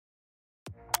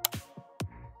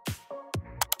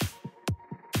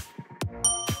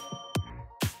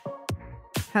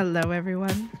Hello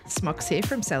everyone, Smocks here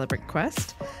from Celebrant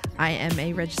Quest. I am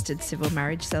a registered civil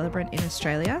marriage celebrant in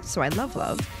Australia, so I love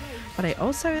love, but I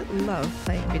also love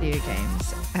playing video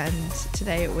games, and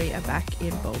today we are back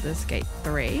in Baldur's Gate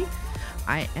 3.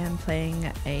 I am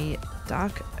playing a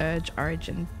Dark Urge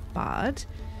Origin Bard,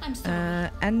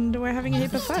 and we're having a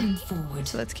heap of fun,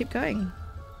 so let's keep going.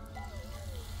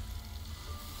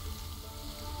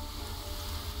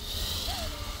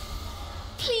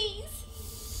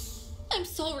 I'm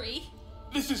sorry.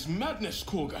 This is madness,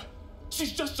 Korga.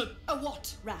 She's just a... A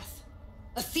what, Wrath?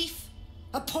 A thief?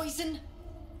 A poison?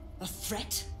 A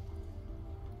threat?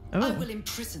 Oh. I will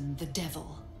imprison the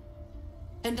devil.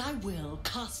 And I will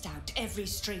cast out every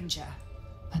stranger.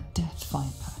 A death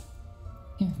viper.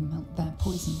 You've milked their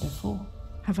poison before.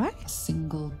 Have I? A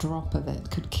single drop of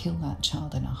it could kill that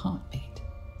child in a heartbeat.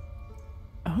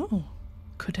 Oh,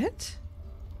 could it?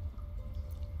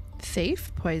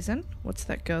 Thief, poison, what's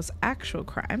that girl's actual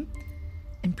crime?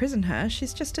 Imprison her,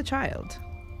 she's just a child.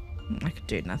 I could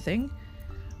do nothing.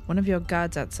 One of your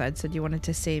guards outside said you wanted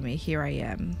to see me, here I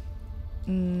am.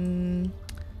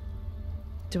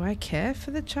 Do I care for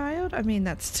the child? I mean,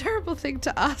 that's a terrible thing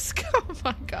to ask. Oh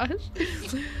my gosh.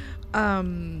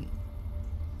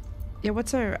 Yeah,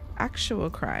 what's her actual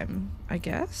crime, I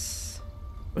guess?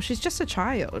 Well, she's just a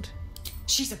child.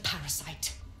 She's a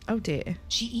parasite. Oh dear.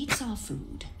 She eats our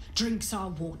food, drinks our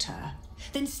water,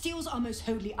 then steals our most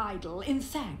holy idol in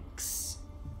thanks.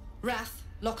 Wrath,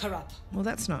 lock her up. Well,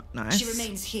 that's not nice. She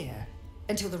remains here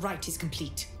until the rite is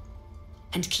complete.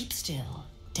 And keep still,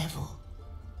 devil.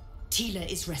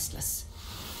 Tila is restless.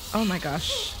 Oh my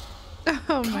gosh.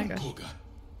 Oh my gosh. Korga.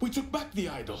 We took back the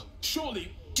idol.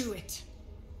 Surely... Do it.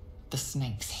 The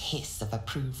snake's hiss of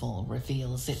approval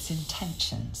reveals its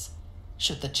intentions.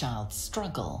 Should the child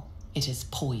struggle, it is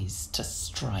poised to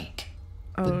strike.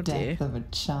 Oh the dear. death of a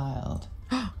child.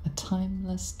 A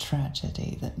timeless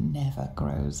tragedy that never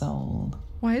grows old.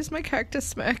 Why is my character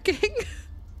smirking?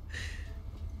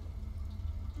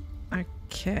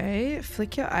 Okay,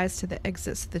 flick your eyes to the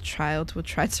exits. The child will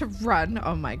try to run.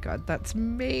 Oh my god, that's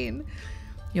mean.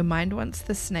 Your mind wants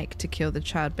the snake to kill the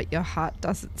child, but your heart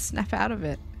doesn't snap out of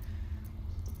it.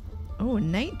 Oh,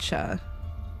 nature.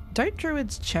 Don't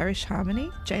druids cherish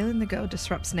harmony? Jailing the girl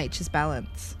disrupts nature's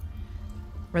balance.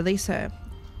 Release her.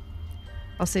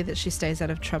 I'll see that she stays out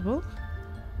of trouble.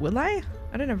 Will I?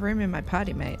 I don't have room in my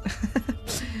party, mate.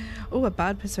 Oh, a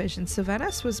bard persuasion.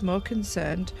 Sylvanas was more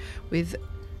concerned with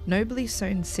nobly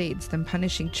sown seeds than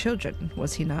punishing children,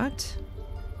 was he not?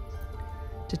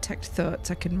 Detect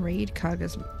thoughts. I can read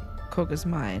Korga's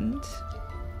mind.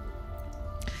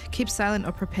 Keep silent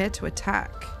or prepare to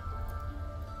attack.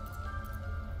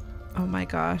 Oh my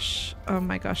gosh. Oh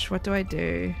my gosh. What do I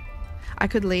do? I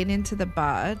could lean into the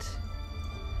bard.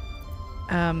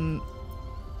 I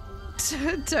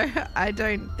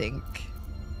don't think.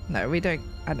 No, we don't.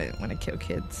 I don't want to kill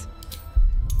kids.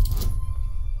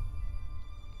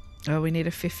 Oh, we need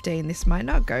a 15. This might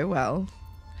not go well.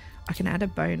 I can add a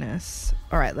bonus.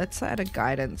 Alright, let's add a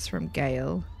guidance from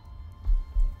Gale.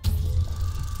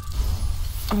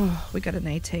 Oh, we got an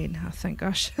 18. Oh, thank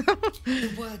gosh.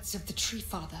 The words of the Tree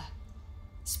Father,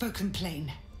 spoken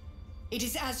plain. It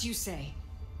is as you say.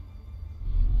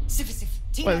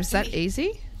 Wait, was that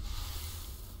easy?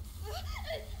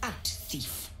 Out,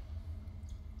 thief.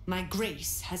 My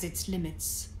grace has its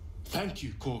limits. Thank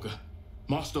you, Korga.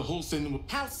 Master Halsin...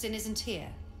 Halsin isn't here.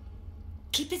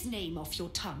 Keep his name off your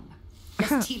tongue,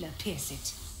 lest Tila pierce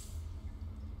it.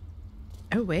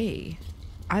 Oh, wait.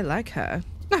 I like her.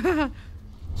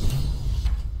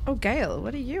 Oh, Gale,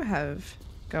 what do you have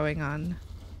going on?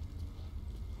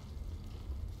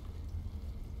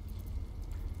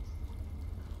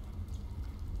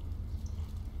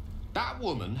 That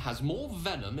woman has more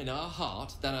venom in her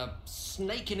heart than a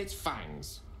snake in its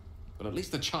fangs. But at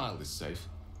least the child is safe.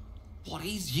 What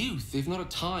is youth if not a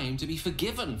time to be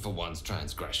forgiven for one's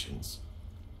transgressions?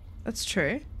 That's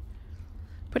true.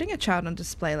 Putting a child on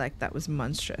display like that was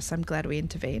monstrous. I'm glad we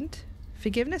intervened.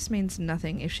 Forgiveness means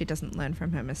nothing if she doesn't learn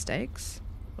from her mistakes.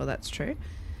 Well, that's true.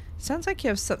 Sounds like you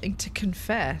have something to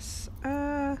confess.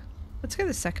 Let's go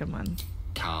the second one.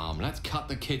 Come, let's cut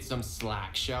the kid some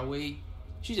slack, shall we?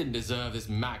 She didn't deserve this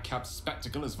madcap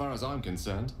spectacle as far as I'm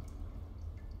concerned.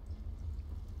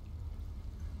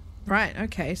 Right,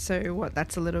 okay, so what,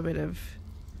 that's a little bit of,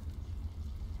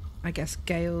 I guess,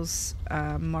 Gale's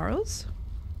morals.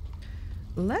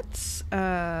 Let's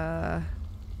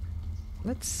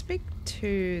speak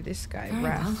to this guy,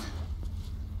 Wrath.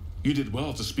 You did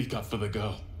well to speak up for the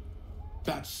girl.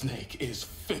 That snake is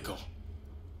fickle.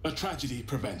 A tragedy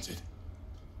prevented.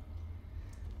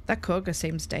 That Korga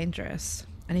seems dangerous.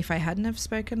 And if I hadn't have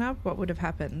spoken up, what would have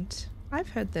happened? I've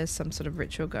heard there's some sort of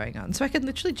ritual going on, so I can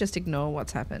literally just ignore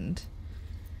what's happened.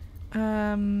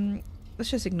 Let's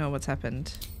just ignore what's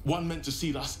happened. One meant to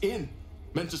seal us in,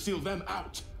 meant to seal them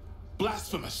out.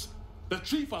 Blasphemous. The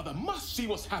Tree Father must see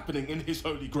what's happening in his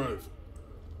holy grove.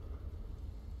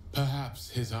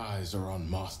 Perhaps his eyes are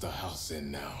on Master Halsin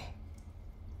now.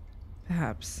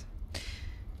 Perhaps.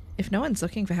 If no one's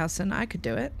looking for Halsin, I could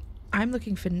do it. I'm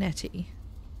looking for Nettie.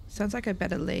 Sounds like I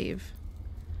better leave.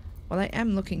 Well, I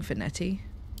am looking for Nettie.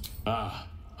 Ah,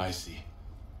 I see.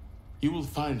 You will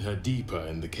find her deeper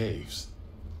in the caves.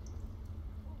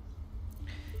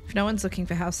 If no one's looking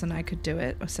for Halsin, I could do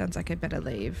it. Or sounds like I better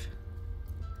leave.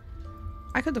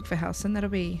 I could look for Halsin. That'll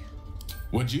be...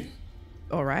 Would you?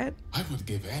 Alright. I would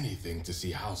give anything to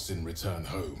see Halsin return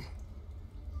home.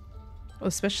 Well,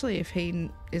 especially if he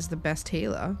is the best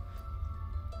healer.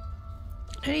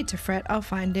 No need to fret. I'll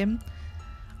find him.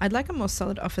 I'd like a more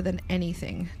solid offer than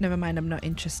anything. Never mind, I'm not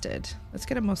interested. Let's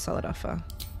get a more solid offer.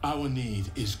 Our need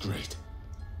is great.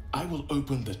 I will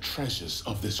open the treasures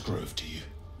of this grove to you.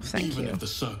 Thank even you. if the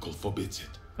circle forbids it.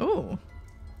 Oh.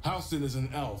 Halsin is an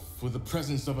elf with the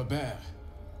presence of a bear.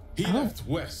 He left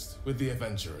west with the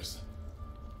adventurers.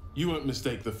 You won't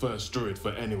mistake the first druid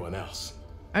for anyone else.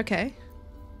 Okay.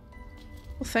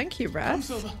 Well, thank you, Come, Wrath.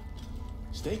 Silver.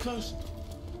 Stay close.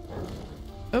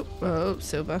 Oh,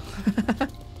 Silver.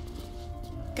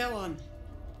 Go on.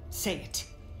 Say it.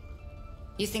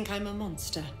 You think I'm a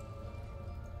monster?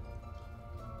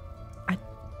 I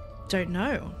don't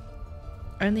know.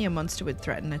 Only a monster would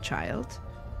threaten a child.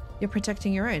 You're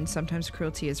protecting your own. Sometimes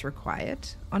cruelty is required.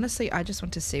 Honestly, I just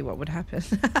want to see what would happen.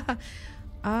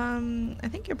 I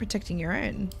think you're protecting your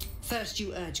own. First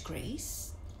you urge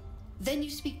grace, then you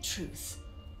speak truth.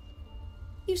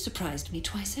 You surprised me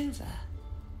twice over.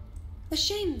 A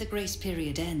shame the grace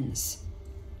period ends.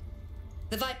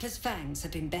 The Viper's fangs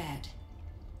have been bared.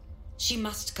 She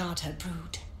must guard her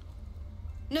brood.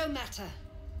 No matter.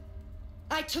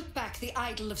 I took back the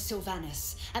idol of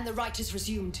Sylvanus, and the rite is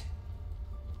resumed.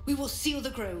 We will seal the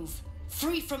grove,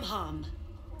 free from harm,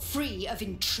 free of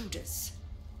intruders.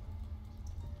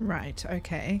 Right,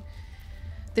 okay.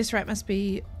 This rite must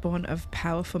be born of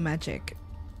powerful magic.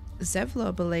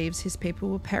 Zevlor believes his people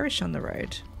will perish on the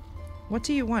road. What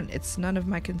do you want? It's none of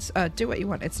my concern. Do what you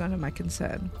want. It's none of my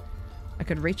concern. I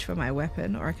could reach for my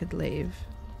weapon, or I could leave.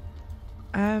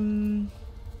 I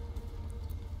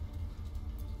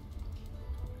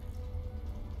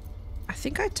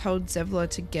think I told Zevlor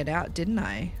to get out, didn't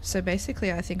I? So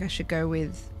basically, I think I should go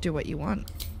with do what you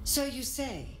want. So you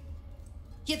say.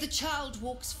 Yet the child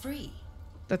walks free.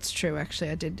 That's true, actually.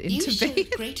 I did You intervene.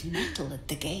 showed great mettle at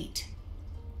the gate.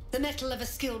 The mettle of a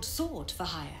skilled sword for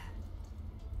hire.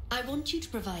 I want you to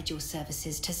provide your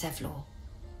services to Zevlor.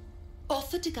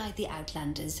 Offer to guide the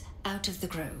Outlanders out of the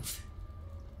grove.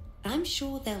 I'm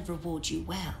sure they'll reward you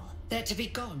well. They're to be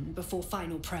gone before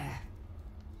final prayer.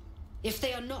 If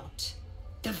they are not,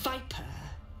 the Viper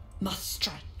must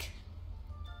strike.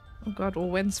 Oh god, well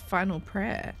when's final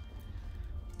prayer?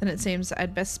 Then it seems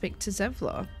I'd best speak to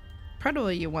Zevlor.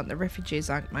 Probably you want the refugees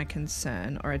aren't my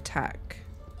concern, or attack.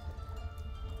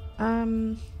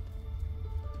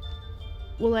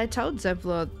 Well, I told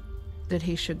Zevlor that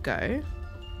he should go.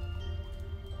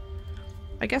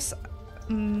 I guess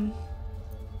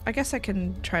I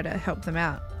can try to help them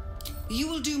out. You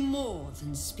will do more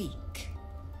than speak.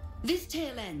 This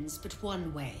tale ends but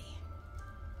one way.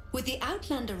 With the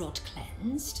Outlander rot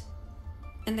cleansed,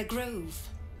 and the grove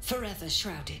forever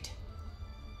shrouded.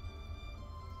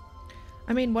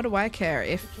 I mean, what do I care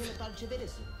if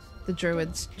the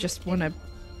druids just want to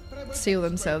seal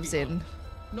themselves in?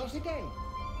 Not again.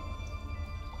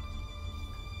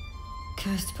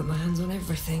 Cursed to put my hands on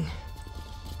everything.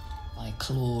 By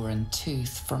claw and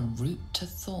tooth from root to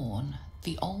thorn,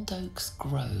 the old oak's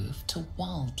grove to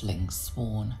wildlings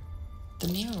sworn. The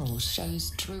mural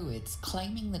shows druids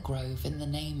claiming the grove in the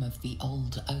name of the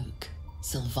old oak,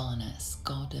 Sylvanus,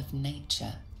 god of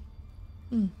nature.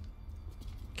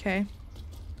 Okay.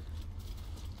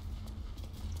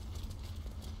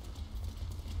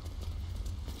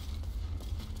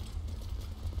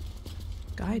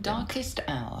 Guide him. Darkest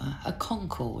hour, a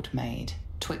concord made,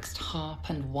 twixt harp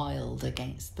and wild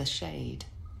against the shade.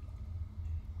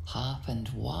 Harp and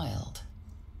wild.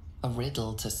 A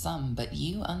riddle to some, but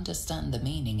you understand the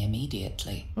meaning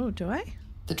immediately. Oh, do I?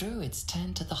 The druids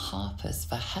turn to the harpers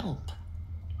for help.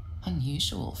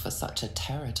 Unusual for such a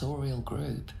territorial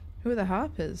group. Who are the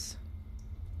Harpers?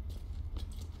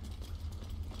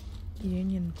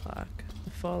 Union plaque.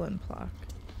 The fallen plaque.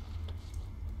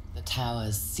 The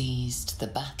towers seized, the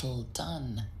battle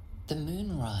done. the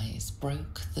moonrise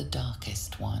broke the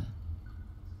darkest one.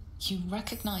 You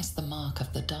recognize the mark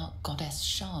of the dark goddess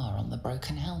Shar on the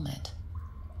broken helmet.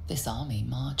 This army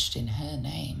marched in her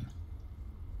name.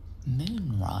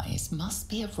 Moonrise must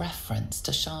be a reference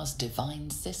to Shar's divine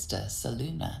sister,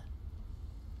 Selûne.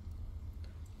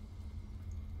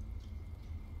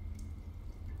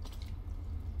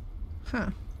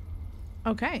 Huh.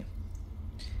 Okay.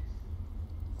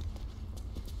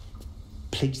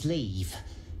 Please leave.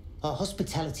 Our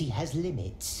hospitality has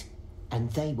limits,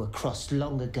 and they were crossed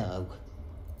long ago.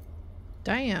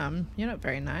 Damn, you're not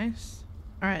very nice.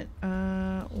 Alright,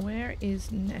 where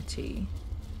is Nettie?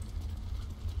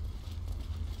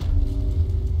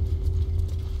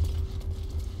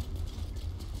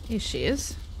 Here she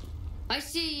is. I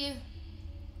see you.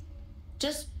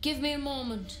 Just give me a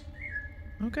moment.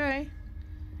 Okay.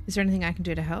 Is there anything I can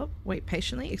do to help? Wait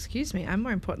patiently? Excuse me, I'm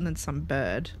more important than some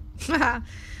bird.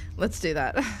 Let's do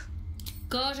that.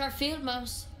 God, our field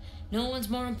mouse. No one's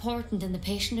more important than the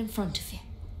patient in front of you.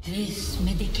 Vis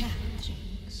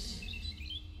medicatrix.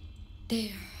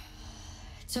 There.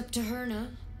 It's up to her now.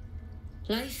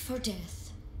 Life or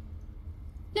death.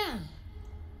 Now,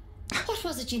 what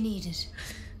was it you needed?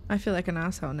 I feel like an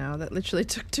asshole now. That literally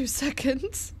took 2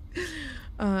 seconds.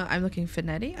 I'm looking for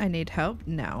Nettie. I need help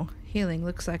now. Healing.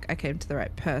 Looks like I came to the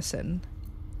right person.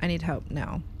 I need help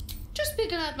now. Just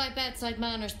picking out my bedside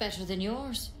manners better than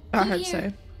yours. I Come hope here.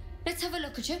 so. Let's have a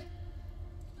look at you.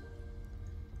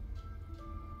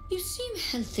 You seem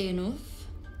healthy enough.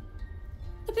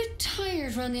 A bit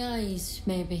tired around the eyes,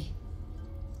 maybe.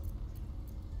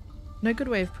 No good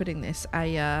way of putting this. I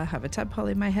have a tadpole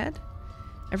in my head.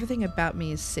 Everything about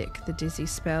me is sick. The dizzy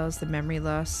spells, the memory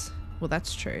loss. Well,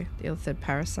 that's true. The ill-fed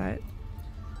parasite.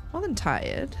 More than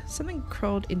tired. Something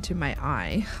crawled into my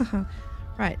eye.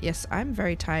 Right, yes, I'm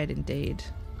very tired indeed.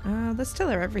 Let's tell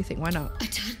her everything. Why not? A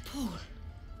tadpole.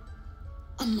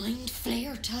 A mind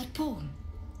flayer tadpole.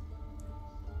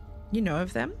 You know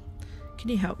of them? Can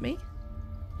you help me?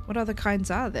 What other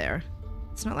kinds are there?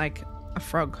 It's not like a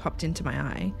frog hopped into my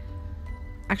eye.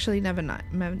 Actually, never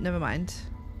mind.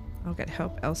 I'll get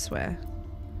help elsewhere.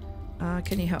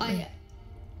 Can you help me?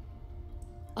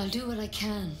 I'll do what I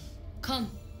can. Come,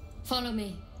 follow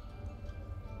me.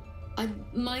 I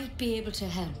might be able to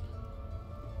help.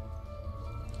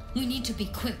 We need to be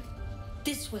quick.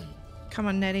 This way. Come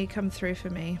on, Nettie, come through for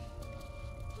me.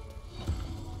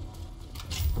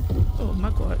 Oh,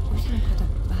 mugwort. Where can I put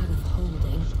that bag of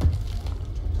holding?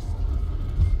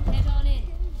 Head on in.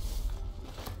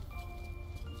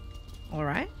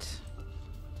 Alright.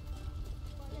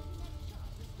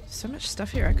 So much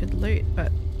stuff here I could loot,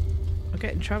 but I'll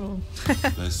get in trouble.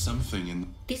 There's something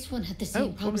in... This one had the same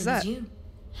what problem was as that? you.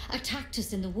 Attacked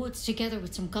us in the woods together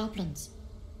with some goblins.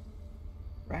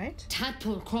 Right?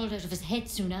 Tadpole crawled out of his head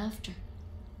soon after.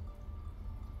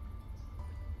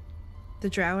 The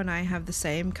drow and I have the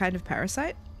same kind of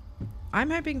parasite. I'm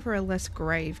hoping for a less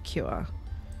grave cure.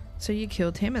 So you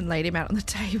killed him and laid him out on the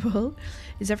table.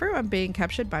 Is everyone being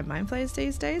captured by mind flayers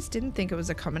these days? Didn't think it was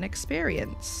a common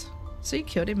experience. So you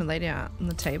killed him and laid him out on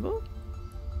the table?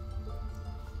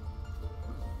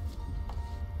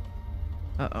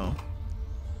 Uh-oh.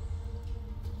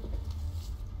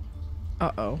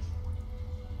 Uh-oh.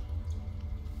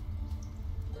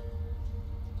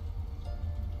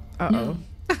 Uh-oh. No.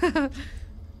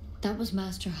 That was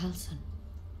Master Halsin.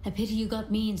 A pity you got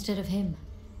me instead of him.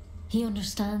 He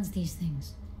understands these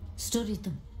things. Studied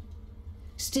them.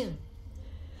 Still,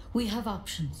 we have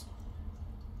options.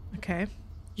 Okay.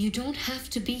 You don't have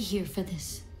to be here for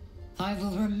this. I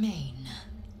will remain.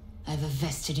 I have a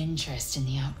vested interest in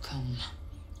the outcome.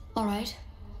 All right.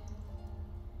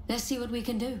 Let's see what we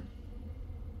can do.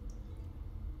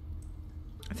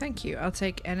 Thank you. I'll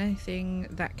take anything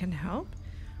that can help.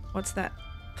 What's that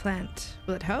plant?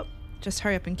 Will it help? Just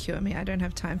hurry up and cure me. I don't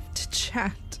have time to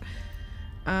chat.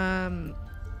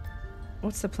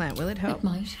 What's the plant? Will it help? It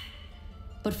might.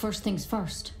 But first things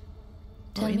first.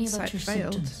 Tell me about insight your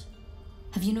failed. symptoms.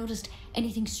 Have you noticed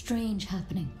anything strange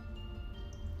happening?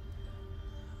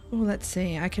 Oh, let's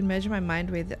see. I can merge my mind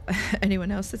with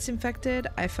anyone else that's infected.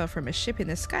 I fell from a ship in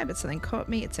the sky, but something caught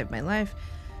me. It saved my life.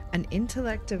 An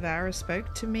intellect devourer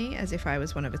spoke to me as if I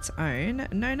was one of its own.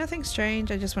 No, nothing strange.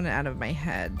 I just want it out of my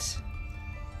head.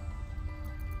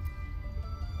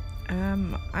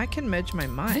 I can merge my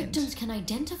mind. Victims can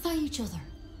identify each other.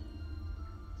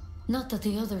 Not that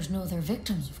the others know they're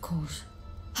victims, of course.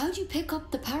 How'd you pick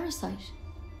up the parasite?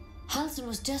 Halsin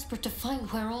was desperate to find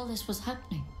where all this was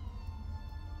happening.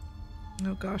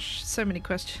 Oh gosh, so many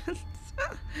questions.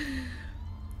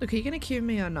 Look, are you going to cue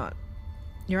me or not?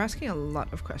 You're asking a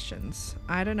lot of questions.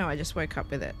 I don't know, I just woke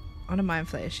up with it. On a mind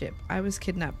flayer ship. I was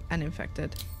kidnapped and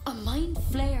infected. A mind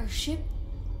flayer ship?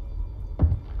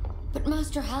 But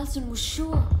Master Halsin was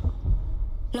sure.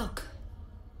 Look,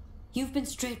 you've been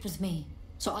straight with me,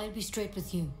 so I'll be straight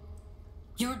with you.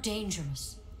 You're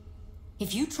dangerous.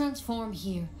 If you transform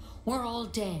here, we're all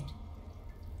dead.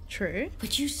 True.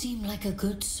 But you seem like a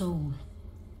good soul.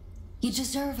 You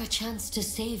deserve a chance to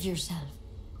save yourself.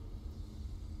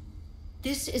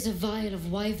 This is a vial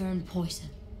of wyvern poison.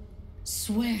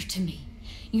 Swear to me,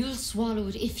 you'll swallow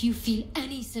it if you feel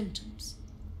any symptoms.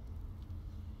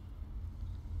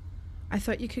 I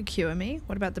thought you could cure me.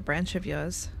 What about the branch of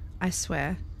yours? I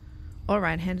swear. All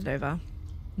right, hand it over.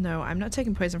 No, I'm not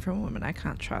taking poison from a woman I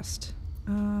can't trust.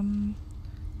 Yeah,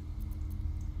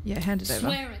 hand it over.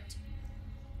 Swear it.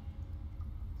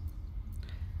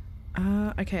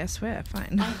 Okay, I swear,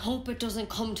 fine. I hope it doesn't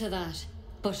come to that,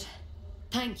 but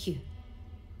thank you.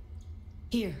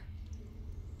 Here.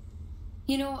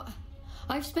 You know,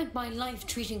 I've spent my life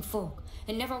treating folk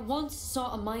and never once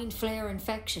saw a mind flare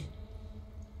infection.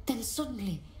 Then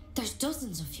suddenly, there's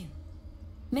dozens of you.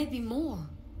 Maybe more.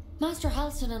 Master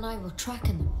Halsin and I were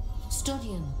tracking them,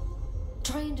 studying them,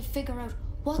 trying to figure out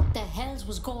what the hells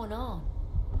was going on.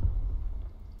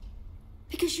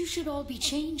 Because you should all be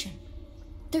changing.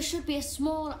 There should be a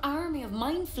small army of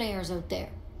mind flayers out there.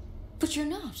 But you're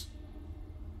not.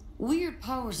 Weird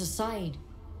powers aside,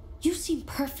 you seem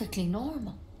perfectly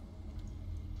normal.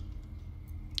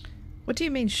 What do you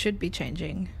mean should be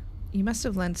changing? You must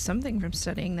have learned something from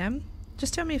studying them.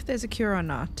 Just tell me if there's a cure or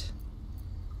not.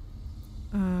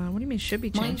 What do you mean should be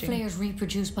changing? Mind flayers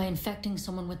reproduce by infecting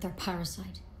someone with their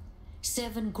parasite.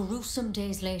 7 gruesome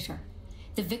days later,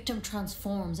 the victim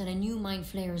transforms and a new mind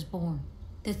flayer is born.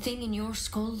 The thing in your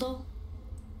skull, though,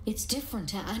 it's different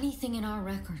to anything in our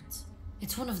records.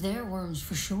 It's one of their worms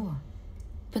for sure.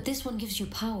 But this one gives you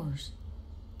powers,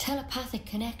 telepathic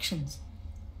connections.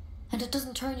 And it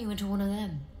doesn't turn you into one of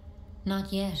them.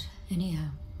 Not yet, anyhow.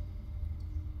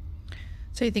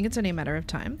 So you think it's only a matter of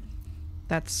time?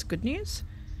 That's good news.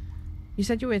 You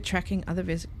said you were tracking other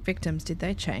victims. Did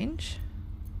they change?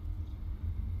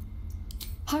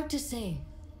 Hard to say,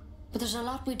 but there's a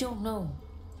lot we don't know.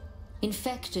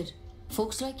 Infected,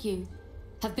 folks like you,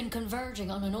 have been converging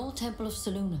on an old temple of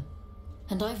Selûne,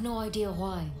 and I've no idea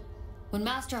why. When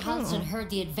Master Halsin heard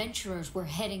the adventurers were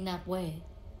heading that way,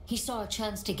 he saw a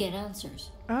chance to get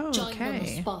answers. Oh, Joined on the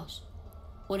okay. spot.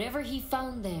 Whatever he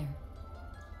found there,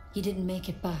 he didn't make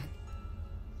it back.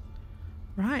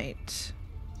 Right.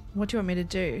 What do you want me to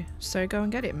do? So go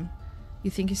and get him.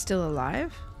 You think he's still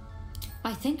alive?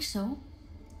 I think so.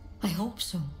 I hope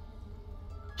so.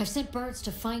 I've sent birds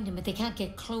to find him, but they can't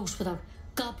get close without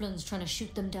goblins trying to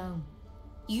shoot them down.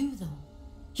 You, though,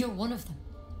 you're one of them.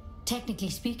 Technically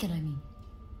speaking, I mean.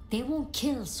 They won't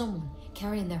kill someone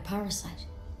carrying their parasite.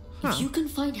 If you can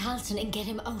find Halsin and get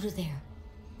him out of there,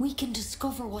 we can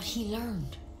discover what he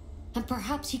learned. And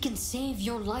perhaps he can save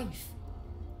your life.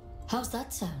 How's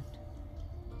that sound?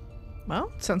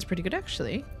 Well, sounds pretty good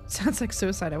actually. Sounds like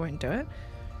suicide. I won't do it.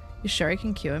 You sure he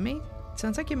can cure me?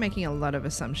 Sounds like you're making a lot of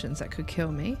assumptions that could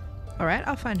kill me. Alright,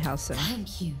 I'll find Halsin.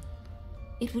 Thank you.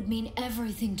 It would mean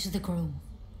everything to the Grove.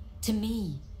 To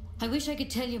me. I wish I could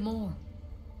tell you more.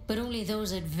 But only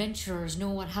those adventurers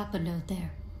know what happened out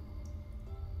there.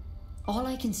 All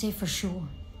I can say for sure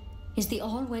is they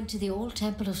all went to the old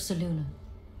temple of Selûne.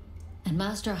 And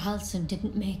Master Halsin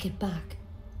didn't make it back.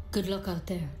 Good luck out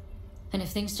there. And if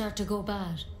things start to go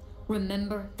bad,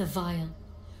 remember the vial.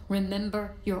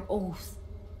 Remember your oath.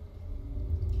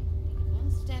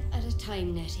 One step at a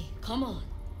time, Nettie. Come on.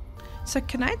 So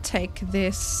can I take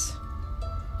this...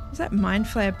 Is that Mind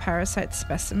Flayer parasite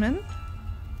specimen?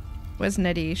 Where's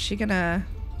Nettie? Is she gonna...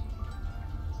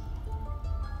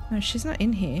 No, she's not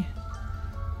in here.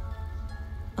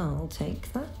 I'll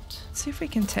take that. Let's see if we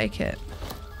can take it.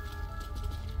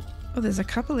 Oh, there's a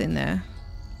couple in there.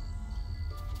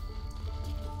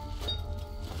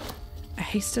 A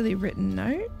hastily written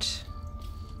note.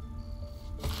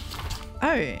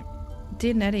 Oh,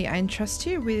 dear Nettie, I entrust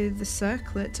you with the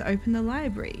circlet to open the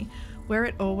library. Wear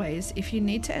it always. If you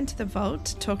need to enter the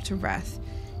vault, talk to Wrath.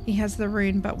 He has the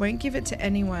rune but won't give it to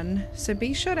anyone, so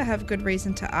be sure to have good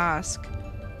reason to ask.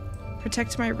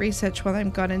 Protect my research while I'm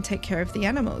gone and take care of the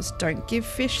animals. Don't give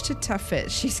fish to Tuffet.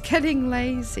 She's getting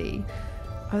lazy.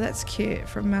 Oh, that's cute.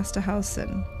 From Master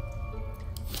Halsin.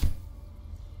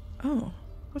 Oh,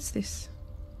 what's this?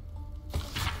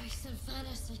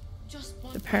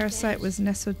 The parasite was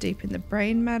nestled deep in the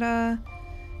brain matter,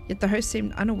 yet the host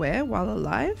seemed unaware while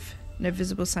alive. No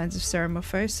visible signs of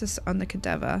seromorphosis on the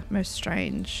cadaver. Most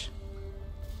strange.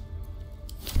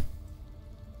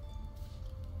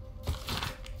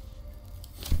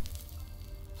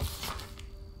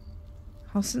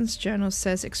 Halson's journal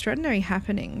says extraordinary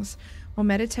happenings. While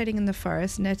meditating in the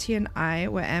forest, Nettie and I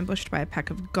were ambushed by a pack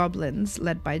of goblins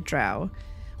led by Drow.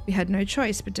 We had no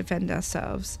choice but defend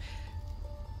ourselves.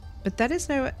 But that is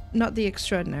not the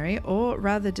extraordinary, or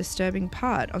rather disturbing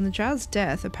part. On the Drow's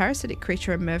death, a parasitic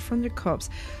creature emerged from the corpse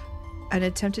and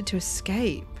attempted to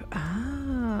escape.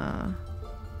 Ah.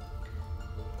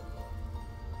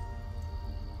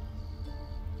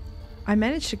 I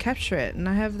managed to capture it, and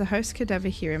I have the host cadaver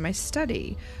here in my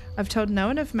study. I've told no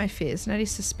one of my fears. Nettie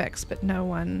suspects, but no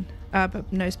one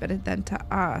but knows better than to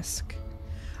ask.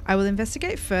 I will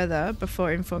investigate further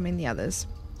before informing the others.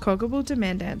 Korga will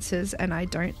demand answers, and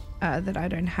that I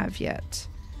don't have yet.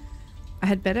 I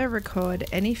had better record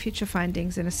any future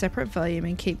findings in a separate volume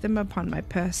and keep them upon my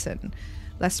person,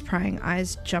 lest prying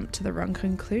eyes jump to the wrong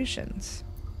conclusions.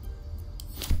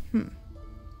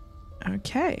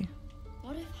 Okay.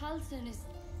 What if Halson is...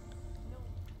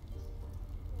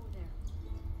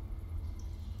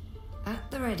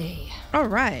 At the ready. All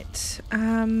right.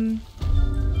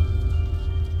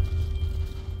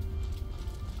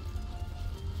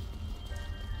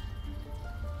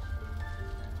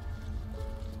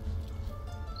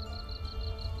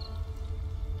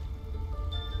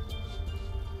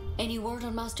 Any word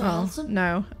on Master Halson?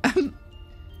 No. Do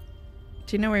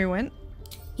you know where he went?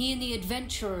 He and the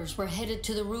adventurers were headed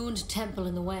to the ruined temple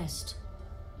in the west.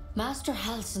 Master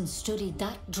Halson studied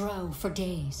that drow for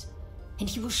days, and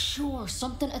he was sure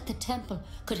something at the temple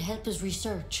could help his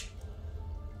research.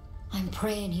 I'm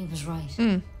praying he was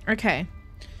right. Okay.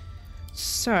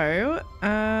 So,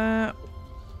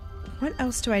 what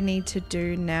else do I need to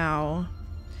do now?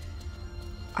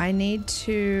 I need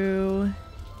to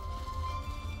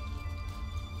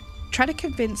try to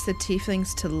convince the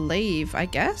tieflings to leave, I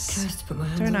guess. Cursed to put my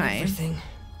hands Don't on I? everything.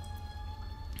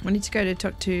 I need to go to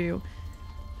talk to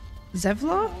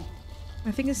Zevlor,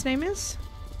 I think his name is.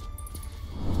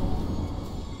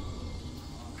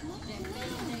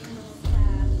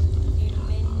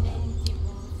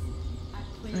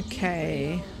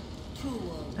 Okay.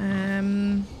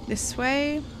 This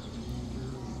way.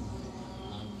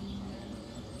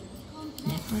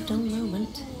 Never a dull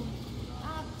moment.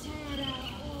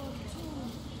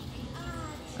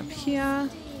 Up here.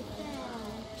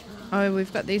 Oh,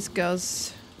 we've got these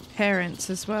girls' parents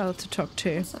as well to talk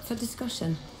to. What's up for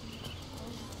discussion?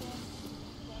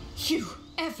 You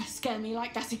ever scare me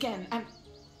like that again, and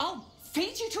I'll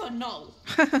feed you to a knoll.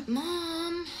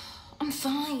 Mom, I'm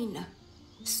fine.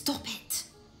 Stop it.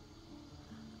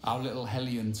 Our little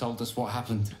Hellion told us what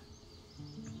happened.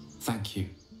 Thank you.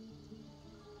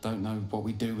 Don't know what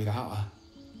we'd do without her.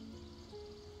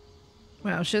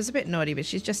 Well, she was a bit naughty, but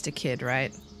she's just a kid,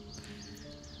 right?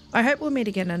 I hope we'll meet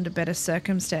again under better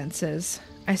circumstances.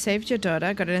 I saved your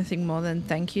daughter. Got anything more than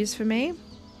thank yous for me?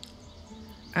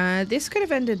 This could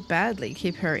have ended badly.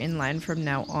 Keep her in line from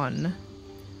now on.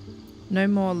 No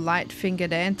more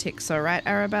light-fingered antics, alright,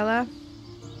 Arabella?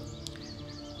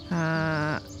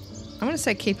 I'm going to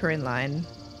say keep her in line.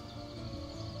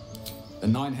 The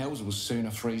Nine Hells will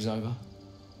sooner freeze over,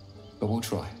 but we'll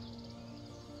try.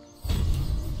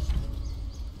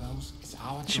 It's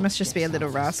our She job must to just be a get little out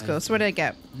of this rascal. safe. So what did I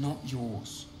get? Not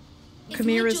yours.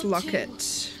 Chimera's my job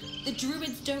locket. The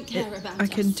druids don't care about I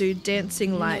can us. do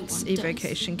dancing lights, one does.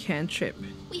 evocation cantrip.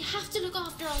 We have to look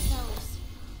after ourselves.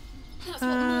 That's what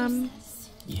Mom says.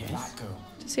 Yes. That girl.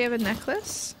 Does he have a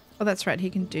necklace? Oh, that's right. He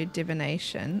can do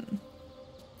divination.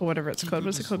 Or whatever it's called.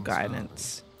 What's it called?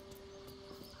 Guidance.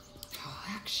 Oh,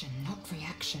 action, not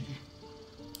reaction.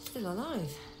 Still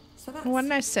alive. So that's Why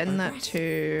don't I send that progress.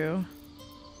 to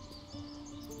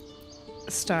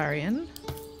Astarion?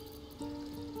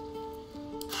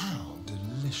 How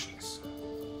delicious.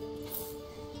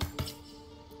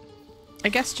 I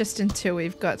guess just until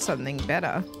we've got something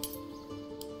better.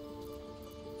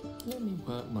 Let me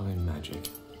work my magic.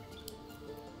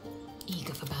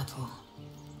 Eager for battle.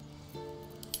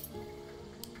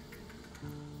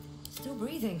 Still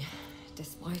breathing,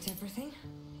 despite everything.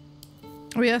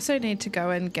 We also need to go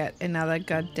and get another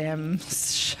goddamn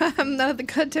shovel.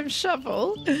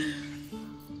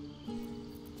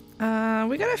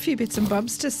 We got a few bits and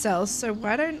bobs to sell, so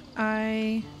why don't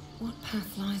I What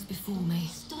path lies before me?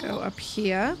 go up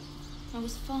here? I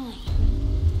was fine.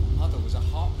 Mother was a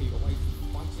heartbeat away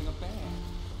from fighting a bear.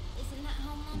 Isn't that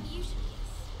how Mom usually is?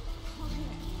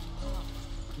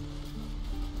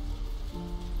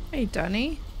 Hey,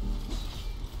 Donnie.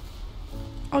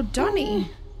 Oh, Donnie.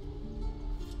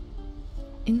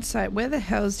 Insight. Where the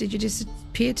hells did you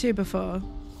disappear to before?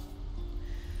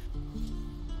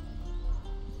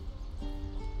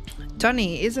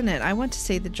 Donnie, isn't it? I want to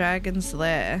see the dragon's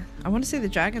lair. I want to see the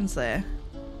dragon's lair.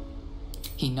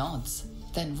 He nods.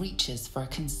 then reaches for a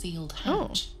concealed hatch.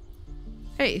 Oh.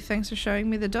 Hey, thanks for showing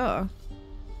me the door.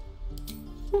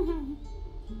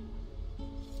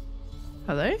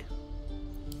 Hello?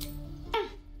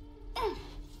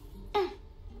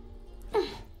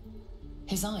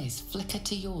 His eyes flicker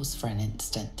to yours for an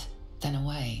instant, then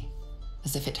away,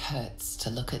 as if it hurts to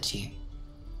look at you.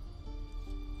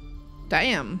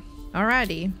 Damn.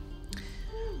 Alrighty.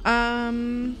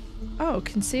 Oh,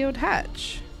 concealed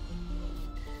hatch.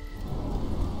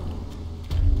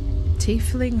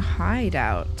 Tiefling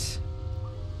hideout.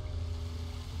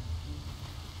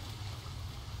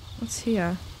 What's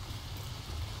here?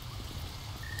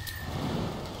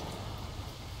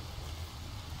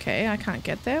 Okay, I can't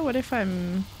get there. What if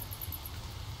I'm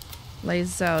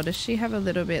Lae'zel? Does she have a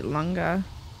little bit longer?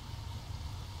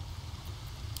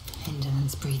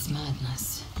 Indolence breeds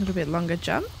madness. A little bit longer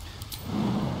jump?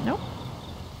 Nope.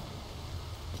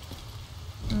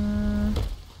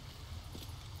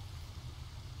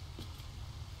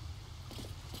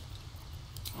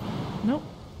 Nope.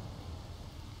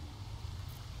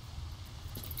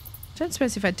 Don't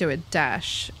suppose if I do a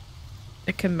dash,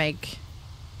 it can make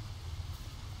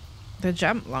the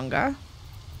jump longer.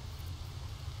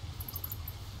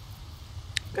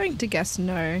 I'm going to guess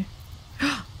no.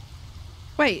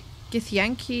 Wait,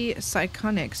 Githyanki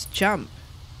Psychonics jump.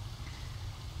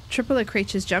 Triple a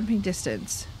creature's jumping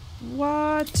distance.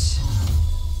 What?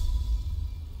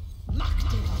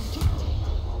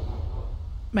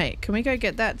 Mate, can we go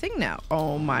get that thing now?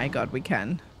 Oh my god, we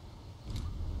can.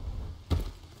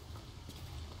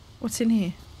 What's in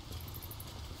here?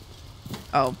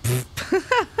 Oh,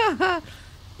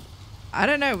 I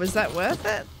don't know. Was that worth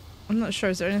it? I'm not sure.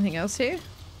 Is there anything else here?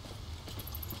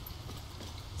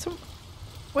 So,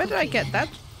 where did I get that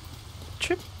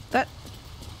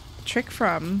trick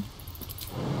from?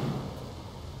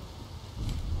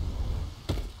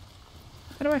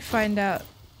 How do I find out?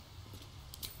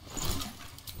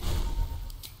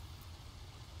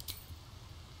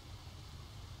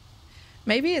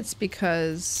 Maybe it's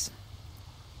because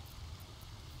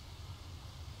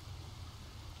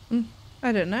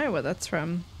I don't know what that's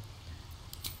from.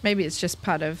 Maybe it's just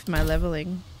part of my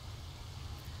leveling.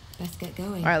 Let's get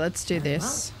going. Alright, let's do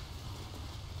this.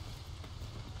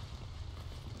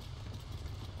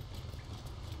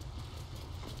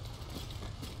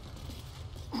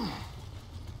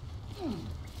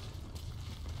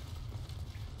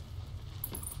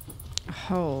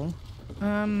 Hole.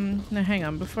 No, hang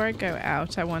on. Before I go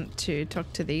out, I want to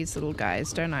talk to these little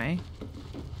guys, don't I?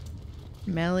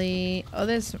 Melly. Oh,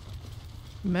 there's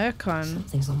Murkon.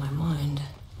 Something's on my mind.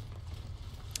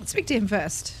 Let's speak to him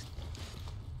first.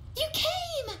 You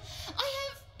came! I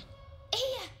have...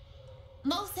 Here.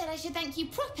 Mole said I should thank you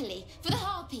properly for the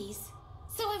harpies.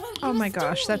 So I wrote you Oh my a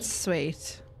gosh, story. that's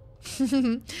sweet.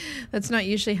 That's not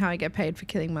usually how I get paid for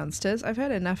killing monsters. I've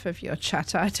heard enough of your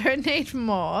chatter. I don't need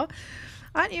more.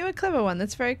 Aren't you a clever one?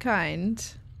 That's very kind.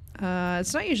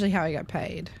 It's not usually how I get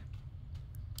paid.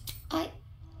 I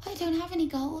don't have any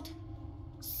gold.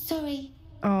 Sorry.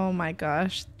 Oh my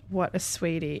gosh, what a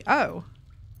sweetie. Oh,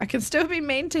 I can still be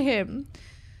mean to him.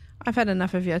 I've had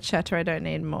enough of your chatter. I don't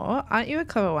need more. Aren't you a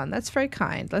clever one? That's very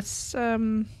kind. Let's,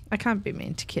 I can't be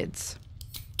mean to kids.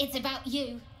 It's about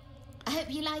you. I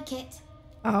hope you like it.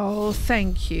 Oh,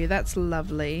 thank you. That's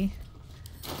lovely.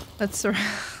 Let's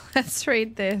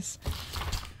read this.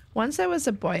 Once there was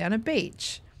a boy on a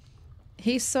beach.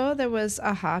 He saw there was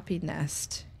a harpy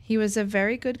nest. He was a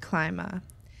very good climber.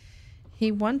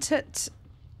 He wanted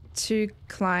to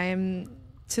climb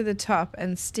to the top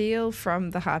and steal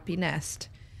from the harpy nest.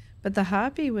 But the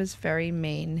harpy was very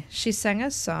mean. She sang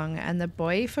a song and the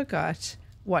boy forgot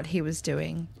what he was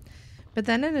doing. But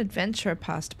then an adventurer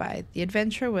passed by. The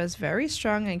adventurer was very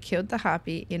strong and killed the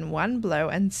harpy in one blow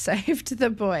and saved the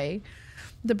boy.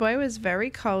 The boy was very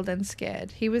cold and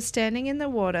scared. He was standing in the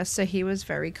water, so he was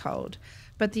very cold.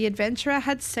 But the adventurer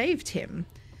had saved him.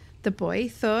 The boy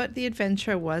thought the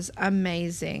adventurer was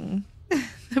amazing.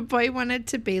 The boy wanted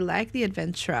to be like the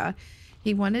adventurer.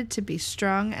 He wanted to be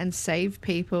strong and save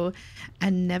people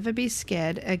and never be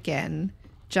scared again,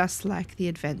 just like the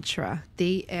adventurer.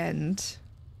 The end.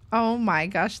 Oh my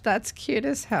gosh, that's cute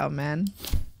as hell, man.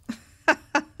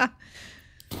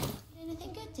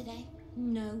 Anything good today?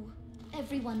 No.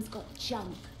 Everyone's got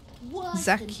junk. Worse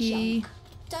Zaki than junk.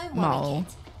 Don't Mole. worry,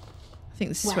 kid. I think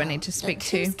this is who I need to speak look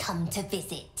to. who's come to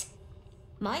visit.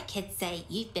 My kids say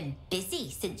you've been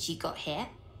busy since you got here.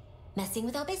 Messing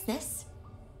with our business.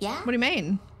 Yeah? What do you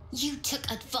mean? You took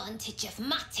advantage of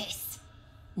Mattis.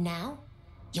 Now,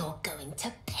 you're going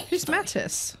to pay Who's for it.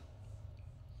 Mattis?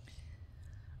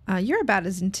 You're about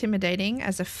as intimidating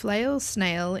as a flail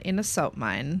snail in a salt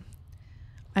mine.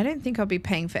 I don't think I'll be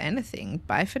paying for anything.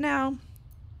 Bye for now.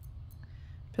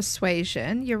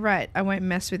 Persuasion. You're right. I won't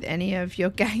mess with any of your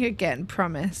gang again.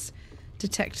 Promise.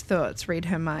 Detect thoughts. Read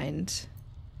her mind.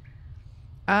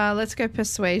 Let's go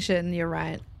persuasion. You're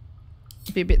right.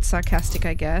 Be a bit sarcastic,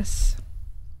 I guess.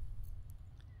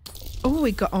 Oh,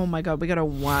 we got... Oh my god, we got a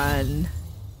 1.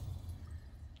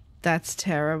 That's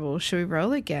terrible. Should we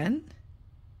roll again?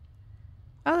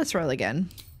 Oh, let's roll again.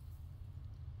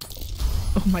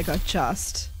 Oh my god,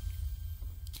 just.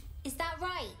 Is that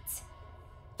right?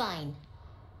 Fine.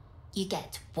 You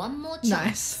get one more chance.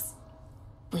 Nice.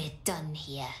 We're done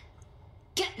here.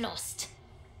 Get lost.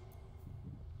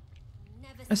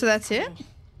 Oh, so that's it?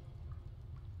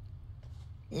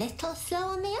 Little slow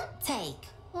on the uptake,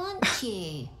 aren't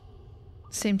you?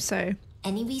 Seems so.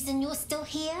 Any reason you're still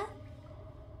here?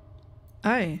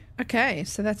 Oh, okay.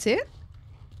 So that's it?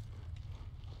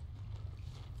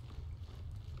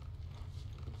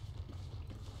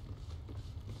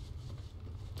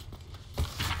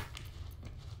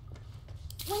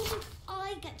 When did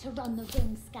I get to run the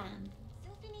ring scam?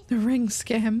 The ring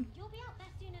scam. You'll be out there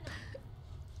soon enough.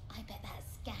 I bet that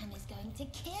scam is going to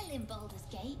kill in Baldur's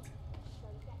Gate.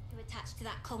 To attach to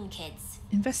that con, kids.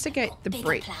 Investigate the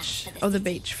breach. Oh, the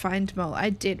beach. Find Mole. I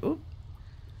did. Ooh.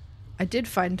 I did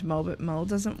find Mole, but Mole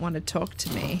doesn't want to talk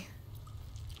to me.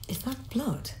 Is that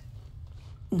blood?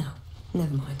 No,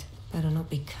 never mind. Better not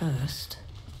be cursed.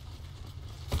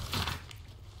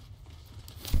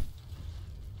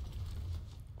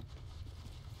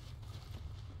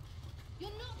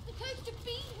 You're not supposed to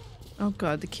be here. Oh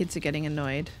god, the kids are getting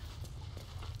annoyed.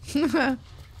 Can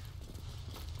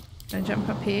I jump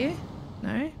up here?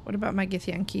 No? What about my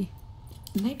Githyanki?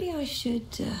 Maybe I should,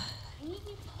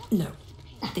 No,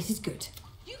 this is good.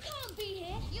 You can't be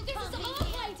here. This is our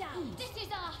hideout. This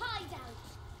is our hideout.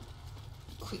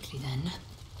 Quickly then.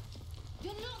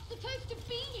 You're not supposed to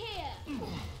be here.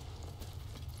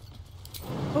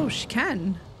 Oh, she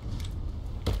can.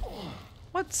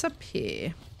 What's up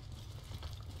here?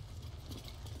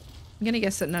 I'm gonna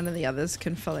guess that none of the others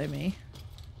can follow me.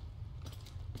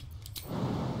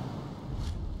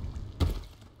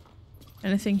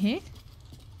 Anything here?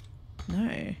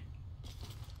 No.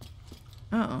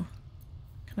 Oh.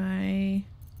 Can I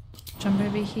jump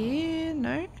over here?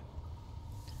 No?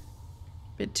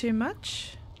 Bit too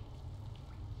much?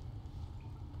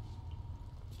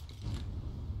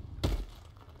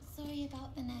 Sorry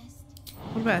about the nest.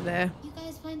 What about there? You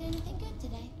guys find anything good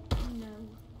today? No.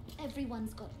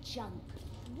 Everyone's got junk.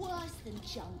 Worse than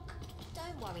junk.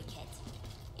 Don't worry, kid.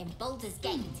 In Baldur's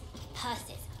Gate,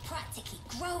 purses practically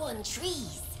grow on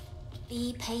trees.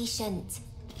 Be patient.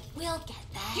 We'll get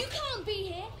there. You can't be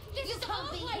here. This is our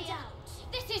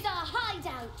hideout. This is our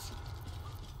hideout.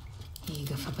 Here you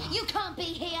go for Belle. You can't be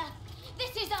here.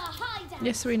 This is our hideout.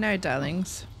 Yes, we know,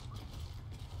 darlings.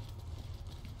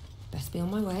 Best be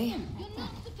on my way. You're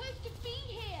not supposed to be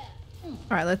here.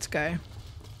 Alright, let's go.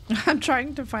 I'm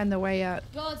trying to find the way out.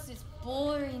 Gods, it's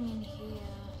boring in here.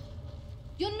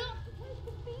 You're not supposed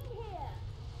to be here.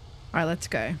 Alright, let's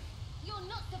go. You're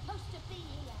not supposed to be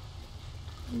here.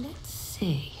 Let's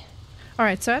see.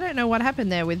 Alright, so I don't know what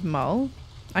happened there with Mole.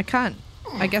 I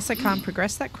guess I can't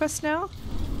progress that quest now.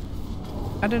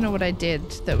 I don't know what I did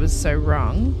that was so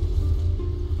wrong.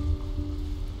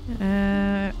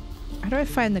 How do I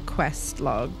find the quest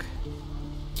log?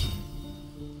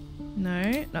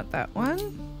 No, not that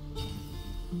one.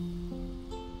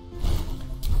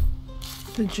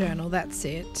 The journal, that's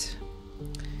it.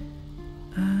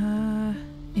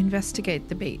 Investigate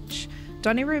the beach.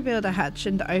 Donnie revealed a hatch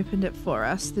and opened it for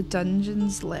us. The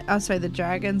the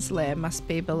dragon's lair must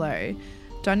be below.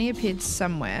 Donnie disappeared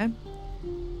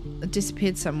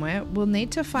somewhere. We'll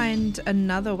need to find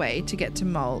another way to get to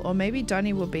Mole, or maybe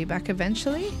Donnie will be back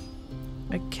eventually.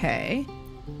 Okay.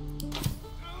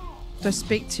 Do I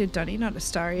speak to Donnie, not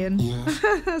Astarion?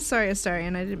 Yeah. Sorry,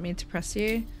 Astarion, I didn't mean to press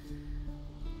you.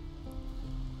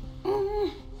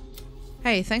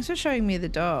 Hey, thanks for showing me the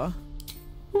door.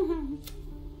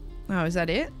 Oh, is that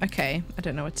it? Okay, I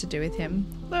don't know what to do with him.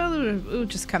 Well, we'll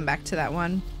just come back to that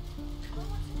one.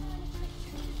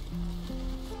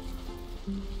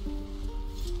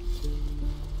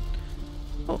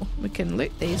 Oh, we can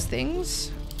loot these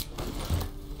things.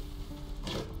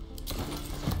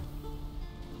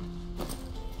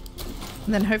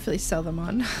 And then hopefully sell them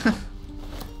on.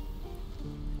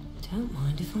 Don't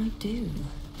mind if I do.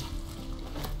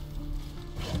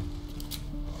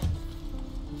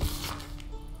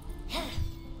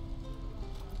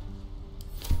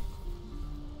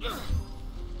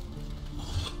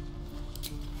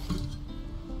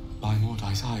 By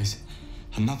Mordai's eyes,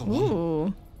 another one.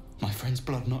 Ooh. My friend's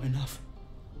blood not enough.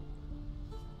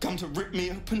 come to rip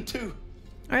me open too?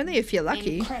 Only if you're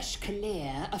lucky. In Kresh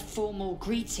Kalir, a formal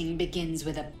greeting begins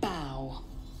with a bow.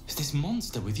 Is this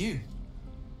monster with you?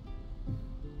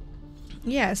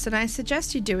 Yes, and I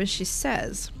suggest you do as she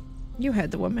says. You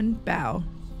heard the woman. Bow.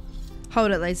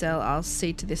 Hold it, Lae'zel. I'll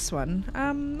see to this one.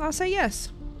 I'll say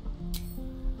yes.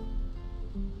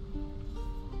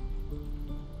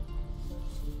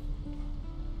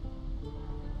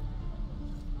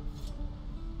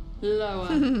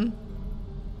 Lower.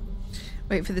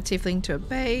 Wait for the tiefling to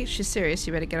obey. She's serious.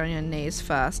 You better get on your knees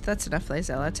fast. That's enough,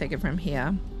 Lae'zel. I'll take it from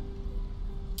here.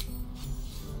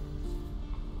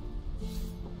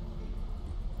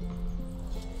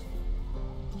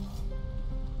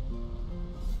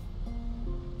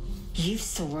 You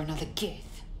saw another gith.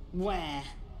 Where?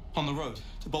 On the road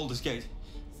to Baldur's Gate,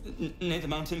 near the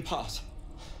mountain pass.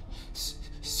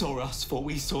 Saw us, for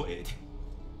we saw it.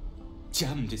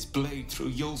 Jammed its blade through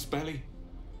Yul's belly,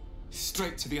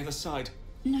 straight to the other side.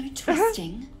 No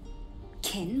twisting.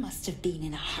 Kin must have been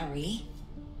in a hurry.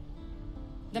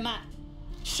 The map.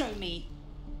 Show me.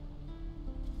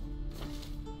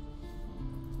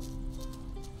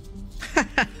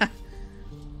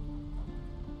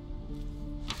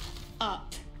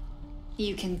 Up.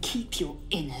 You can keep your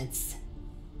innards.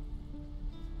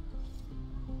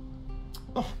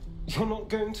 Oh, you're not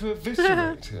going to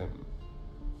eviscerate him?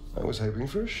 I was hoping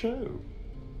for a show.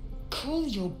 Cool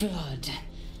your blood.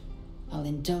 I'll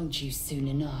indulge you soon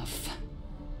enough.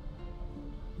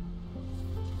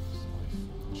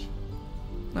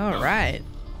 All right.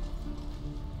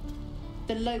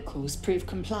 The locals prove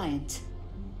compliant.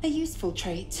 A useful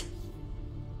trait.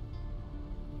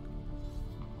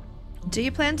 Do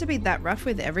you plan to be that rough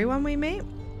with everyone we meet?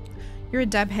 You're a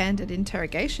dab-hand at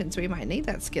interrogations. We might need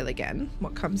that skill again.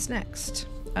 What comes next?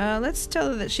 Let's tell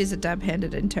her that she's a dab-hand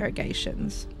at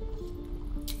interrogations.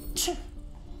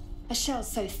 A shell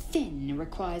so thin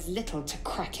requires little to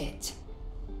crack it.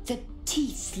 The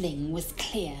tiefling was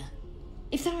clear.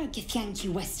 If there are Githyanki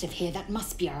west of here, that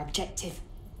must be our objective.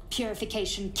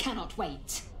 Purification cannot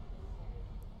wait.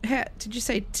 Did you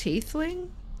say tiefling?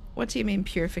 What do you mean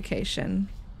purification?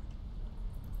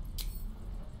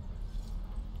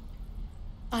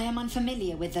 I am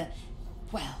unfamiliar with the,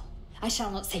 well, I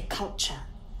shall not say culture.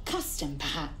 Custom,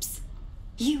 perhaps.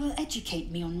 You will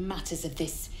educate me on matters of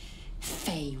this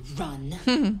Fey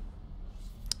run.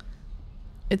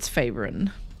 It's Fey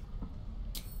run.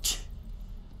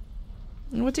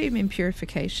 What do you mean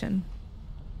purification?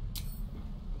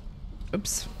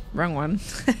 Oops, wrong one.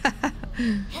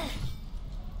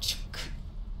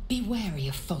 Be wary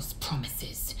of false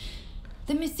promises.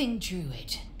 The missing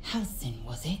druid, Halsin,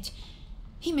 was it?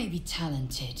 He may be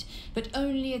talented, but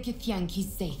only a Githyanki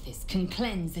Zathis can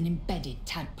cleanse an embedded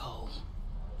tadpole.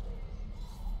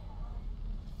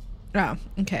 Oh,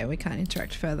 okay, we can't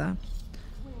interact further.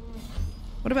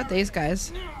 What about these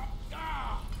guys?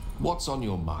 What's on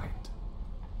your mind?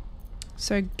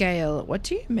 So, Gale, what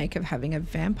do you make of having a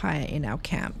vampire in our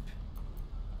camp?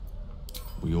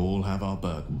 We all have our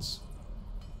burdens,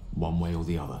 one way or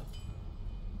the other.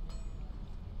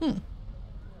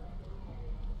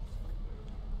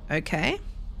 Okay.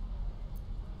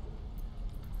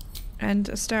 And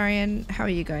Astarion, how are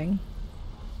you going?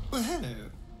 Well, hello.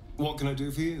 What can I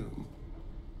do for you?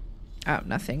 Oh,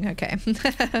 nothing. Okay.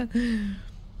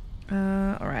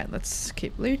 Alright, let's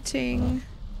keep looting.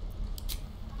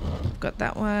 Got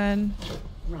that one.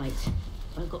 Right.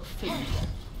 I've got food,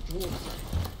 water,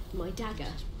 my dagger.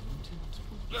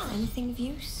 Anything of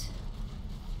use?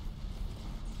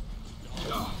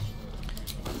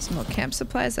 Some more camp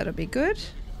supplies, that'll be good.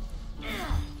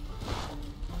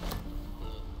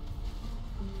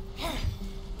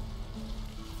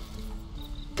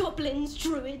 Goblins,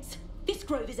 druids. This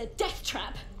grove is a death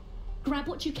trap. Grab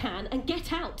what you can and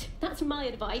get out. That's my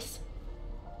advice.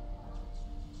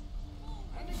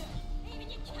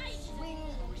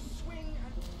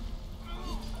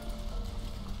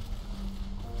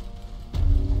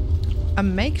 A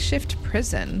makeshift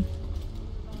prison.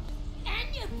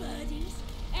 And your birdies,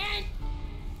 and...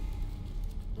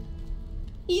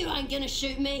 You ain't gonna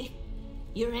shoot me.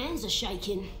 Your hands are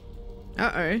shaking.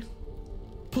 Uh-oh.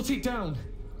 Put it down.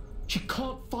 She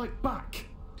can't fight back.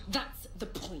 That's the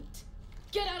point.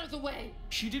 Get out of the way.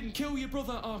 She didn't kill your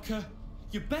brother, Arca.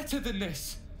 You're better than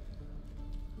this.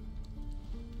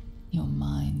 Your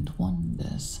mind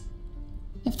wanders.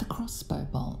 If the crossbow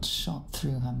bolt shot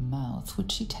through her mouth,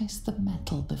 would she taste the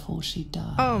metal before she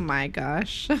died? Oh my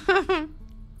gosh.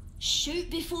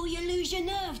 Shoot before you lose your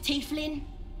nerve, tiefling.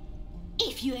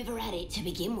 If you ever had it to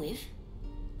begin with.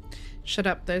 Shut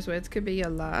up, those words could be your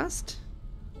last.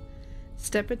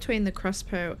 Step between the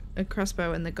crossbow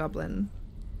and the goblin.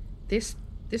 This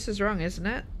is wrong, isn't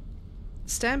it?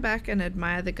 Stand back and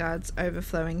admire the guards'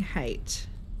 overflowing hate.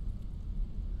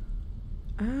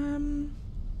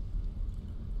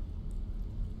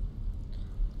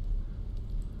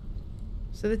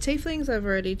 So the tieflings I've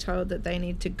already told that they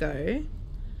need to go.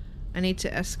 I need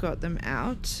to escort them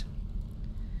out.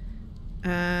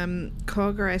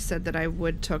 Korger, I said that I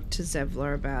would talk to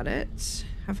Zevlor about it.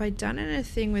 Have I done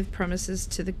anything with promises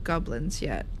to the goblins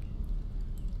yet?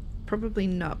 Probably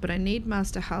not, but I need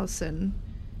Master Halsin.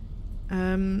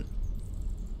 I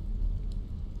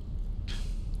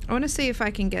want to see if I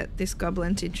can get this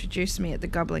goblin to introduce me at the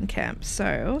goblin camp,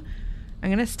 so I'm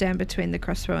going to stand between the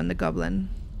crossbow and the goblin.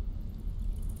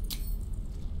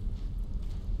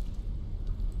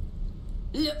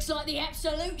 Looks like the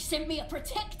Absolute sent me a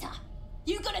protector.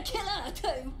 You gonna kill her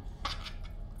too?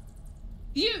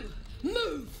 You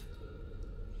move!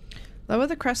 Lower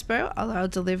the crossbow, I'll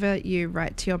deliver you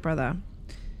right to your brother.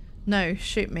 No,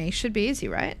 shoot me. Should be easy,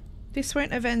 right? This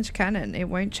won't avenge Cannon. It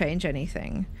won't change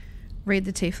anything. Read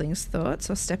the tiefling's thoughts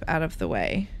or step out of the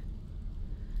way.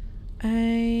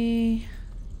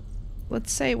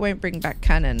 Let's say it won't bring back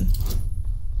Cannon.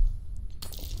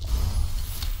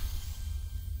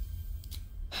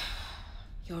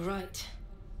 You're right.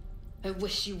 I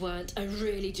wish you weren't. I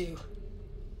really do.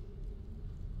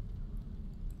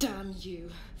 Damn you.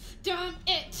 Damn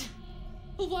it!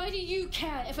 Why do you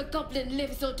care if a goblin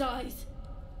lives or dies?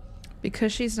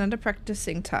 Because she's not a practice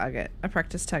target.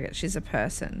 She's a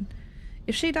person.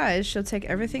 If she dies, she'll take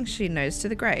everything she knows to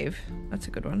the grave. That's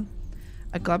a good one.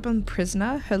 A goblin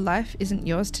prisoner, her life isn't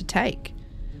yours to take.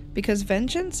 Because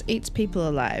vengeance eats people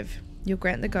alive. You'll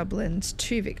grant the goblins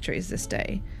 2 victories this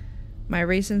day. My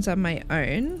reasons are my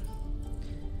own.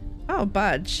 Oh,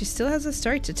 Bud, she still has a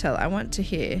story to tell. I want to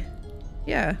hear.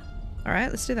 Yeah.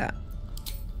 Alright, let's do that.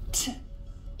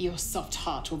 Your soft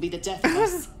heart will be the death of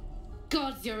us.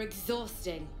 Gods, you're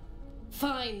exhausting.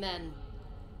 Fine, then.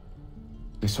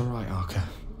 It's alright, Arca.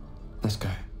 Let's go.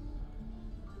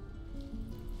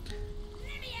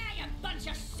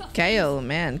 Gale,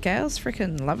 man. Gale's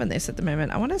freaking loving this at the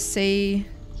moment. I want to see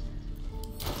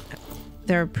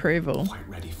their approval. Quite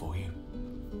ready for you.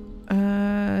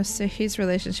 So his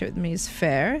relationship with me is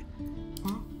fair.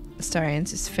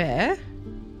 Astarian's is fair.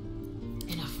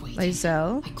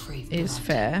 Lae'zel is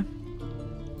fair.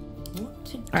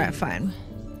 Alright, fine.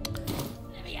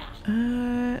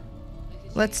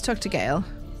 Let's talk to Gale.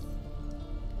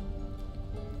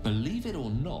 Believe it or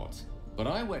not, but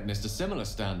I witnessed a similar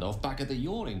standoff back at the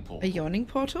Yawning Portal. A yawning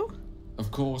portal?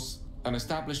 Of course, an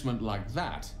establishment like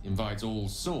that invites all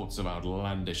sorts of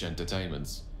outlandish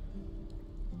entertainments.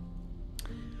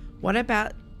 What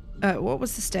about, what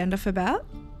was the standoff about?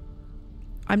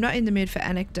 I'm not in the mood for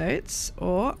anecdotes,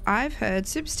 or I've heard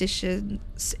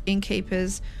superstitions,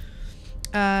 innkeepers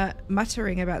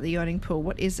muttering about the Yawning Pool.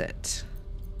 What is it?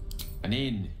 An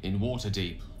inn in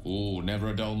Waterdeep. Oh, never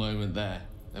a dull moment there.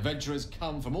 Adventurers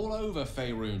come from all over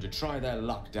Faerun to try their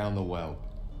luck down the well.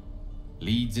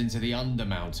 Leads into the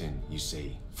Undermountain, you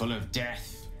see, full of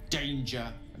death,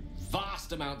 danger, and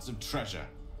vast amounts of treasure.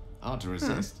 Hard to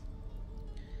resist.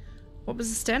 What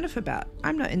was the standoff about?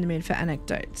 I'm not in the mood for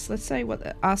anecdotes. Let's say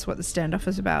ask what the standoff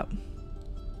is about.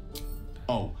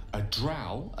 Oh, a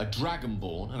drow, a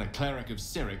dragonborn, and a cleric of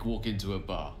Cyric walk into a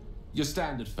bar. Your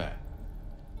standard fare.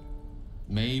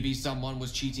 Maybe someone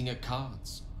was cheating at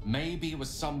cards. Maybe it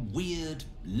was some weird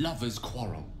lover's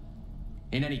quarrel.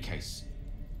 In any case,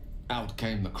 out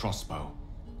came the crossbow,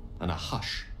 and a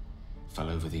hush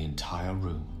fell over the entire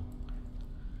room.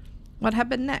 What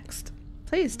happened next?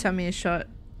 Please tell me a shot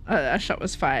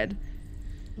was fired.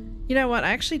 You know what?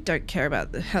 I actually don't care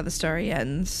about how the story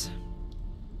ends.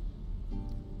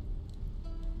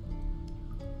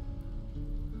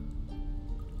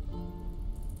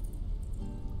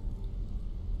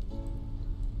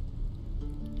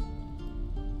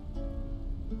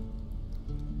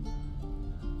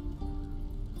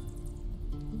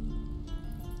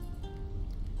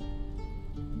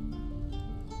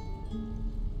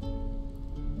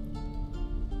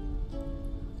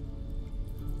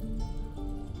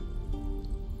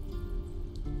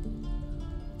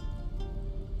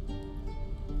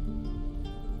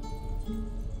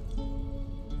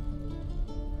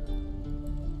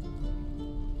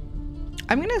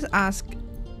 I'm going to ask,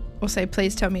 or say,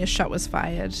 please tell me a shot was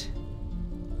fired.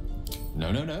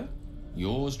 No.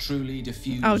 Yours truly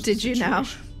diffused. Oh, did you now?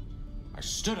 I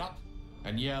stood up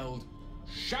and yelled,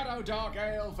 "Shadow Dark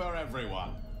Ale for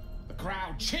everyone!" The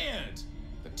crowd cheered.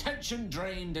 The tension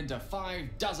drained into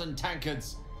 6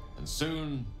 tankards, and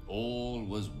soon all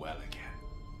was well again.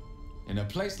 In a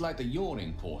place like the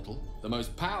Yawning Portal, the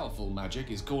most powerful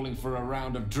magic is calling for a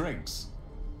round of drinks.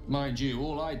 Mind you,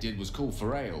 all I did was call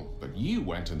for ale, but you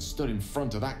went and stood in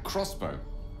front of that crossbow.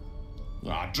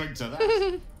 Ah, drink to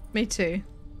that. Me too.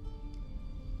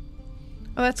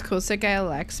 Oh, that's cool. So Gale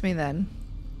likes me then.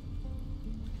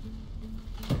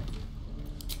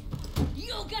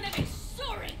 You're gonna be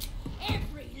sorry,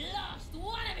 every last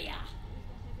one of you.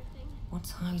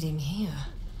 What's hiding here?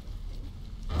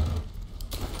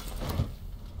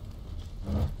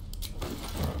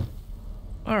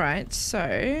 Alright,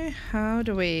 so how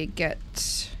do we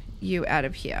get you out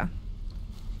of here?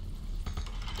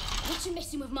 What you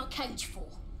messing with my cage for?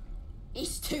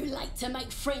 It's too late to make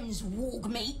friends, warg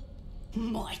meat.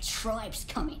 My tribe's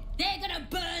coming. They're gonna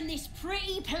burn this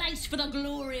pretty place for the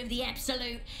glory of the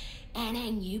Absolute and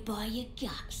hang you by your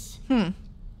guts.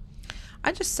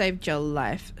 I just saved your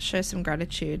life. Show some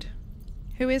gratitude.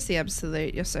 Who is the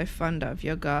Absolute you're so fond of?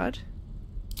 Your god?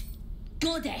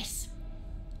 Goddess.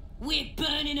 We're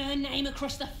burning her name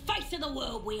across the face of the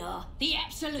world, we are. The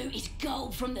Absolute is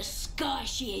gold from the sky,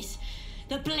 she is.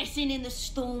 The blessing in the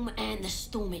storm and the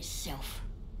storm itself.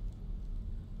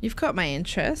 You've got my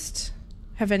interest.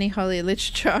 Have any holy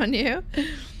literature on you?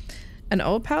 An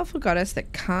all-powerful goddess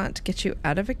that can't get you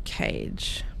out of a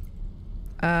cage.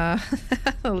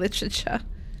 Literature.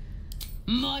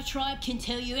 My tribe can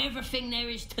tell you everything there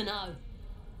is to know.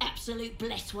 Absolute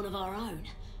bless one of our own.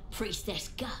 Priestess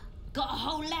Gut. Got a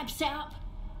whole lab set up.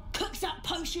 Cooks up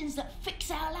potions that fix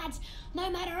our lads, no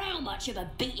matter how much of a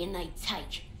beating they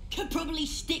take. Could probably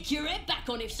stick your head back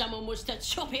on if someone was to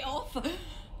chop it off.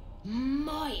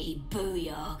 Mighty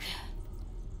booyog.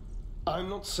 I'm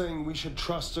not saying we should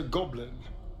trust a goblin,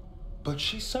 but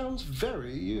she sounds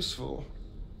very useful.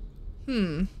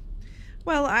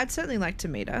 Well, I'd certainly like to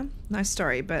meet her. Nice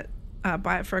story, but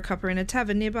buy it for a copper in a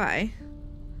tavern nearby.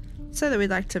 So that we'd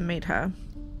like to meet her.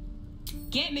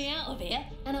 Get me out of here,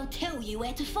 and I'll tell you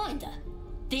where to find her.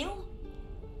 Deal?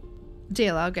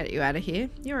 Deal, I'll get you out of here.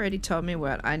 You already told me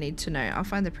what I need to know. I'll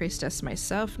find the priestess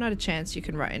myself. Not a chance you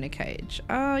can rot in a cage.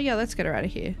 Oh, yeah, let's get her out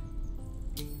of here.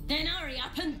 Then hurry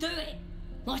up and do it.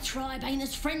 My tribe ain't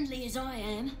as friendly as I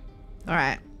am.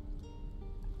 Alright.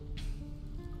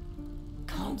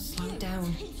 Can't slow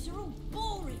down. Thieves are all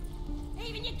boring.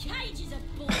 Even your cages are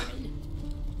boring.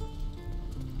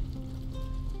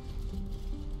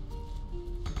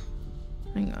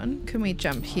 Hang on. Can we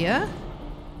jump here?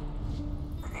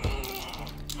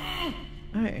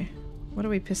 Oh. What are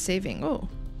we perceiving? Oh.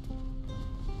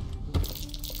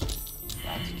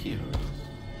 That's curious.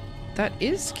 That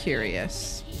is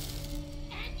curious.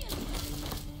 And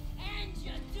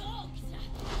your dogs.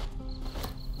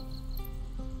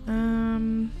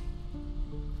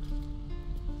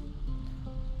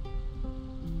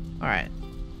 Alright.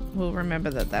 We'll remember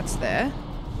that that's there.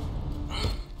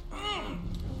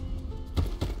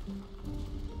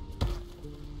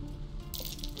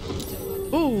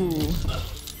 Ooh.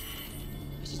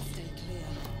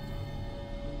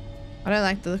 I don't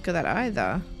like the look of that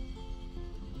either.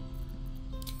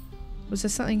 Was there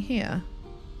something here?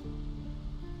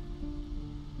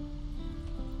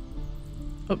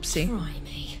 Oopsie. Try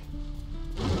me.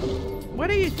 What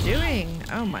are you doing?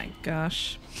 Oh my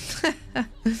gosh. Are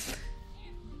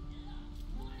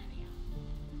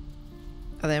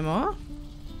there more?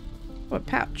 What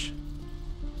pouch?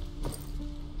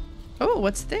 Oh,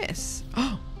 what's this?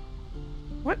 Oh,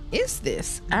 what is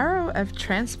this? Arrow of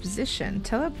transposition.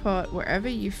 Teleport wherever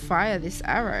you fire this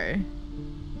arrow.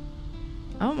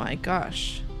 Oh my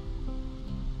gosh.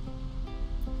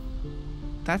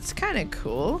 That's kind of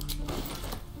cool.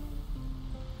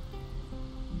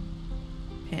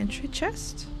 Pantry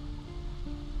chest?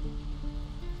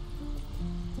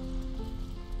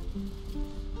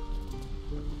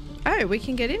 Oh, we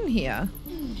can get in here.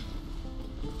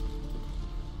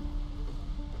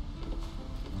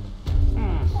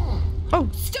 Oh!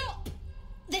 Stop!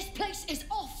 This place is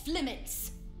off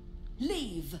limits.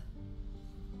 Leave.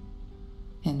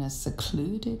 In a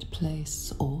secluded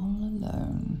place all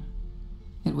alone.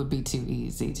 It would be too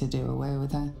easy to do away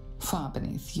with her, far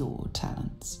beneath your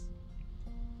talents.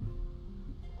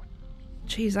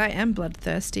 Jeez, I am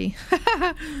bloodthirsty.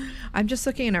 I'm just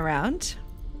looking around.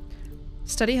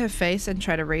 Study her face and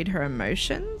try to read her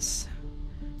emotions?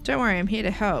 Don't worry, I'm here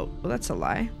to help. Well, that's a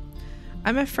lie.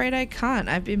 I'm afraid I can't.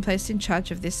 I've been placed in charge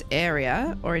of this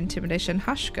area, or intimidation.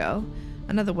 Hush, girl.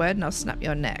 Another word and I'll snap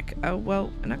your neck. Oh,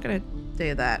 well, we're not going to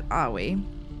do that, are we?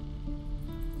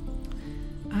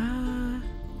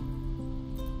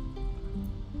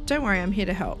 Don't worry, I'm here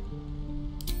to help.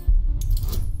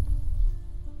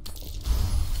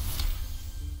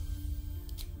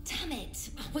 Damn it!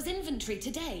 Was inventory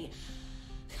today.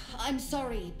 I'm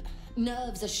sorry.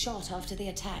 Nerves are shot after the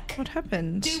attack. What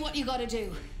happened? Do what you gotta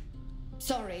do.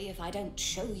 Sorry if I don't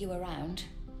show you around.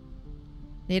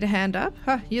 Need a hand up?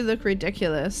 Huh, you look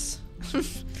ridiculous.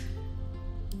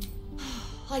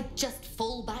 I just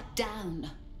fall back down.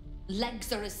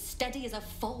 Legs are as steady as a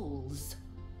foal's.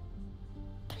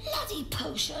 Bloody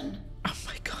potion. Oh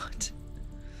my god.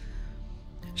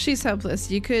 She's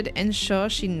helpless. You could ensure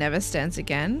she never stands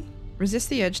again. Resist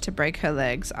the urge to break her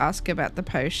legs. Ask about the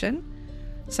potion.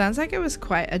 Sounds like it was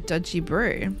quite a dodgy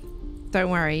brew.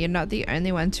 Don't worry, you're not the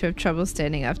only one to have trouble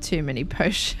standing up too many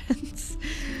potions.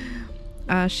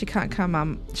 She can't come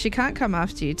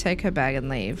after you. Take her bag and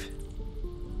leave.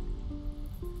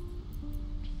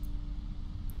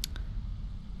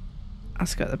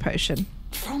 Ask about the potion.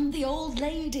 From the old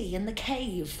lady in the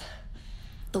cave.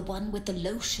 The one with the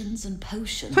lotions and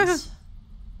potions.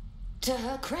 To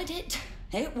her credit,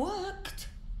 it worked.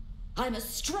 I'm as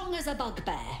strong as a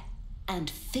bugbear. And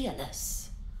fearless.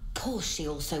 Course she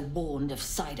also warned of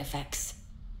side effects.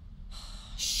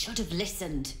 Should have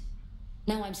listened.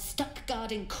 Now I'm stuck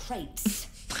guarding crates.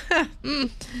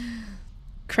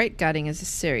 Crate guarding is a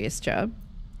serious job.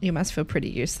 You must feel pretty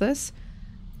useless.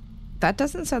 That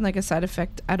doesn't sound like a side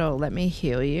effect at all. Let me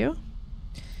heal you.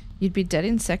 You'd be dead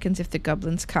in seconds if the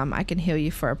goblins come. I can heal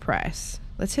you for a price.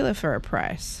 Let's heal her for a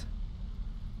price.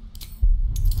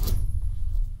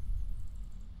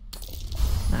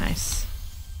 Nice.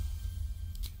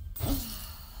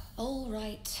 All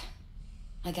right.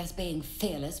 I guess being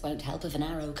fearless won't help if an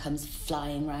arrow comes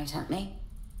flying right at me.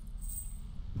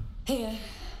 Here.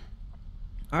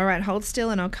 All right, hold still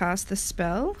and I'll cast the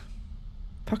spell.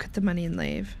 Pocket the money and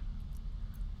leave.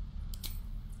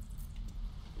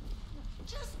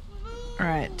 All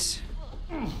right.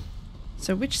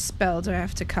 So which spell do I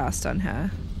have to cast on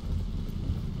her?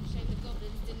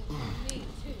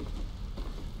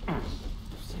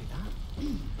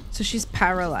 So she's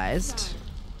paralyzed.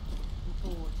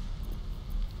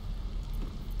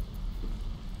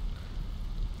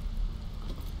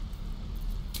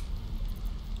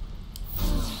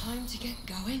 Time to get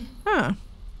going. Huh.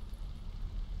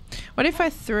 What if I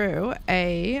threw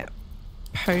a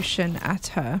potion at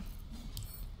her?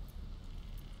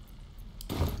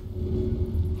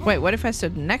 Wait, what if I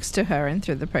stood next to her and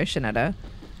threw the potion at her?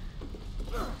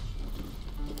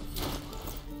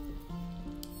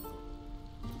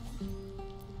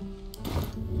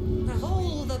 Of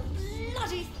all the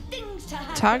bloody things to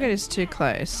happen. Target is too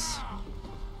close.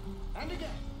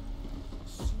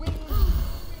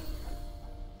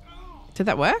 Did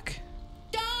that work?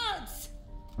 Guards!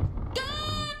 This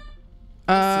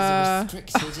is a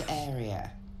restricted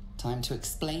area. Time to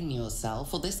explain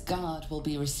yourself, or this guard will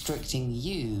be restricting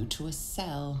you to a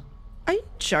cell. Are you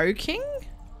joking?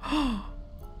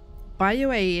 Buy your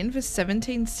way in for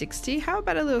 1760? How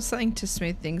about a little something to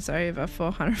smooth things over?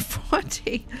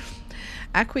 440.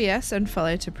 Acquiesce and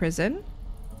follow to prison.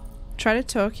 Try to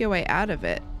talk your way out of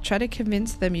it. Try to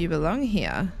convince them you belong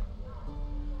here.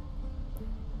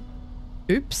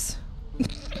 Oops.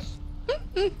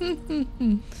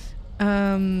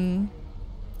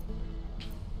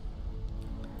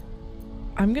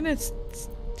 I'm gonna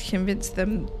convince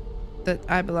them that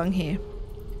I belong here.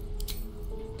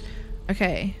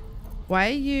 Okay. Why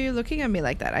are you looking at me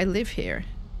like that? I live here.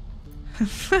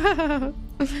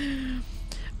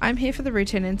 I'm here for the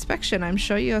routine inspection. I'm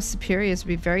sure your superiors would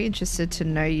be very interested to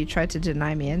know you tried to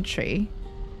deny me entry.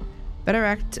 Better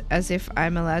act as if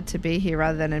I'm allowed to be here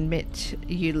rather than admit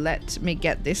you let me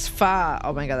get this far.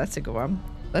 Oh my god, that's a good one.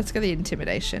 Let's go the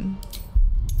intimidation.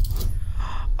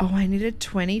 Oh, I needed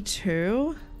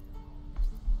 22?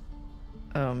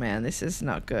 Oh man, this is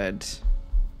not good.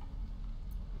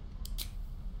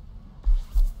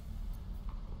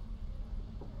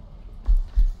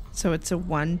 So it's a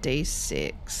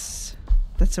 1d6.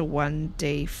 That's a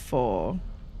 1d4.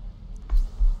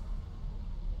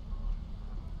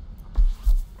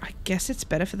 I guess it's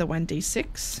better for the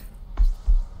 1d6.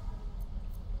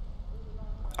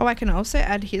 Oh, I can also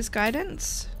add his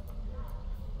guidance.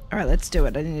 Alright, let's do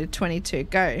it. I need a 22.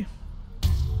 Go.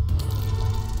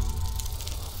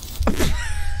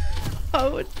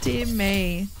 Oh, dear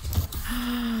me.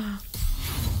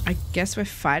 I guess we're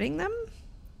fighting them?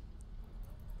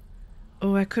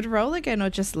 Oh, I could roll again or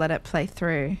just let it play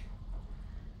through.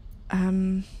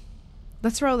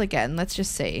 Let's roll again. Let's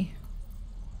just see.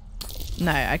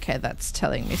 No, okay, that's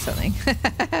telling me something.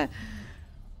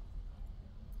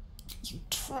 You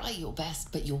try your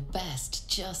best, but your best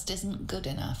just isn't good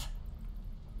enough.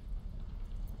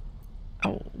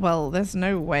 Oh, well, there's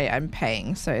no way I'm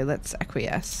paying, so let's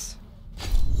acquiesce.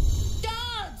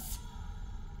 Guards!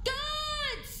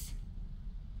 Guards!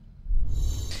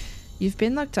 You've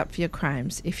been locked up for your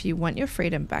crimes. If you want your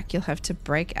freedom back, you'll have to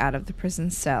break out of the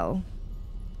prison cell.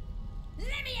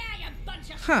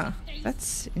 Huh,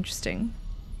 that's interesting.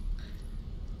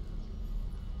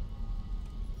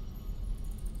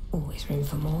 Always room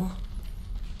for more.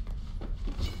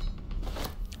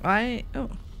 I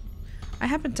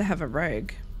happen to have a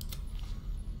rogue.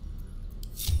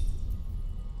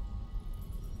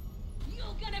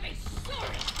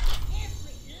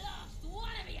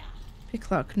 Pick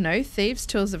lock. No thieves'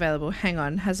 tools available. Hang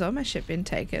on. Has all my shit been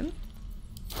taken?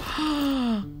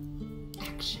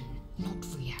 Action, not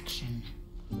reaction.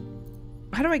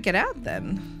 How do I get out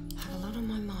then? I have a lot on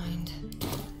my mind.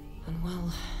 And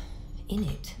well, in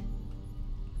it.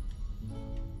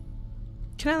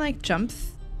 Can I like jump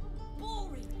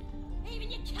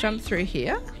through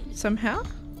here somehow?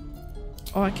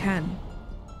 Oh, I can.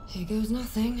 Here goes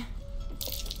nothing.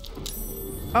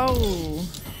 Oh.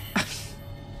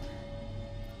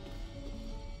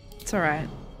 It's alright.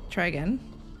 Try again.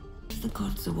 The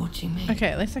gods are watching me. Okay,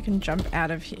 at least I can jump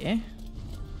out of here.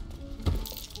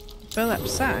 Burlap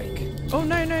sack. Oh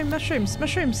no, no, mushrooms,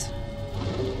 mushrooms.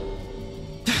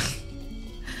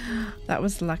 That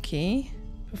was lucky.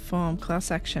 Perform class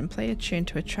action. Play a tune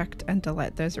to attract and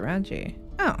delight those around you.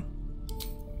 Oh.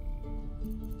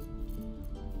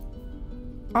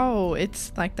 Oh,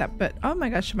 it's like that, but oh my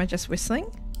gosh, am I just whistling?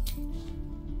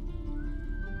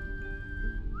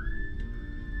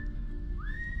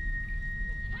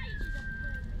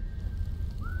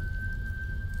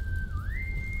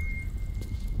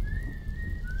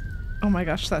 Oh my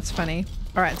gosh, that's funny.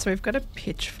 Alright, so we've got a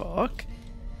pitchfork.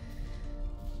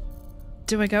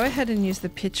 Do I go ahead and use the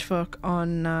pitchfork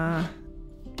on on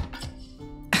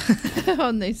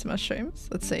these mushrooms?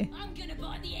 Let's see. I'm gonna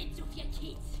bite the heads off your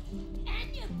kids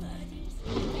and your birdies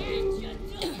and your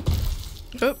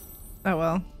dogs. Oop. Oh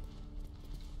well.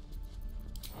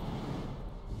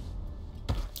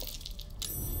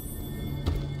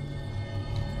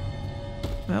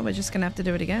 Well, we're just gonna have to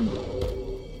do it again.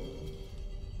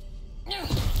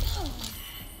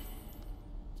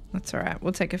 That's alright,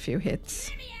 we'll take a few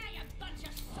hits.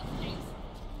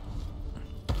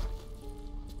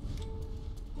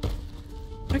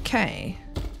 Okay,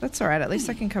 that's alright, at least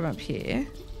I can come up here.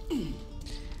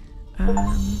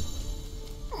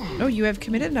 Oh, you have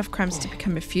committed enough crimes to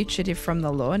become a fugitive from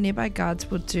the law. Nearby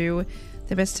guards will do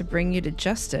their best to bring you to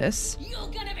justice.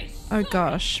 Oh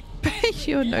gosh, but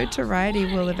your notoriety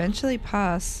will eventually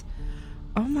pass.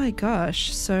 Oh my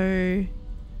gosh, so...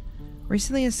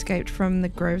 Recently escaped from the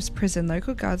Groves prison.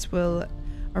 Local guards will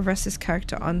arrest this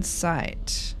character on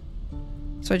sight.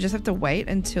 So I just have to wait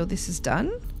until this is done?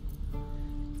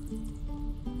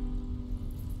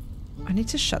 I need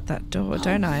to shut that door,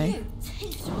 don't I?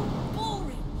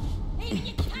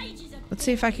 Let's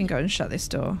see if I can go and shut this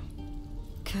door.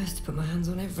 Cursed to put my hands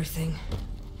on everything.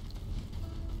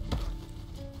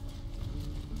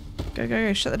 Go, go,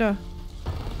 go, shut the door.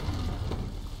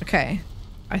 Okay.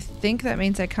 I think that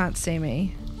means they can't see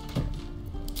me.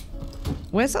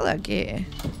 Where's all our gear?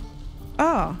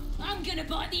 Oh. I'm gonna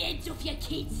bite the heads off your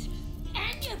kids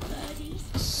and your birdies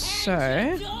So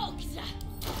and your dogs.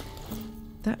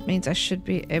 that means I should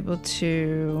be able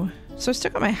to... So I've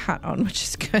still got my hat on, which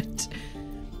is good.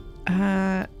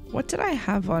 What did I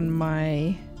have on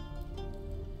my...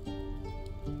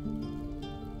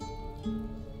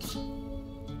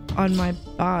 On my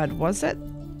bard? Was it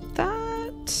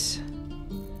that?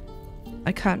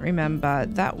 I can't remember.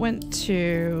 That went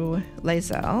to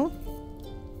Lae'zel.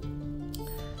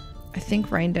 I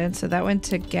think Rain Dancer. That went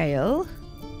to Gale.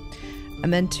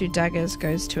 And then 2 daggers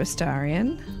goes to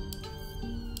Astarion.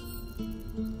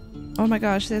 Oh my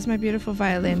gosh, there's my beautiful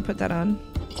violin. Put that on.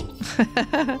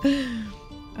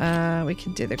 We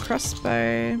can do the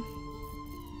crossbow.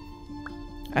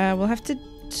 We'll have to...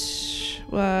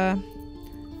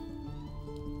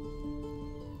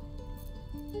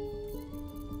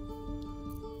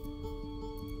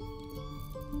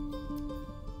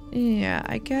 yeah,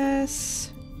 I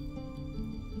guess...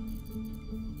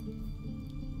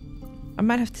 I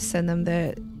might have to send them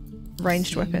the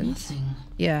ranged weapons. Nothing.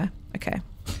 Yeah, okay.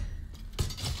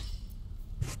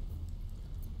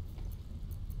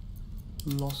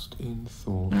 Lost in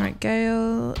thought. Alright,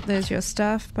 Gale, there's your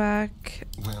staff back.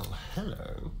 Well,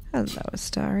 hello. Hello,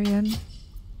 Astarion.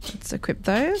 Let's equip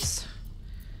those.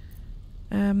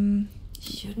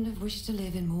 Shouldn't have wished to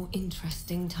live in more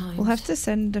interesting times. We'll have to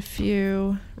send a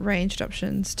few ranged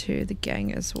options to the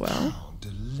gang as well. Oh,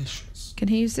 delicious. Can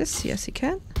he use this? Yes, he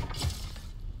can.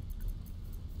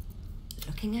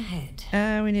 Looking ahead.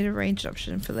 We need a ranged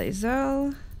option for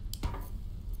Lae'zel.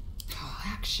 Oh,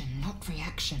 action, not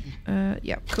reaction.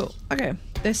 Yeah, cool. Okay,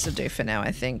 this will do for now,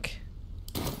 I think.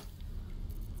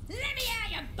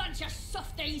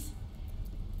 softies.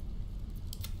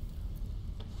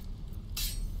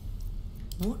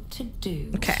 What to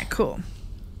do? Okay, cool.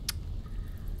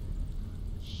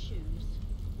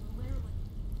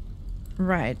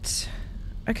 Right.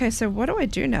 Okay, so what do I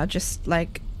do now? Just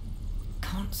like...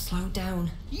 Can't slow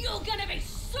down. You're gonna be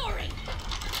sorry.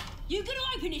 You gonna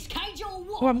open his cage or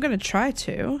what? Oh, I'm gonna try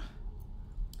to.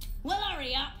 Well,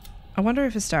 hurry up. I wonder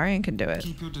if Astarion can do it.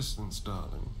 Keep your distance,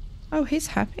 darling. Oh, he's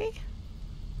happy?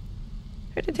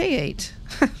 Who did he eat?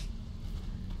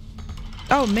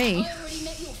 Oh, me. I already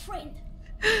met your friend.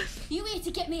 You here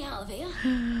to get me out of here?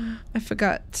 I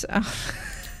forgot.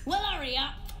 Well, hurry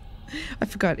up. I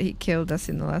forgot he killed us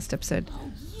in the last episode.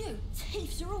 Oh, you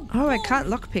thieves are all Oh, I can't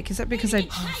lockpick. Is that because I...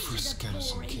 For a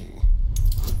skeleton key.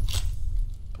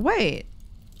 Wait.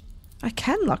 I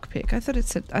can lockpick. I thought it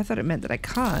said... I thought it meant that I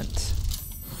can't.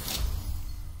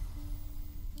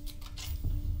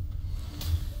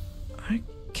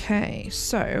 Okay,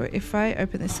 so if I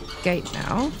open this gate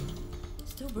now...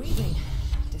 Still breathing,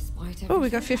 despite Oh, we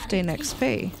got 15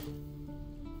 XP.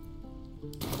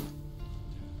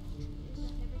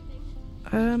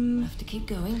 Have to keep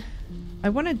going. I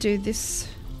want to do this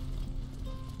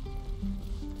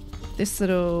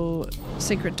little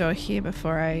secret door here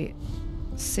before I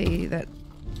see that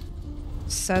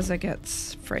Sazza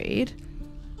gets freed.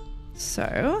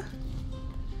 So,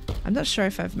 I'm not sure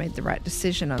if I've made the right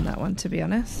decision on that one, to be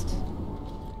honest.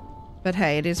 But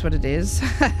hey, it is what it is.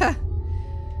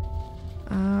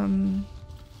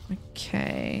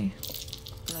 Okay.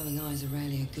 Glowing eyes are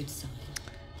rarely a good sign.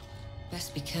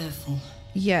 Best be careful.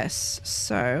 Yes,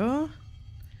 so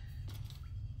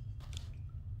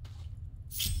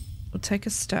we'll take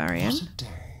Astarion. What a day.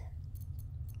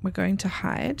 We're going to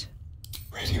hide.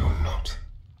 Ready or not,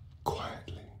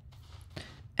 quietly.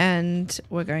 And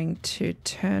we're going to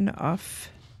turn off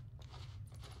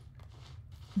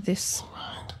this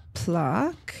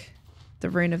plaque, the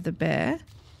rune of the bear,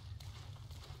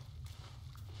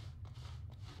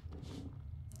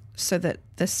 so that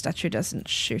the statue doesn't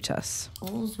shoot us.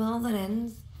 All's well that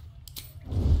ends.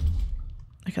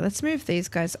 Okay, let's move these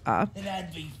guys up.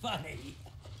 That'd be funny.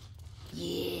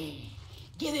 Yeah.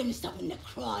 Give him something to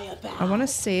cry about. I want to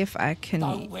see if I can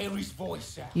Don't wear his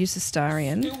voice out. use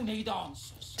Astarion Still need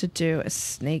answers. to do a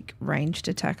sneak ranged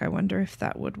attack. I wonder if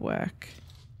that would work.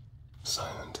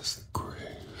 Silent as the grave.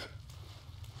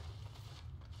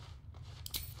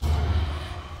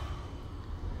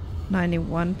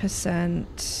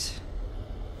 91%.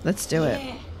 Let's do it.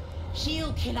 Yeah.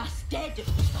 She'll kill us dead.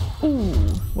 Ooh,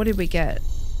 what did we get?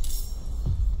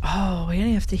 Oh, we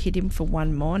only have to hit him for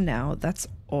one more now. That's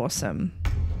awesome.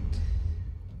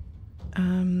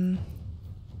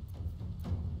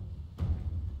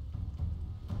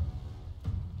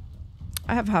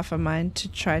 I have half a mind to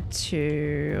try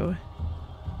to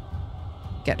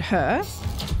get her.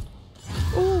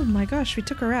 Oh my gosh, we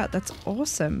took her out. That's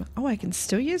awesome. Oh, I can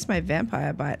still use my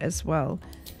vampire bite as well.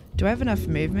 Do I have enough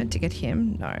movement to get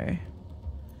him? No.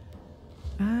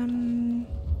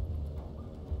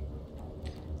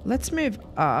 Let's move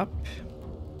up.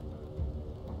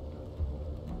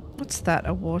 What's that?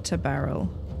 A water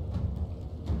barrel.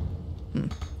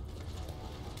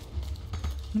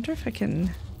 Wonder if I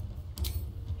can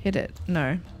hit it.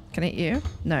 No. Can I hit you?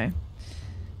 No.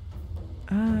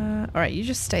 Alright, you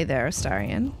just stay there,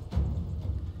 Astarion.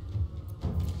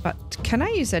 But can I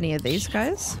use any of these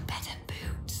guys?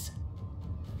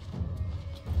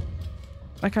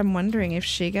 Like, I'm wondering if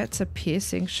she gets a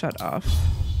piercing shot off.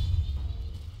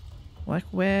 Like,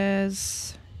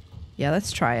 where's... Yeah,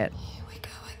 let's try it. Here we go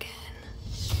again.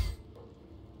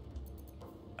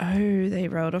 Oh, they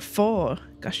rolled a 4.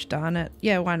 Gosh darn it.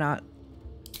 Yeah, why not?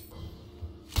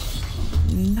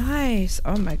 Nice.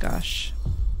 Oh my gosh.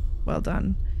 Well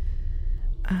done.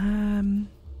 My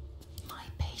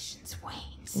patience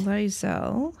wanes.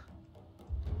 Lozel.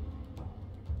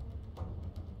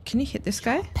 Can you hit this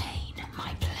guy? Pain,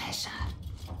 my pleasure.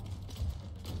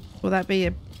 Will that be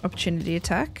an opportunity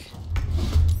attack?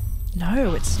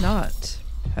 No, it's not.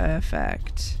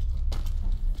 Perfect.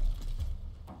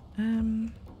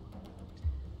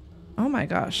 Oh my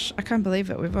gosh. I can't believe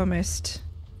it. We've almost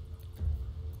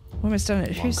done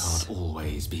it. One can't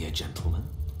always be a gentleman.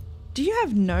 Do you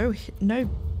have no...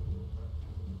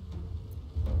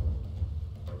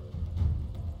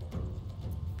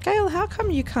 Gale, how come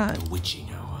you can't...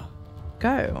 Witching hour.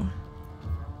 Go.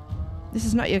 This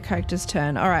is not your character's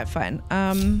turn. Alright, fine.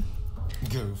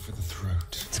 Go for the throat.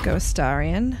 Let's go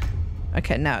Astarion.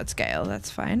 Okay, now it's Gale. That's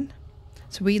fine.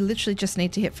 So we literally just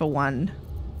need to hit for 1.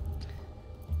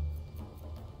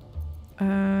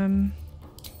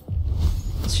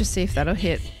 Let's just see if that'll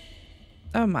hit.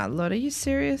 Oh my lord, are you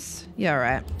serious? Yeah,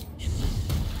 alright.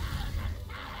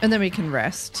 And then we can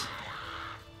rest.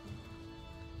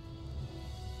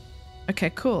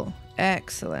 Okay, cool.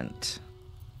 Excellent.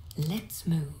 Let's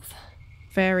move.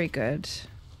 Very good.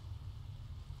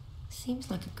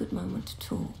 Seems like a good moment to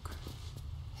talk.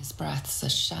 His breaths are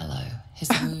shallow. His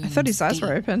wounds I thought his eyes were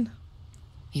deep. open.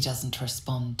 He doesn't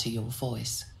respond to your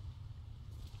voice.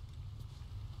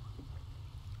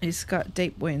 He's got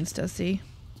deep wounds, does he?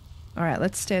 Alright,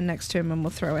 let's stand next to him and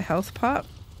we'll throw a health pot.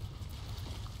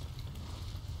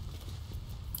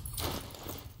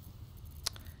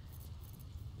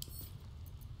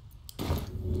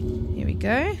 Here we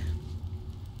go.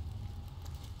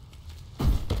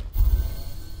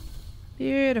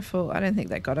 Beautiful. I don't think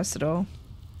that got us at all.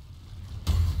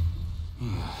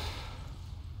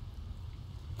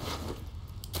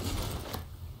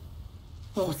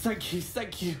 Oh, thank you,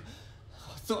 thank you.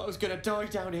 I thought I was gonna die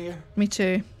down here. Me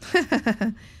too.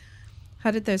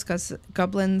 How did those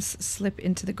goblins slip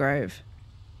into the grove?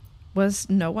 Was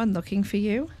no one looking for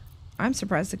you? I'm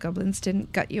surprised the goblins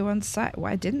didn't gut you on sight.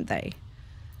 Why didn't they?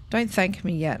 Don't thank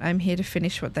me yet. I'm here to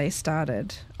finish what they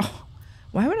started. Oh,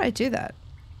 why would I do that?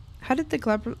 How did the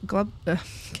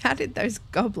how did those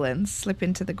goblins slip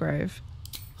into the grove?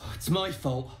 Oh, it's my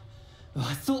fault.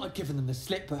 I thought I'd given them the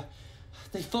slip, but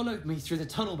they followed me through the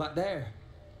tunnel back there.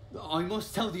 I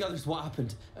must tell the others what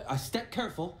happened. I stepped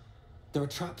careful. There are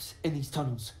traps in these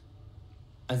tunnels.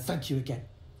 And thank you again.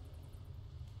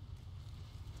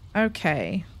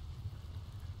 Okay.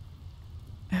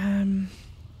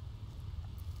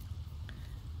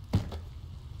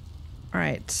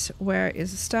 Alright, where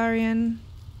is Astarion?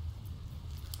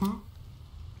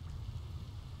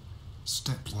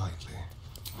 Step lightly.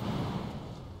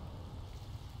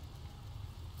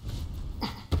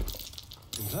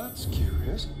 That's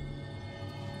curious.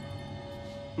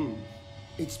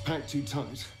 It's packed too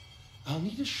tight. I'll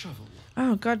need a shovel.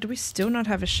 Oh god, do we still not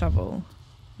have a shovel?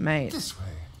 Mate. This way.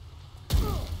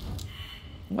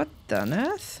 What on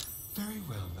earth? Very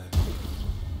well then.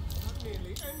 That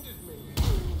nearly ended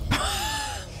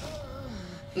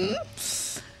me.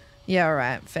 Yeah,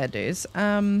 alright, fair dues.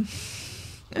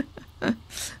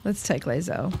 Let's take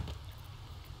Lae'zel.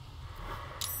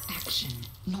 Action,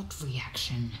 not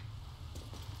reaction.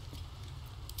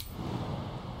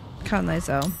 Can't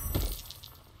Lae'zel.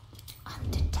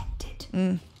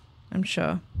 Undetected. I'm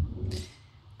sure.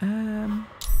 I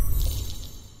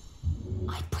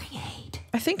bring aid.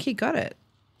 I think he got it.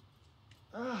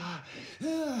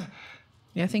 Yeah,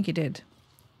 I think he did.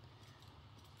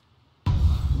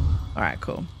 Alright,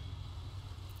 cool.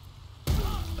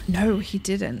 No, he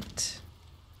didn't.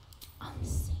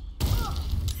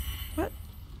 What?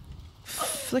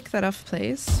 Flick that off,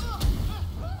 please.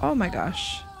 Oh my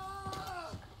gosh.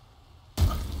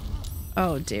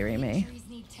 Oh, dearie me.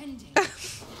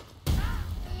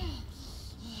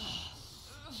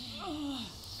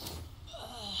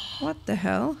 What the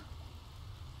hell?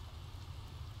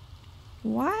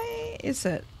 Why is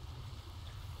it?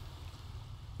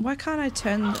 Why can't I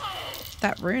turn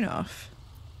that rune off?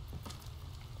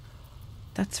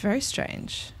 That's very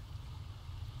strange.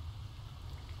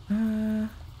 Never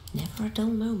a dull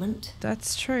moment.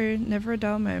 That's true. Never a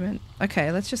dull moment.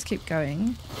 Okay, let's just keep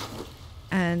going.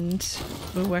 And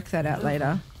we'll work that out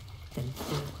later. Then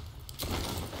through.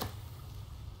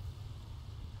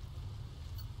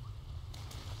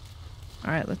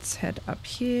 Alright, let's head up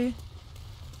here.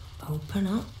 Open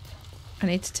up. I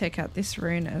need to take out this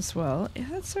rune as well. Yeah,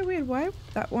 that's so weird. Why would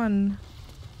that one...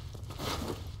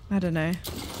 I don't know.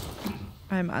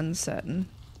 I'm uncertain.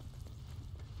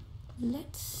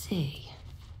 Let's see.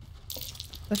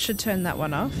 That should turn that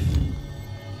one off.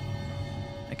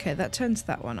 Okay, that turns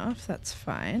that one off. That's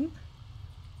fine.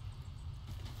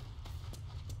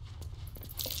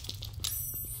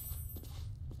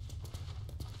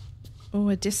 Oh,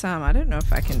 a disarm. I don't know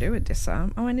if I can do a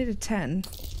disarm. Oh, I need a 10.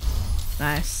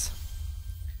 Nice.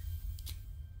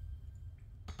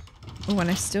 Oh, and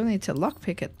I still need to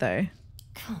lockpick it though.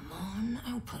 Come on,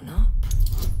 open up.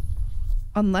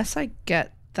 Unless I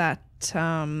get that,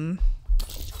 the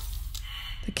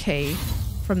key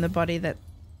from the body that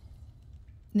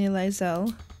near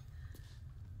Lae'zel.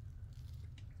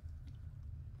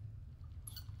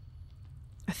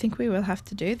 I think we will have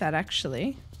to do that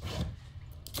actually.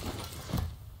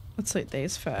 Let's loot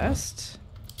these first.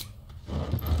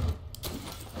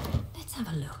 Let's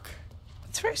have a look.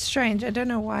 It's very strange. I don't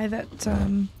know why that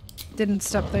didn't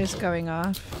stop those going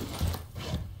off.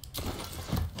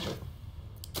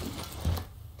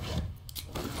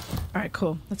 Alright,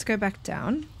 cool. Let's go back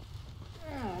down.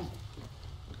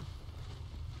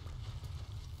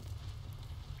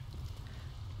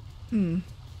 Wonder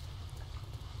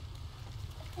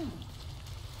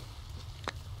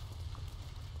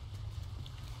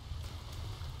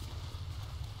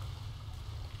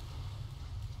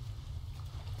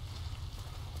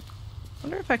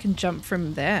if I can jump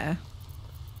from there.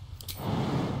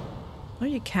 Oh,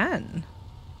 you can.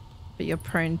 But you're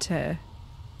prone to...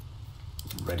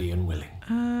 Ready and willing.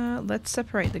 Let's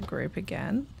separate the group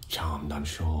again. Charmed, I'm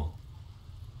sure.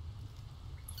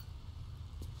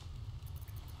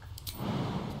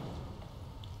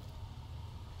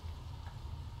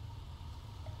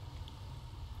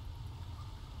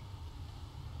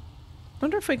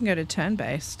 Wonder if we can go to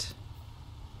turn-based.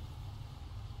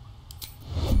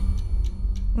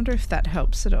 Wonder if that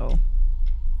helps at all.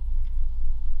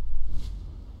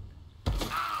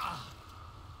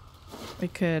 We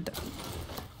could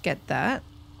get that.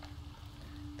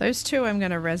 Those two I'm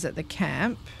going to res at the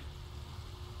camp.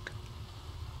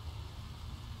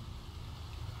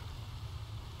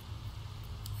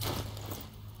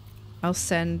 I'll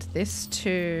send this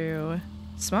to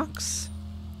Smocks.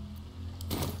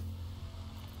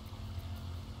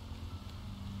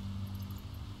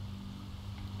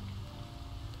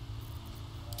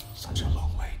 Such a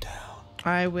long way down.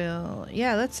 I will...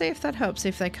 Yeah, let's see if that helps,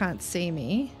 if they can't see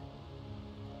me.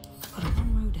 I've got a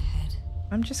long road ahead.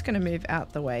 I'm just going to move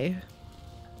out the way.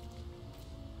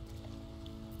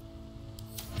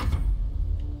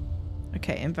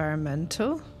 Okay,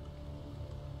 environmental.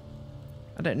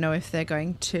 I don't know if they're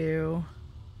going to...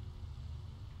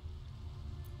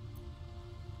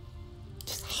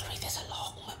 Just hurry this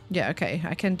along. Yeah, okay,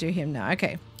 I can do him now.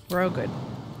 Okay, we're all good.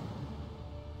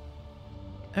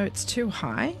 Oh, it's too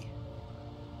high?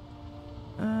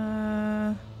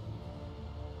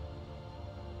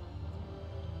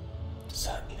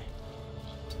 Certainly.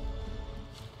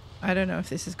 I don't know if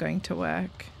this is going to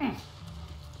work. I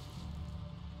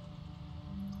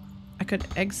could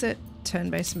exit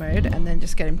turn-based mode and then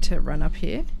just get him to run up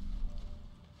here.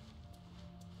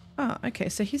 Oh, okay,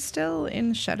 so he's still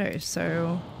in shadow,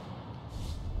 so...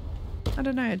 I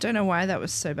don't know. I don't know why that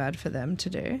was so bad for them to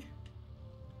do.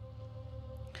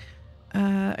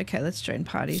 Okay, let's join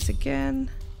parties again.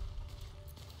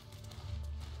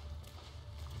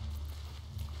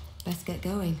 Let's get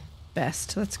going.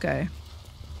 Best, let's go.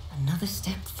 Another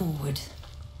step forward.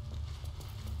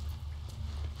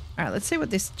 Alright, let's see what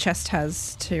this chest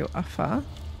has to offer.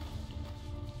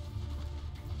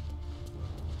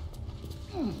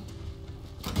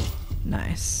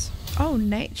 Nice. Oh,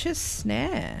 nature's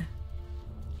snare.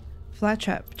 Fly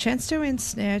trap. Chance to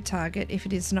ensnare target if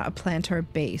it is not a plant or a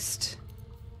beast.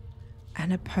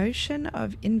 And a potion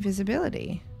of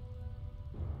invisibility.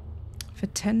 For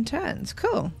 10 turns.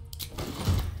 Cool.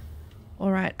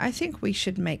 Alright, I think we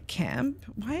should make camp.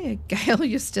 Why, Gale,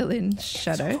 you're still in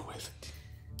shadow?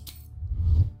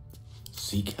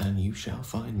 Seek and you shall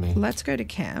find me. Let's go to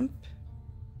camp.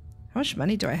 How much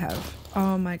money do I have?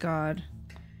 Oh my god.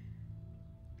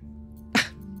 Do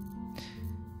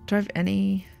I have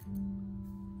any...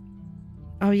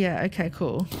 Oh yeah, okay,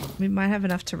 cool. We might have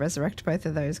enough to resurrect both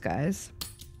of those guys.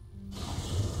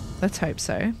 Let's hope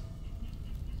so.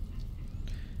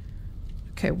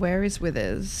 Okay, where is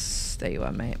Withers? There you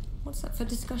are, mate. What's up for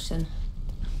discussion?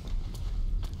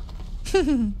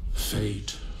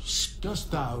 Fate,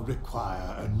 dost thou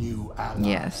require a new ally?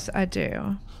 Yes, I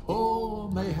do. Or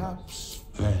mayhaps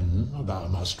then thou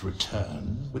must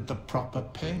return with the proper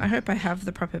payment. I hope I have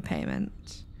the proper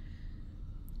payment.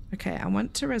 Okay, I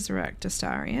want to resurrect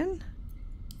Astarion.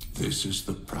 This is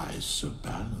the price of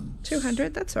balance.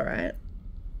 200, that's alright.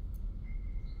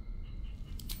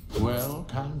 Well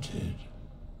counted.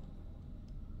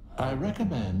 I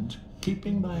recommend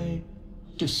keeping my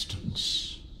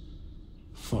distance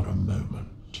for a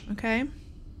moment. Okay.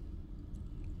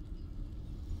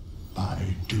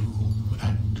 By doom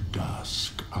and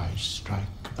dusk I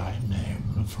strike thy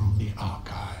name from the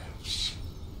archives.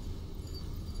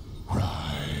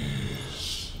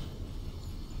 Rise.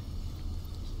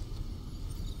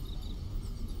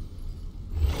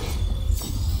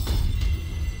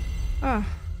 Oh.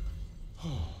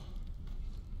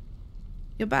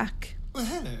 You're back. Well,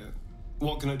 hello.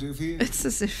 What can I do for you? It's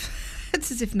as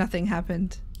if nothing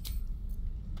happened.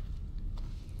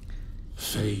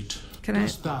 Fate. Can I?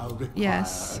 Dost thou require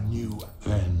Yes. a new?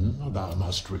 Then thou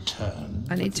must return.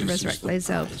 I need to This is resurrect the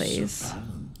Lae'zel, price of please.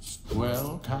 balance.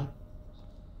 Well,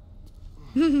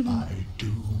 by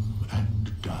doom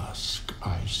and dusk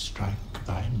I strike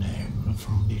thy name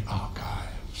from the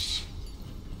archives.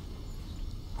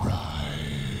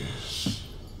 Rise.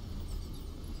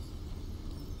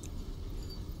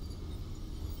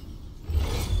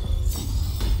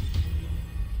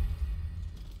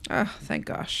 Oh, thank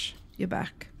gosh. You're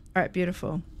back. All right,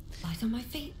 beautiful. Light on my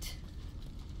feet.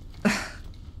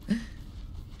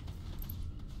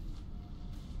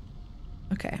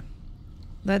 Okay.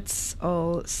 Let's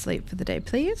all sleep for the day,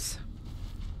 please.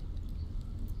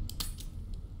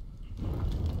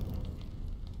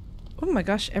 Oh my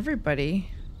gosh, everybody.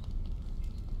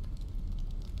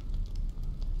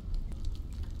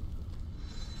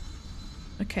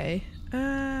 Okay.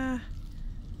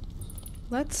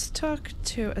 Let's talk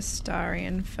to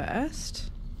Astarion first.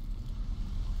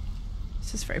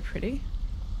 This is very pretty.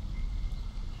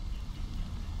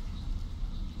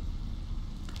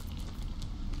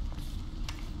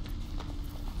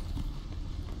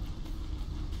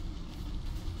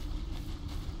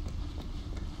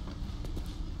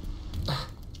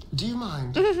 Do you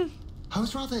mind? I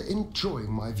was rather enjoying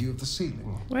my view of the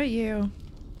ceiling. Were you?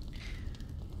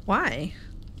 Why?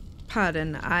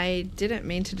 Pardon, I didn't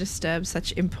mean to disturb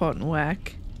such important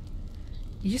work.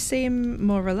 You seem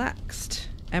more relaxed.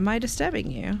 Am I disturbing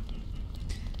you?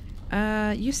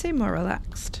 You seem more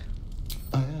relaxed.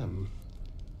 I am.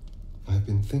 I've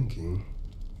been thinking,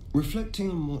 reflecting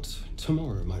on what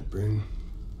tomorrow might bring.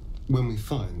 When we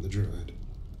find the druid,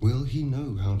 will he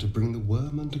know how to bring the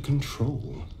worm under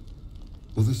control?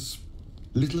 Will this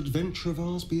little adventure of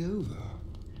ours be over?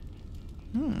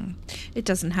 It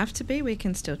doesn't have to be. We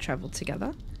can still travel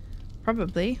together.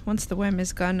 Probably. Once the worm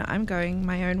is gone, I'm going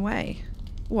my own way.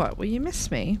 What? Will you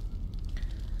miss me?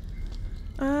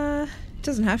 It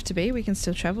doesn't have to be. We can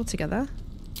still travel together.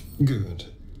 Good.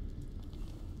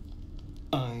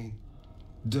 I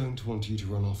don't want you to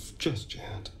run off just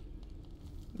yet.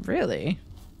 Really?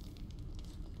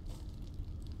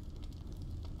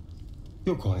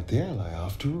 You're quite the ally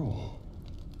after all.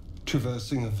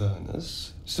 Traversing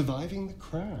Avernus, surviving the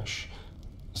crash,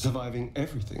 surviving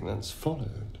everything that's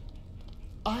followed.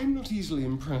 I'm not easily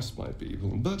impressed by people,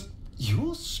 but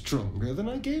you're stronger than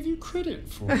I gave you credit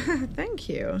for. Thank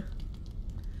you.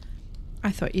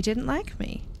 I thought you didn't like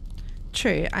me.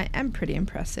 True, I am pretty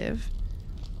impressive.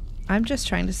 I'm just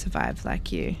trying to survive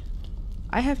like you.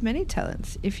 I have many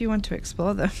talents, if you want to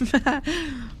explore them.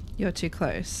 You're too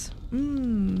close.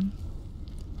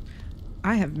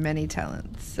 I have many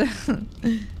talents.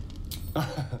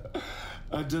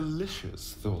 A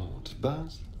delicious thought,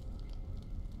 but...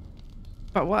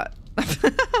 But what?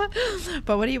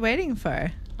 But what are you waiting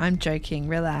for? I'm joking,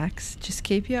 relax. Just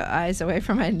keep your eyes away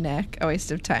from my neck. A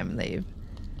waste of time, leave.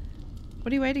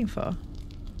 What are you waiting for?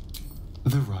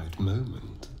 The right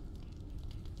moment.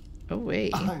 Oh,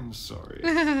 wait. I'm sorry.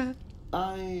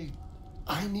 I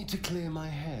need to clear my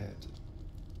head.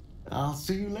 I'll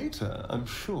see you later, I'm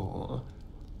sure.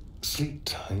 Sleep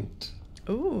tight.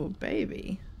 Ooh,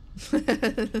 baby.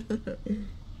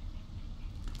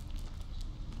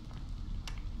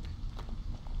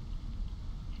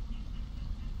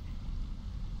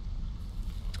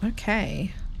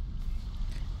 Okay.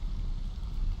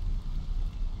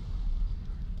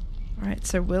 Alright,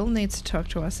 so Will needs to talk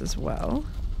to us as well.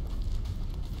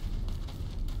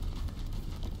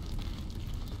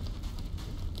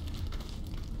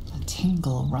 A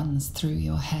tingle runs through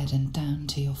your head and down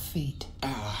to your feet.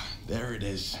 Ah, there it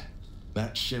is.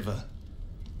 That shiver.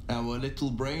 Our little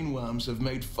brainworms have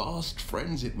made fast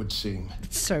friends, it would seem.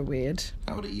 It's so weird.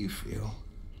 How do you feel?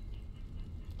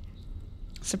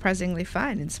 Surprisingly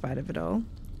fine in spite of it all.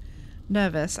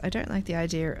 Nervous, I don't like the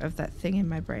idea of that thing in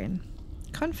my brain.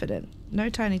 Confident, no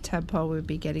tiny tadpole would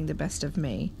be getting the best of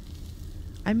me.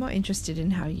 I'm more interested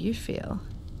in how you feel.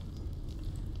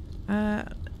 I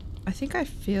think I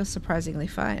feel surprisingly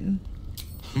fine.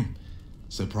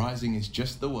 Surprising is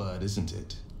just the word, isn't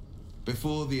it?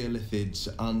 Before the Illithid's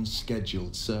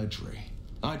unscheduled surgery,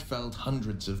 I'd felled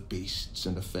hundreds of beasts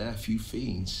and a fair few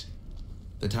fiends.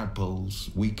 The tadpoles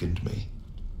weakened me,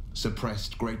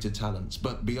 suppressed greater talents,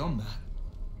 but beyond that,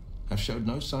 I've showed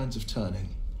no signs of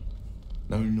turning.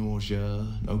 No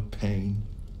nausea, no pain,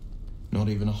 not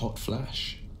even a hot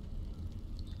flash.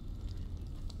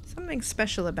 Something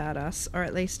special about us, or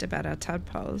at least about our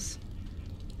tadpoles.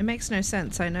 It makes no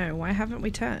sense, I know. Why haven't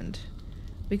we turned?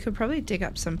 We could probably dig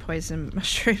up some poison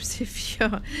mushrooms if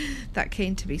you're that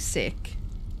keen to be sick.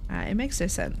 It makes no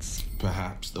sense.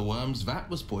 Perhaps the worm's vat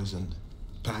was poisoned.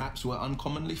 Perhaps we're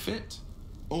uncommonly fit.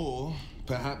 Or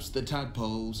perhaps the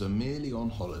tadpoles are merely on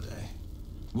holiday.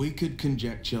 We could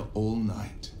conjecture all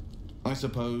night. I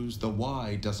suppose the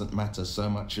why doesn't matter so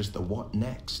much as the what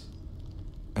next.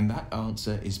 And that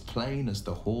answer is plain as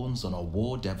the horns on a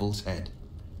war devil's head.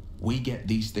 We get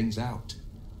these things out.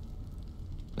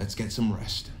 Let's get some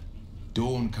rest.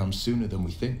 Dawn comes sooner than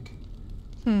we think.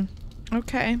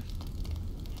 Okay.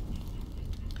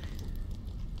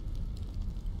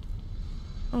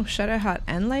 Oh, Shadowheart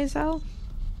and Lae'zel?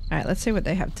 Alright, let's see what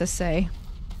they have to say.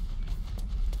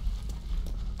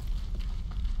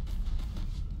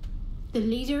 The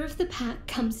leader of the pack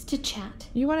comes to chat.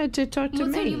 You wanted to talk to me?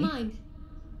 What's on your mind?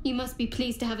 You must be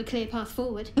pleased to have a clear path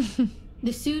forward.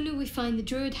 The sooner we find the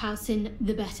Druid house in,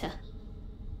 the better.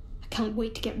 I can't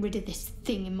wait to get rid of this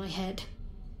thing in my head.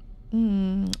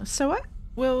 So what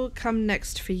will come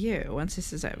next for you once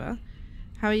this is over?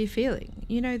 How are you feeling?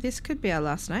 You know, this could be our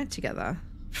last night together.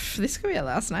 This could be our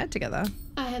last night together.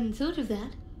 I hadn't thought of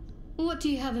that. What do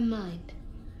you have in mind?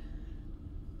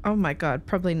 Oh my god,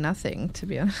 probably nothing, to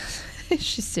be honest. Is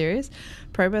she serious?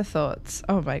 Probe her thoughts.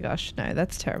 Oh my gosh, no,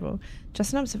 that's terrible.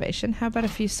 Just an observation. How about a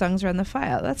few songs around the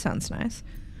fire? That sounds nice.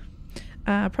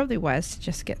 Probably wise to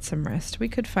just get some rest. We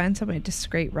could find somewhere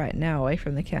discreet right now away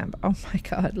from the camp. Oh my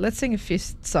god, let's sing a few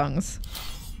songs.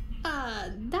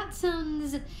 That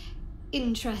sounds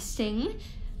interesting.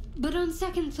 But on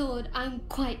second thought, I'm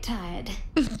quite tired.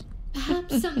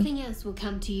 Perhaps something else will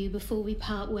come to you before we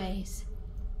part ways.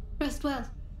 Rest well.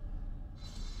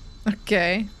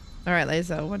 Okay. Alright,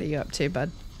 Lae'zel, what are you up to,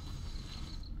 bud?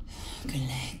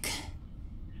 Galek.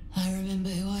 I remember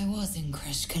who I was in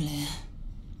Kresh Kalir.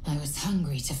 I was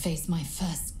hungry to face my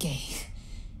first Gale.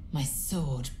 My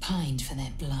sword pined for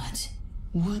their blood.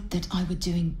 Would that I were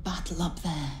doing battle up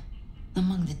there,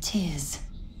 among the tears.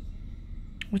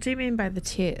 What do you mean by the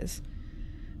tears?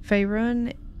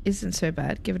 Faerun isn't so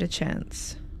bad. Give it a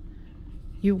chance.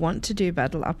 You want to do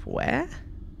battle up where?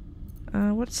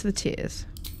 What's the tears?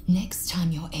 Next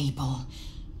time you're able,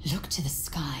 look to the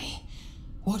sky.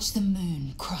 Watch the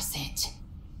moon cross it.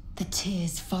 The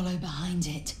tears follow behind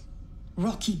it.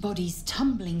 Rocky bodies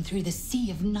tumbling through the sea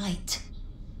of night.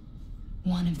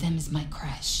 One of them is my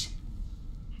Kresh.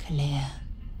 Kalir.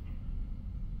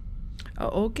 Are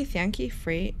all Githyanki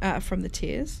free from the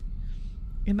tears?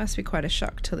 It must be quite a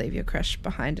shock to leave your Kresh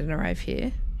behind and arrive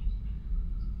here.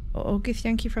 Are all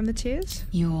Githyanki from the tears?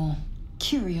 Your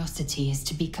curiosity is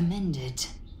to be commended.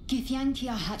 Githyanki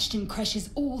are hatched in Kreshes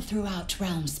all throughout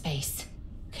realm space.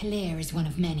 Kalir is one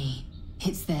of many.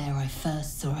 It's there I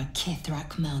first saw a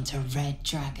Kithrak mount a red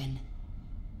dragon,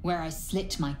 where I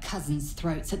slit my cousins'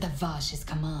 throats at the Vash's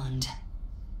command.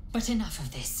 But enough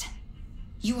of this.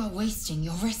 You are wasting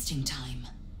your resting time.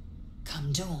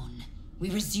 Come dawn, we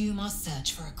resume our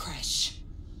search for a Kresh.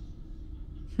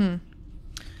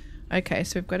 Okay,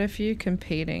 so we've got a few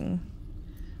competing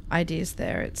ideas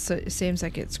there. It seems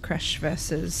like it's Kresh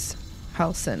versus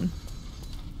Halsin.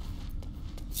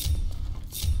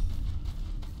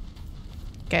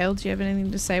 Gale, do you have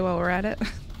anything to say while we're at it?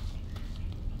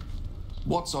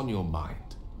 What's on your mind?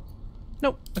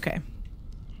 Nope. Okay.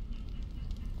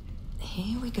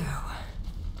 Here we go.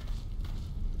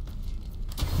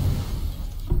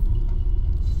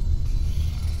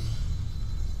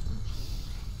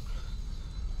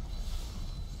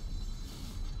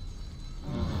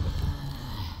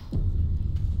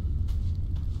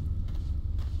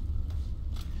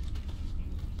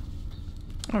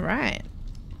 All right.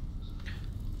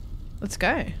 Let's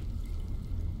go.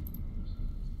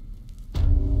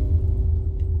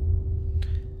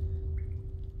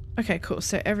 Okay, cool.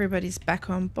 So everybody's back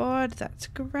on board. That's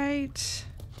great.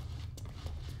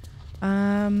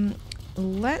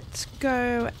 Let's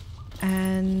go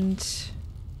and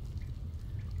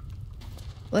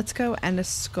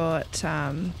escort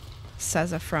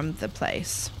Saza from the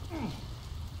place.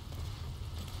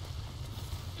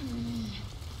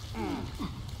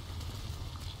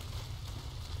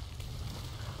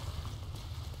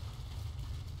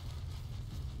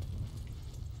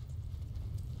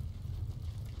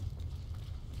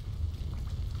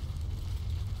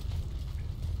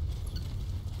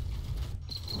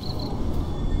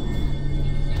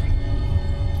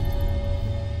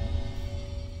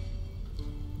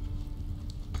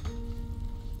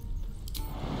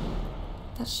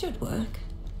 That should work.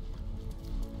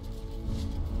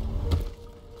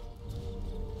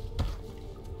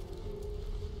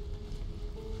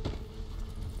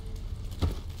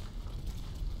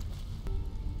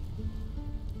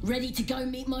 Ready to go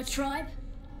meet my tribe?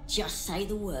 Just say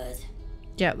the word.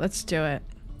 Yeah, let's do it.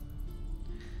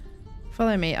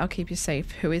 Follow me, I'll keep you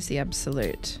safe. Who is the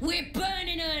Absolute? We're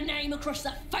burning her name across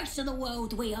the face of the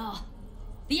world, we are.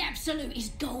 The Absolute is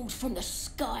gold from the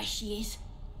sky, she is.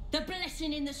 The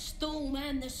blessing in the storm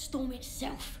and the storm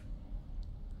itself.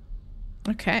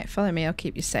 Okay, follow me, I'll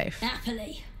keep you safe.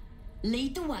 Happily.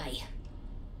 Lead the way.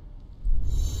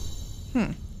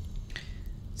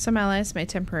 Some allies may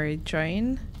temporarily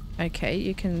join. Okay,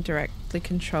 you can directly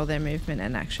control their movement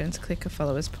and actions. Click a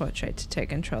follower's portrait to take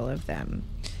control of them.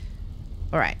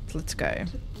 Alright, let's go.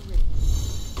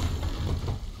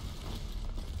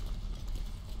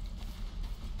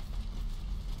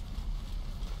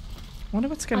 Wonder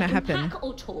what's going to happen. Pack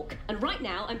or talk, and right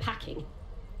now I'm packing.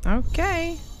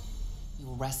 Okay.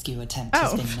 Your rescue attempt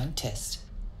has been noticed.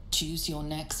 Choose your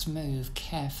next move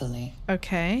carefully.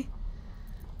 Okay.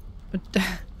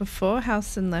 Before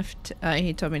Halsin left,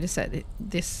 he told me to set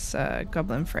this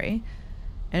goblin free.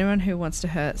 Anyone who wants to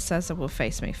hurt Saza will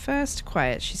face me first.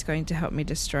 Quiet, she's going to help me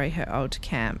destroy her old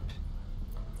camp.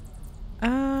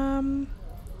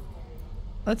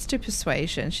 Let's do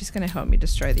persuasion. She's going to help me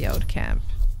destroy the old camp.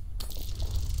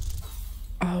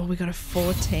 Oh, we got a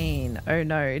 14. Oh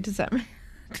no, does that mean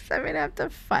I have to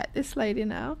fight this lady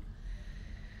now?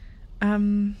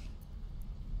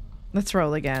 Let's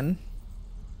roll again.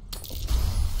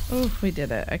 Oh, we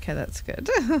did it. Okay, that's good.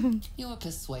 You are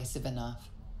persuasive enough.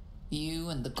 You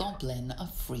and the goblin are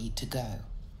free to go.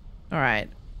 Alright.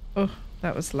 Oh,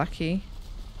 that was lucky.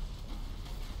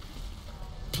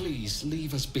 Please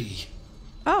leave us be.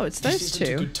 Oh, it's those This isn't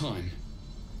two. a good time.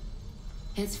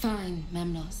 It's fine,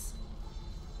 Memnos.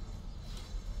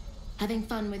 Having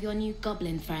fun with your new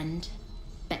goblin friend?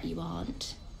 Bet you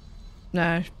aren't.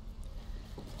 No.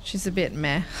 She's a bit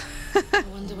meh. I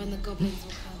wonder when the goblins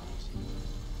will come.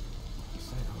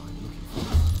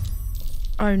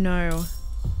 Oh no.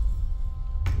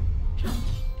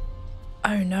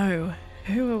 Oh no.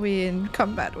 Who are we in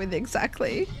combat with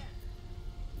exactly?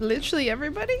 Literally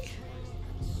everybody?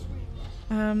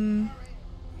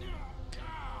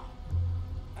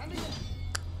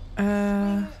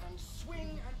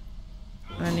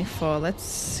 Only 4.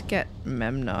 Let's get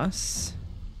Memnos.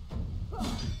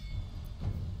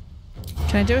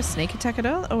 Can I do a sneak attack at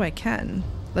all? Oh, I can.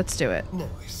 Let's do it. No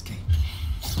escape.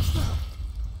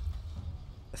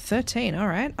 13.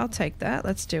 Alright, I'll take that.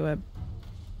 Let's do a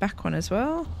back one as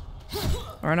well.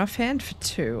 Or an offhand for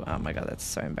 2. Oh my god, that's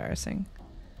so embarrassing.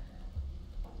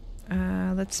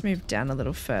 Let's move down a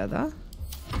little further.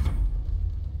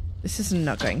 This is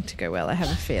not going to go well, I have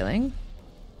a feeling.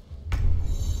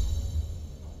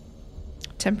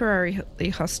 Temporarily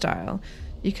hostile.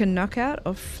 You can knock out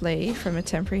or flee from a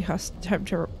temporarily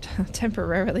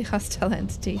hostile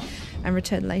entity and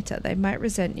return later. They might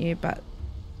resent you, but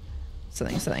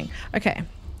something. Okay,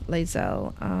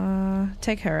 Lae'zel,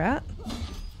 take her out.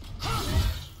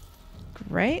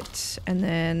 Great, and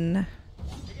then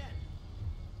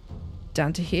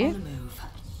down to here.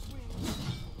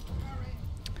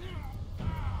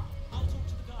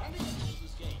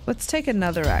 Let's take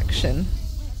another action.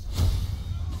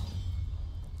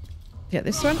 Yeah,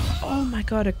 this one. Oh my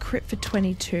god, a crit for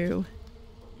 22.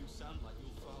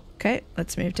 Okay,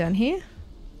 let's move down here.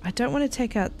 I don't want to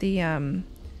take out the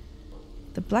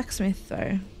blacksmith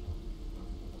though.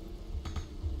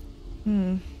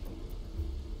 I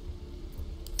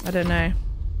don't know.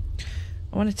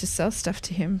 I wanted to sell stuff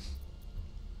to him.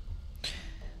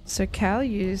 So Cal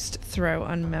used throw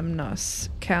on Memnos.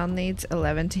 Cal needs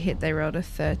 11 to hit. They rolled a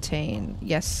 13.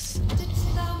 Yes.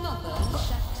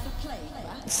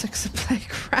 Sex a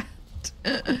plague rat.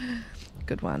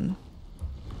 Good one.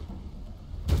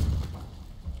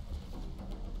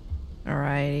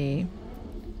 Alrighty.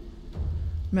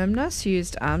 Memnos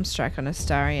used arm strike on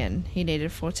Astarion. He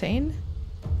needed 14.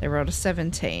 They rolled a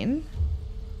 17.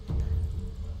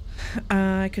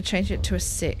 I could change it to a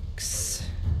 6.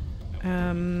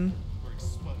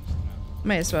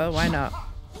 May as well, why not?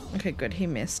 Okay, good, he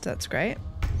missed, that's great.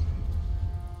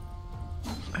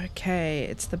 Okay,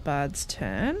 it's the bard's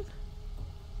turn.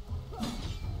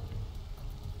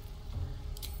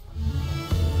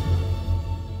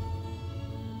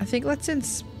 I think let's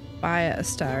inspire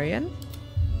Astarion.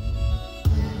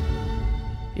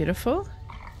 Beautiful.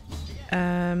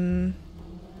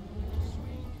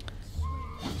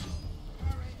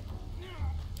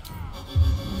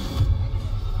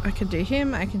 I can do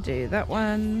him, I can do that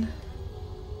one.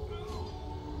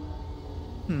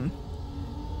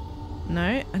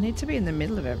 No, I need to be in the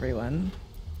middle of everyone.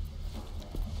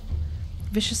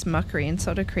 Vicious mockery.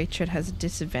 Insult a creature, it has a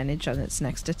disadvantage on its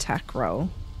next attack roll.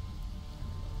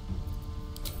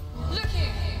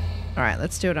 Alright,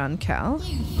 let's do it on Cal.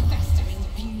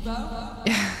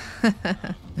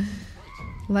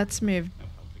 Let's move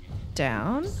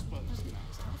down.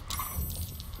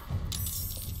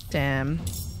 Damn.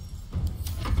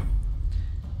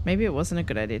 Maybe it wasn't a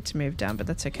good idea to move down, but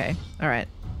that's okay. Alright.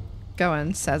 Go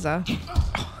on, Saza.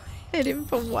 Oh, hit him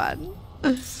for 1.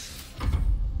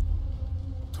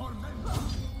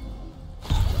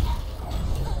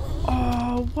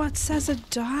 Oh, what? Saza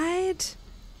died?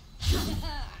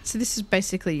 So this is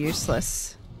basically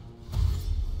useless.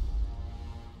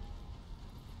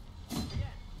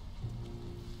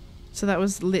 So that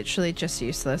was literally just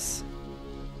useless.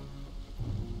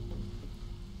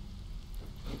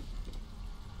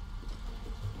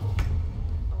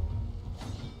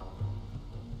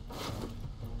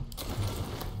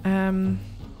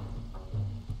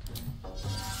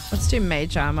 Let's do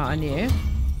mage armor on you.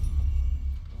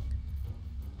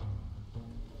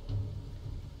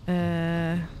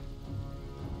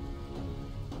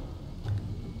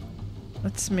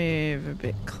 Let's move a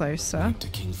bit closer. To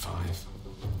King 5.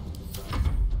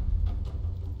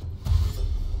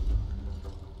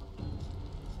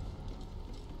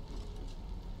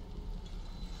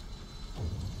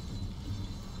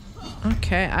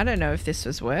 Okay, I don't know if this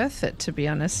was worth it, to be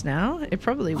honest now. It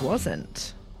probably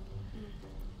wasn't.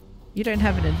 You don't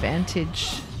have an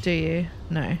advantage, do you?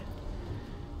 No.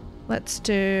 Let's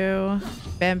do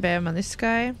bam bam on this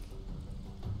guy.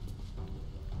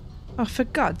 Oh, for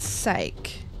God's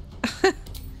sake.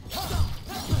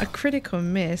 A critical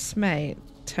miss, mate.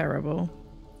 Terrible.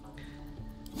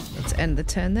 Let's end the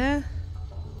turn there.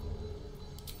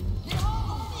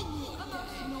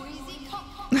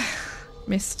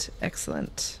 Missed.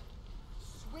 Excellent.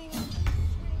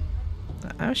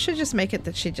 I should just make it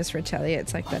that she just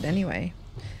retaliates like that anyway.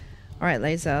 Alright,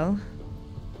 Lae'zel.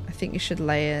 I think you should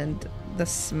land the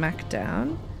smack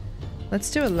down. Let's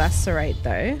do a lacerate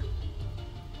though.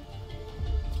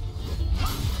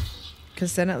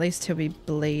 Because then at least he'll be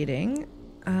bleeding.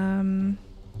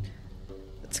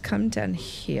 Let's come down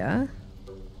here.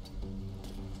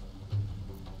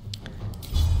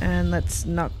 And let's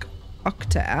knock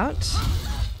Octa out.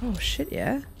 Oh shit,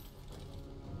 yeah.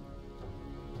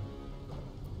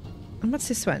 And what's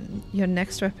this one? Your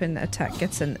next weapon attack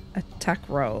gets an attack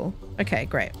roll. Okay,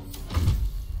 great.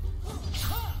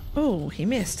 Oh, he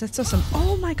missed. That's awesome.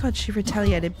 Oh my god, she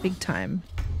retaliated big time.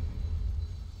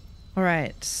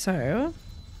 Alright, so...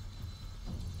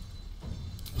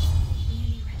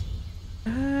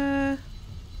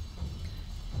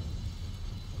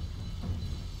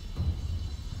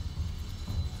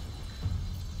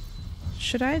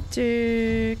 should I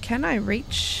do... Can I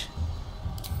reach...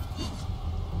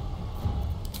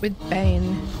 with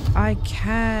Bane? I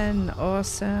can.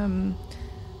 Awesome.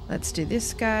 Let's do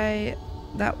this guy,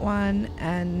 that one,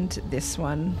 and this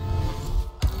one.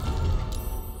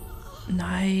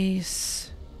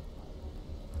 Nice.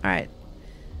 Alright.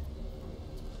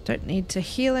 Don't need to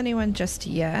heal anyone just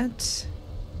yet.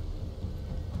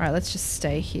 Alright, let's just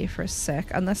stay here for a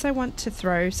sec. Unless I want to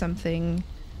throw something...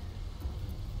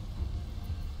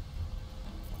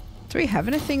 Do we have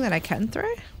anything that I can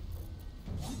throw?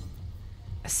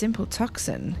 A simple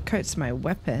toxin coats my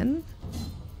weapon.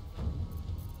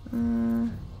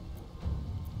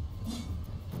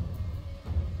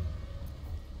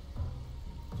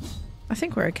 I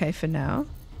think we're okay for now.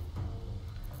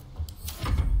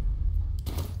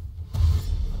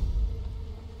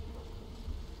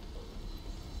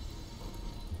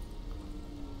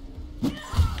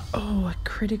 Oh, a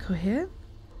critical hit?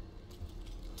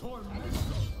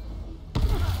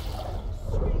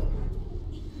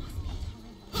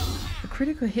 A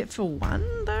critical hit for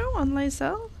one, though, on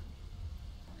Lae'zel?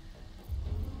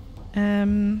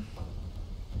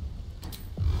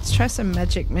 Let's try some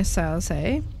magic missiles,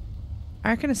 eh? I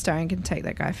reckon Astarion can take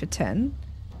that guy for 10.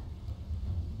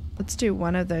 Let's do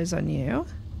one of those on you.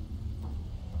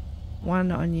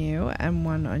 One on you and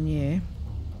one on you.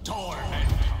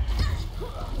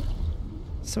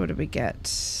 So what did we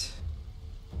get?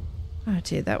 Oh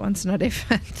dear, that one's not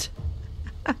even...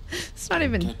 it's not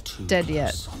even dead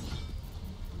yet.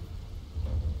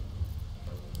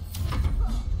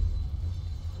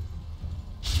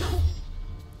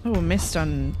 Oh, missed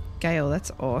on Gale.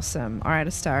 That's awesome. Alright,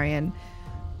 Astarion.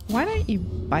 Why don't you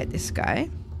bite this guy?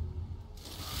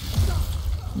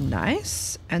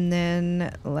 Nice. And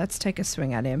then let's take a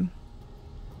swing at him.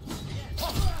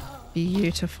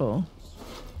 Beautiful.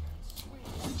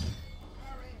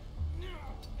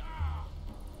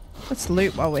 Let's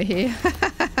loot while we're here.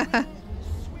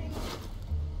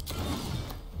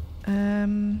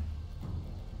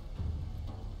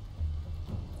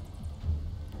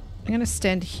 I'm gonna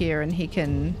stand here and he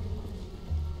can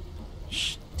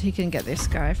get this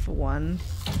guy for one.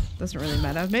 Doesn't really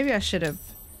matter. Maybe I should have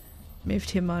moved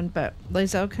him on, but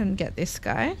Lae'zel can get this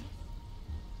guy.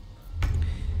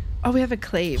 Oh, we have a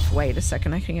cleave. Wait a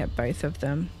second, I can get both of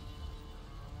them.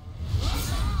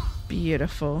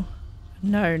 Beautiful.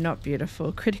 No, not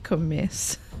beautiful. Critical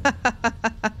miss.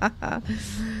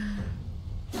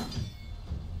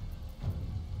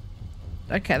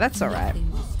 Okay, that's alright.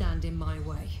 Stand in my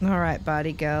way. Alright,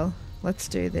 Barty girl. Let's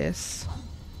do this.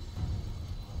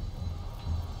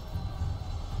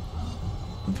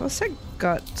 I've also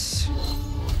got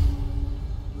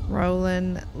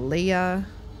Roland, Leah,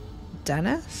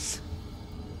 Dennis.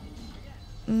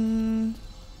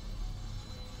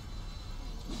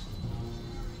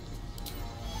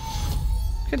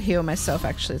 Could heal myself,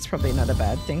 actually. It's probably not a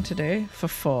bad thing to do. For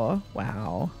 4.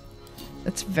 Wow.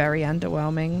 That's very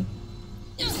underwhelming.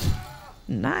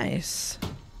 Nice.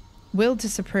 Will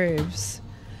disapproves.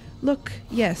 Look,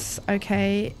 yes,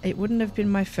 okay, it wouldn't have been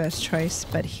my first choice,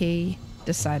 but he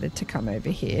decided to come over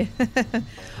here.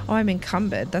 Oh, I'm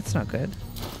encumbered. That's not good.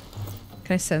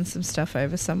 Can I send some stuff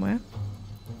over somewhere?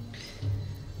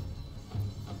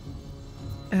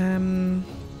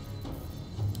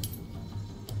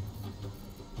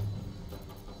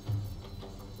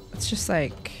 Let's just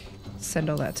like send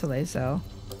all that to Lae'zel.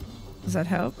 Does that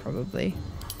help? Probably.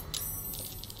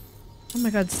 Oh my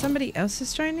god, somebody else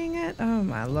is joining it? Oh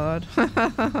my lord.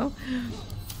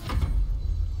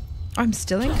 I'm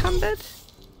still encumbered?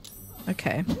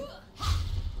 Okay.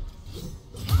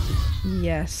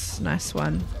 Yes, nice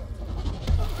one.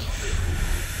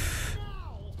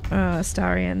 Oh,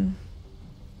 Astarion.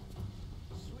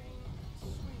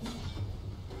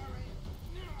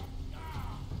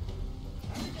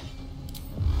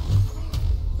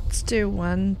 Let's do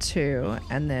 1, 2,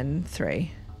 and then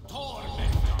 3.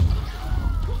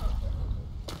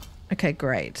 Okay,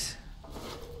 great.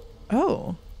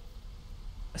 Oh.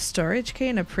 A storage key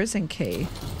and a prison key.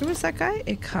 Who was that guy?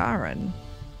 Ikaran.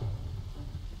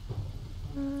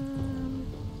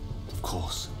 Of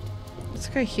course. Let's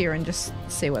go here and just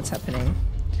see what's happening.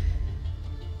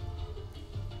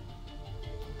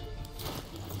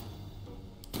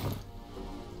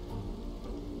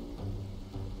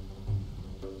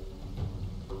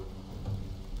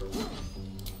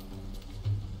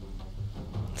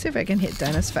 See if I can hit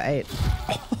Dennis for 8.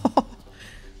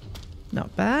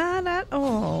 Not bad at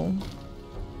all.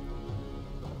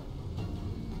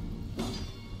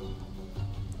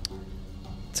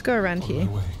 Let's go around here.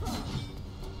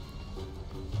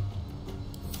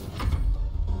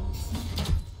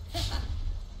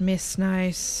 Miss,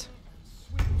 nice.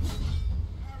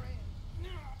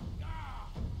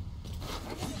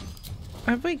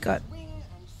 Have we got...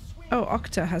 Oh,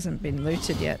 Octa hasn't been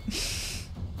looted yet.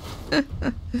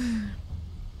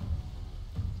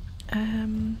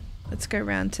 Let's go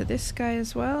round to this guy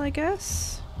as well, I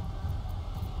guess.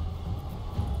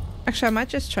 Actually, I might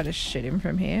just try to shoot him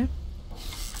from here.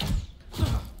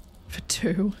 For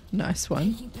 2. Nice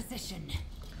one.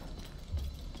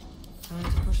 Trying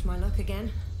to push my luck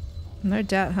again. No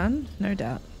doubt, hun. No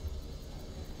doubt.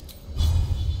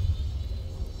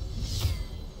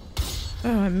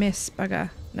 Oh, I missed.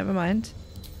 Bugger. Never mind.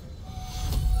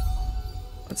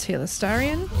 Let's heal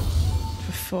Astarion.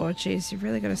 For 4. Jeez, you've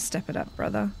really got to step it up,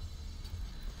 brother.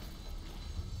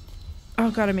 Oh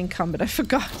god, I'm encumbered. I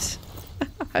forgot.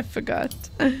 I forgot.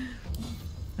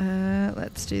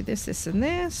 Let's do this, this, and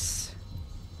this.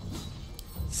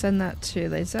 Send that to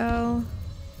Lae'zel.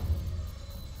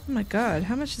 Oh my god,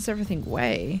 how much does everything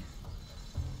weigh?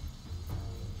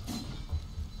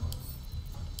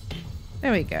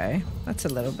 There we go. That's a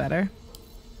little better.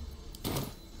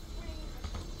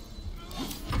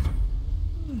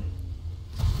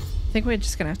 I think we're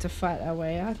just gonna have to fight our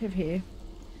way out of here.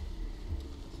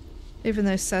 Even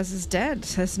though Saz is dead,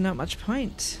 there's not much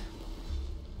point.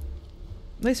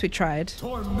 At least we tried.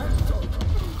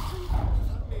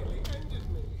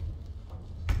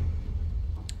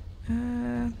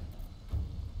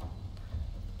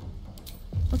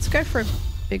 Let's go for a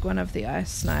big one of the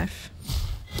ice knife.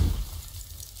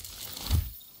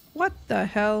 What the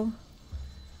hell?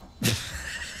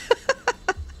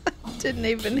 Didn't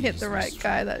even hit the right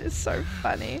guy. That is so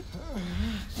funny.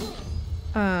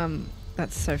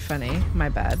 That's so funny. My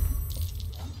bad.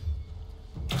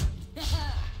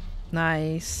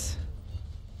 Nice.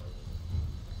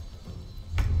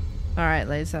 Alright,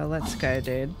 Lae'zel, let's go,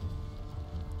 dude.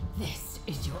 This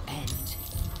is your end.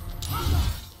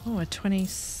 Oh, a 20...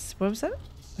 What was that?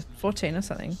 A 14 or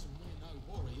something.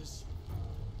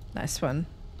 Nice one.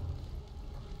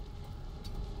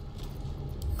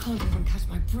 Can't even catch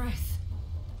my breath.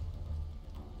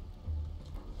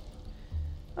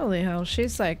 Holy hell,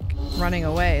 she's like running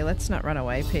away. Let's not run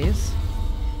away, please.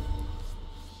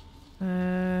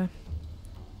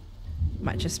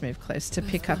 Might just move close to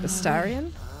pick up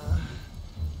Astarion.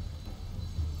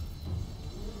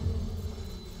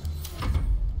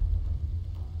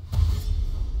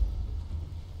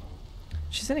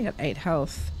 She's only got 8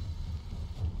 health.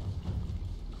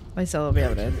 Lae'zel will be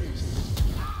able to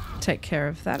take care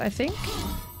of that, I think.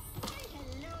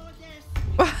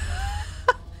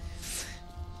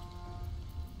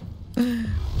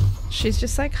 She's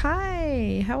just like,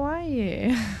 hi, how are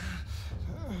you?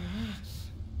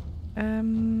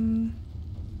 Can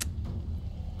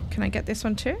I get this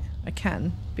one too? I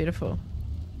can. Beautiful.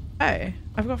 Oh,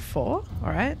 I've got 4.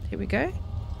 Alright, here we go.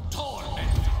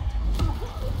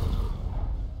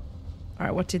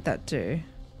 Alright, what did that do?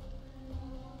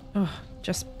 Oh,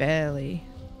 just barely.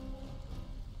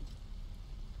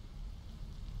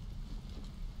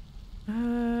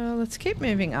 Let's keep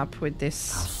moving up with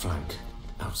this. Outflank,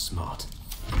 outsmart.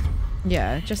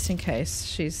 Yeah, just in case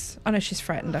she's... Oh no, she's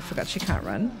frightened. I forgot she can't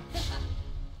run.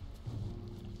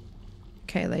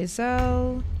 Okay,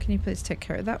 Lae'zel. Can you please take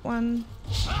care of that one?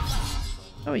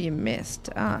 Oh, you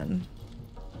missed. Darn.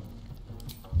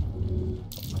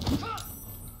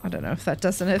 I don't know if that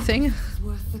does anything. It's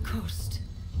worth the cost.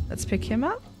 Let's pick him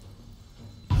up.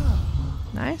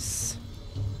 Nice.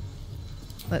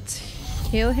 Let's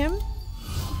heal him.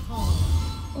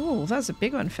 Oh, that was a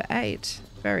big one for 8.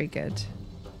 Very good.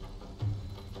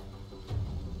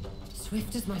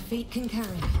 Swift as my feet can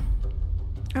carry.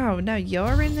 Oh, no,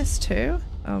 you're in this too?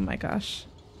 Oh my gosh.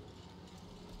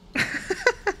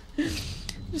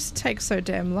 Just takes so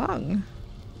damn long.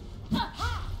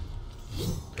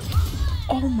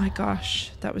 Oh my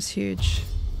gosh, that was huge.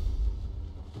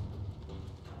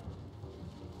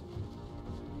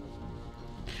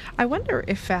 I wonder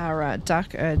if our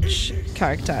Dark Urge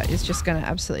character is just going to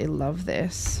absolutely love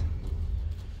this.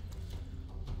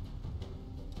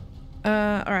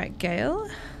 Alright, Gale.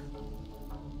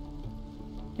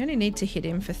 You only need to hit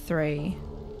him for 3.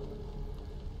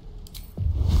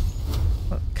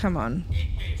 Well, come on.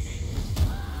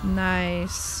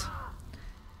 Nice.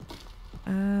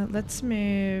 Let's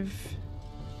move...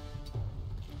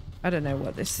 I don't know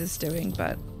what this is doing,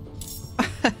 but...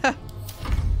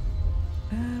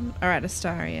 Alright,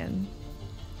 Astarion.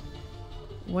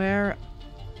 Where...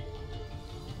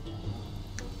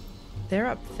 They're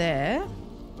up there.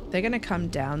 They're gonna come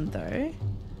down though.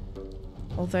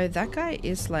 Although that guy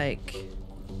is like...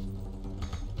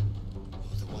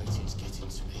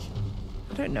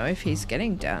 I don't know if he's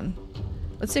getting down.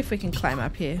 Let's see if we can climb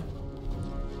up here.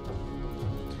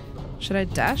 Should I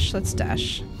dash? Let's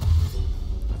dash.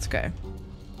 Let's go.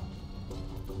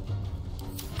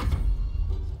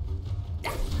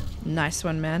 Nice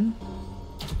one, man.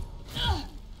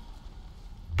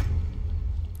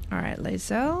 Alright,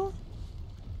 Lae'zel.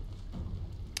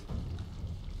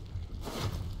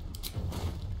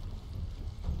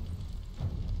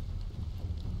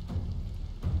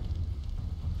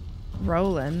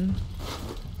 Roland.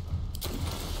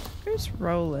 Who's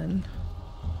Roland?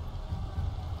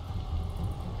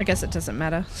 I guess it doesn't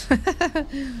matter.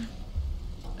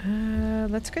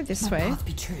 Let's go this way. Path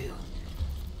be true.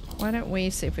 Why don't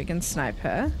we see if we can snipe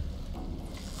her?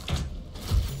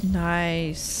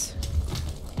 Nice.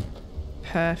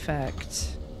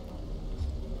 Perfect.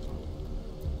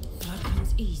 Blood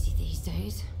comes easy these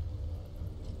days.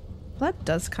 Blood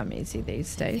does come easy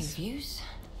these days. Views?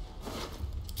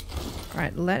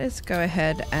 Alright, let us go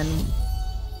ahead and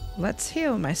let's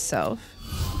heal myself.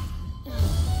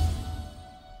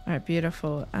 Alright,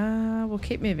 beautiful. We'll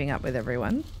keep moving up with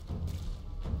everyone.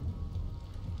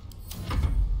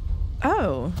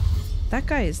 Oh, that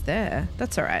guy is there.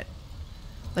 That's alright.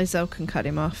 Lae'zel can cut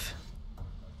him off.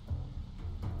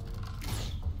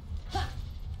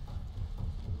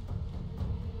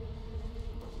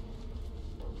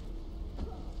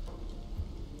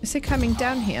 Is he coming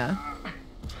down here?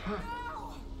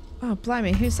 Oh,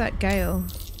 blimey, who's that Gale?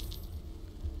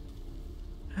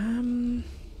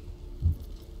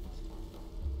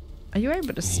 Are you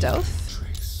able to stealth?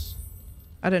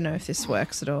 I don't know if this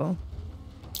works at all.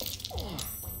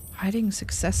 Hiding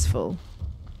successful.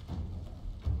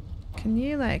 Can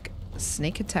you, like,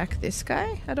 sneak attack this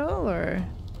guy at all, or...?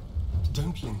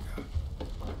 Don't linger.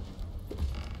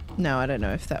 No, I don't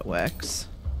know if that works.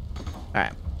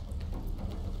 Alright.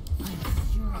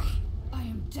 I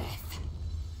am death.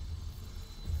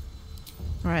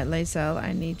 Alright, Lae'zel,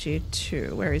 I need you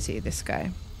to... Where is he, this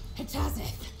guy?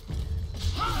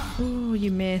 Oh, you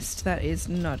missed. That is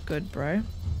not good, bro.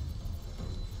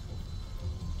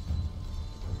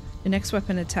 Your next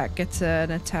weapon attack gets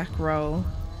an attack roll.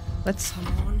 Let's... Come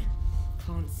on.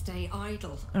 Can't stay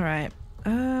idle. Alright.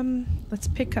 Let's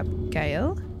pick up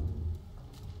Gale.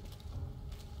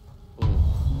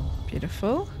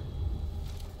 Beautiful.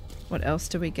 What else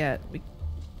do we get?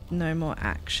 No more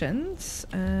actions.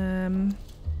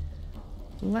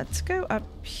 Let's go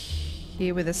up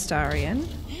here with Astarion.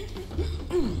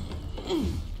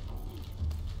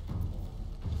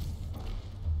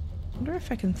 Wonder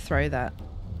if I can throw that.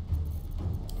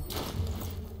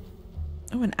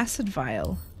 Oh, an acid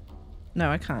vial.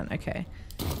 No, I can't. Okay.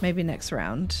 Maybe next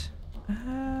round.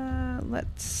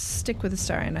 Let's stick with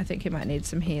Astarion. I think he might need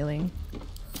some healing.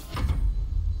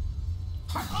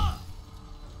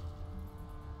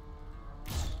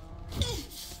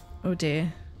 Oh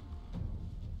dear.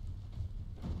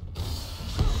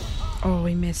 Oh,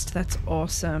 we missed. That's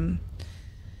awesome.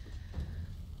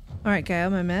 Alright, Gale,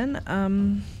 my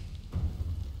man.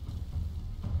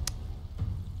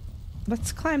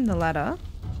 Let's climb the ladder.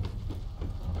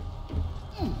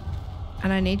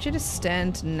 And I need you to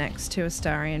stand next to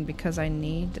Astarion because I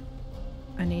need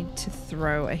to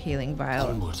throw a healing vial.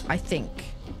 Onward. I think.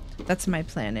 That's my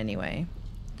plan anyway.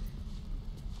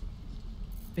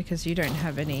 Because you don't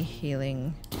have any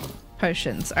healing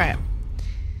potions. Alright.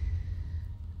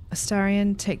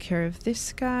 Astarion, take care of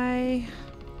this guy.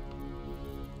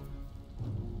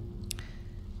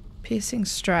 Piercing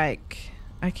strike.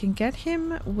 I can get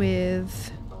him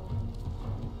with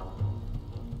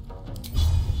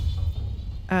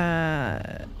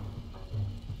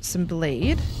some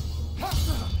bleed.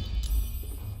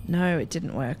 No, it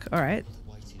didn't work. All right.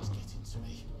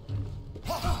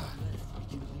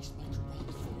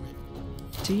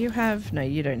 Do you have... No,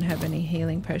 you don't have any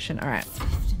healing potion. All right.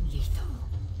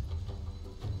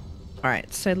 All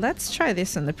right, so let's try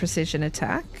this on the precision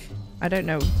attack. I don't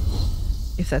know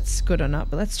if that's good or not,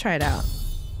 but let's try it out.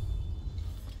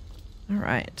 All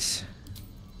right.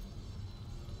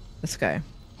 Let's go.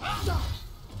 I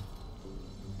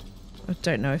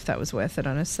don't know if that was worth it,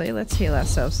 honestly. Let's heal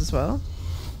ourselves as well.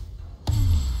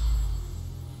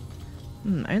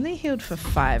 Only healed for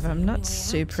 5. I'm not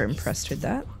super impressed with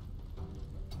that.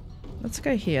 Let's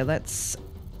go here. Let's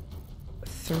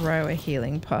throw a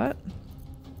healing pot.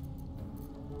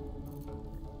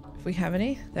 If we have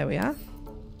any. There we are.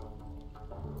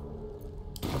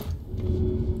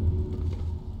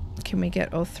 Can we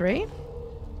get all 3?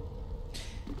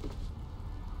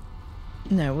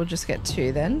 No, we'll just get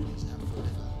 2 then.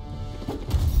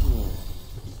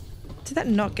 Did that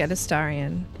not get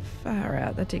Astarion? Far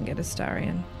out, that didn't get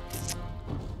Astarion.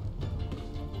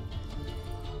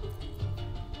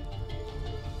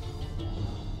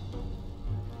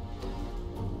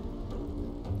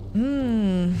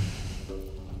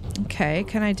 Okay,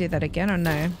 can I do that again or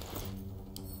no?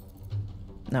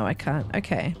 No, I can't.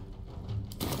 Okay.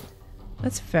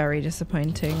 That's very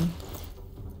disappointing.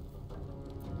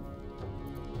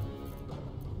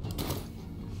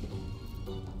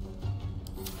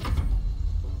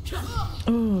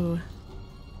 Ooh.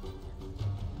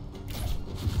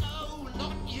 No,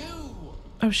 not you!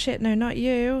 Oh shit, no, not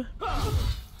you.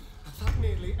 That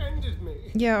nearly ended me.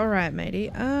 Yeah, alright,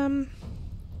 matey.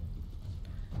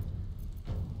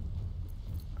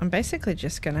 I'm basically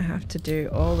just gonna have to do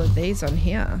all of these on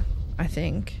here, I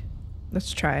think.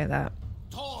 Let's try that.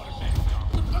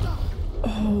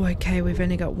 Oh, okay, we've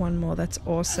only got 1 more. That's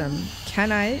awesome.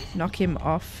 Can I knock him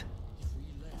off?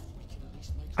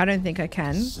 I don't think I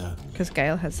can, because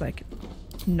Gale has, like,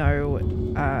 no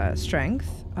strength.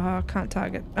 Oh, can't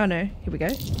target. Oh, no. Here we go.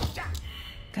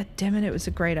 God damn it, it was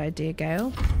a great idea,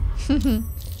 Gale.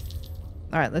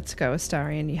 Alright, let's go,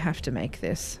 Astarion. You have to make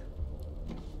this.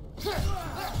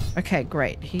 Okay,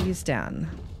 great. He's down.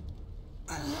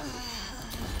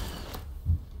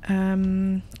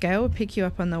 Gale will pick you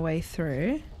up on the way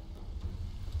through.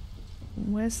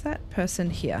 Where's that person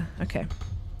here? Okay.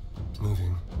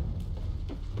 Moving.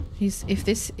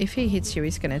 If he hits you,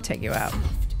 he's gonna take you out.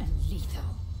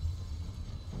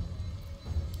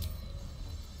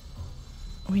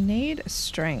 We need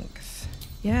strength.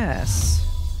 Yes.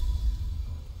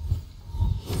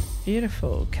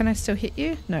 Beautiful. Can I still hit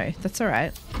you? No, that's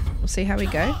alright. We'll see how we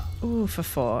go. Ooh, for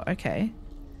 4. Okay.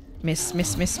 Miss,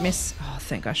 miss, miss, miss. Oh,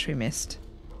 thank gosh we missed.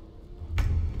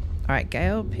 Alright,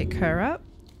 Gale, pick her up.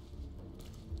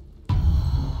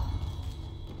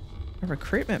 A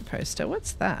recruitment poster?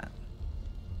 What's that?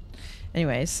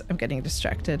 Anyways, I'm getting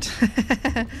distracted.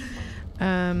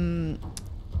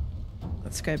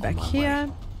 Let's go back here.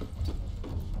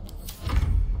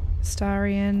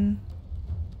 Astarion.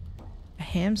 A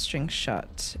hamstring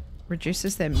shot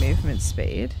reduces their movement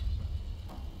speed.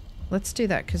 Let's do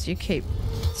that because you keep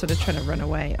sort of trying to run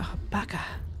away. Oh, bugger.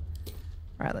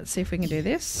 Alright, let's see if we can do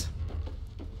this.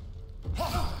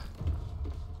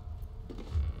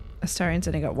 Astarion's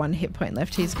only got 1 hit point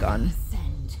left. He's gone.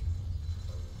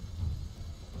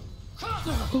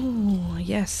 Ooh,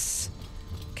 yes.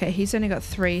 Okay, he's only got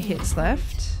 3 hits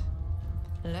left.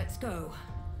 Let's go.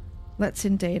 Let's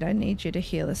indeed. I need you to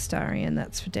heal Astarion,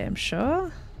 that's for damn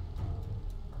sure.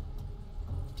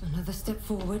 Another step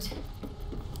forward.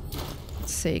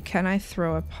 Let's see, can I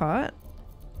throw a pot?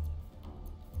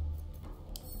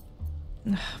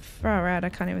 Far out, I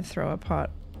can't even throw a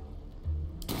pot.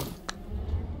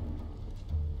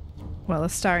 Well,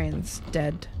 Astarion's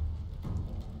dead.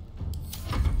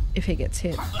 If he gets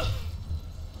hit.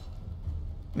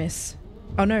 Miss.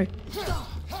 Oh no.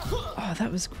 Oh,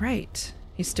 that was great.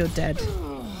 He's still dead.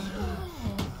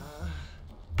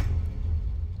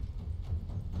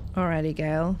 Alrighty,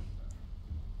 Gale.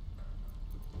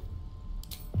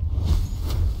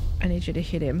 I need you to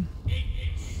hit him.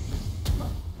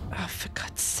 Oh, for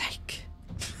God's sake.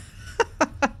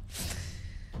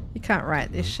 You can't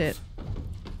write this shit.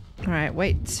 Alright,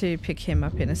 wait to pick him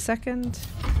up in a second.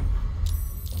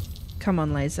 Come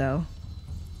on, Lae'zel.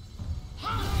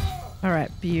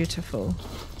 Alright, beautiful.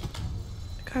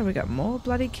 God, we got more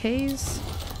bloody keys.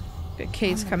 Got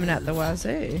keys coming out the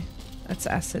wazoo. That's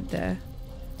acid there.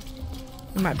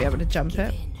 We might be able to jump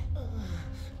it.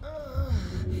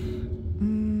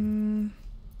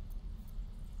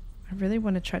 I really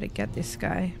want to try to get this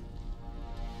guy.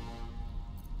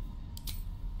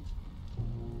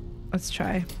 Let's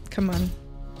try. Come on.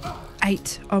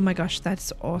 8. Oh my gosh,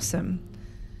 that's awesome.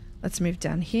 Let's move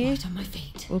down here. Right on my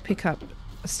feet. We'll pick up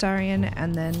Astarion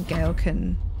and then Gale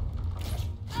can...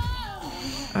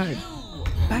 Oh,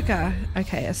 bugger.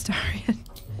 Okay, Astarion.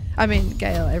 I mean,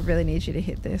 Gale, I really need you to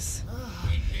hit this.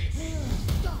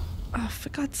 Oh, for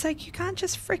God's sake, you can't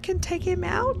just frickin' take him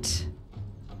out?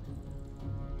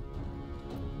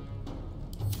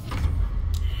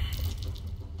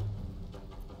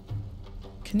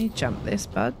 Can you jump this,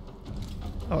 bud?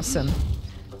 Awesome.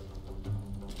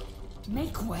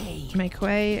 Make way. Make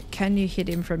way. Can you hit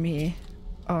him from here?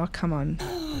 Oh, come on.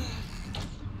 Oh,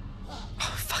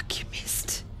 fuck, you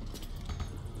missed.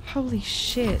 Holy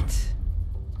shit.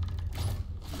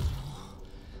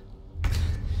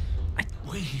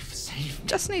 We've saved.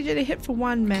 Just need you to hit for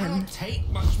one, man. Can't take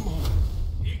much more.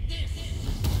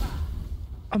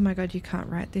 Oh my God, you can't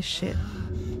write this shit.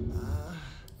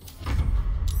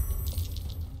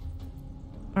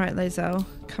 Alright, Lae'zel,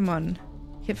 come on.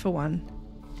 Hit for one.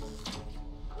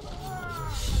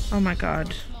 Oh my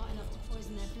God.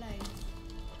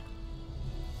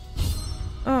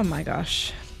 Oh my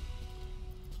gosh.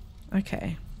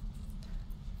 Okay.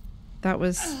 That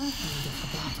was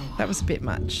a bit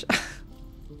much.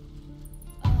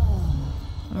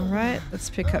 Alright, let's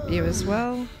pick up you as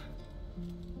well.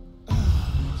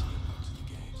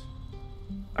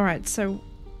 Alright, so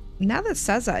now that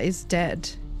Saza is dead,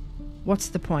 what's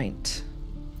the point?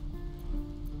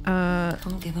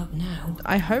 Can't give up now.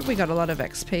 I hope we got a lot of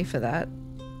XP for that.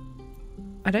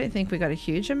 I don't think we got a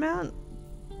huge amount.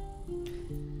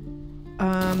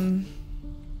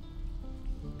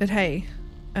 But hey,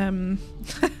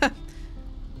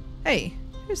 hey,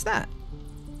 who's that?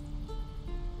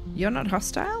 You're not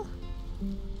hostile?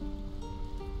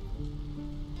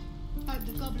 Hope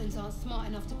the goblins aren't smart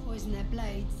enough to poison their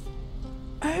blades.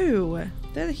 Oh,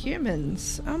 they're the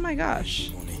humans. Oh my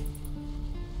gosh.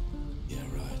 Yeah,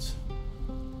 right.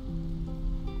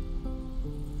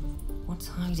 What's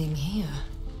hiding here?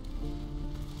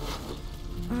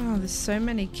 Oh, there's so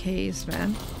many keys,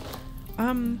 man.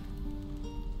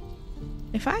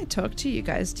 If I talk to you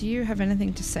guys, do you have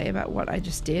anything to say about what I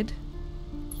just did?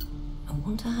 I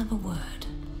want to have a word.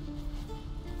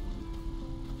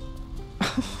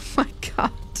 Oh my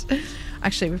God.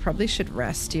 Actually, we probably should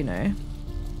rest, you know.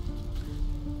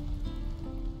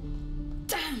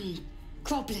 Damn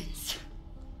goblins.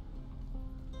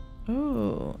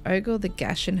 Oh, ogle the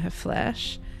gash in her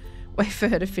flesh. Wait for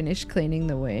her to finish cleaning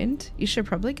the wound. You should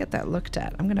probably get that looked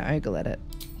at. I'm going to ogle at it.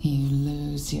 You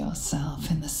lose yourself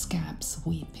in the scab's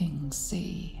weeping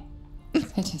sea.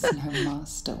 It is no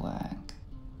masterwork,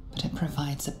 but it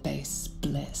provides a base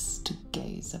bliss to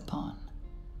gaze upon.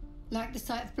 Like the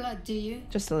sight of blood, do you?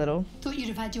 Just a little. Thought you'd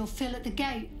have had your fill at the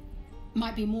gate.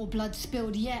 Might be more blood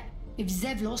spilled yet if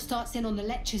Zevlor starts in on the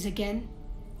lectures again.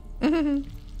 I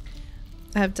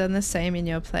have done the same in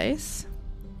your place.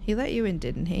 He let you in,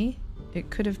 didn't he? It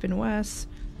could have been worse.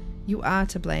 You are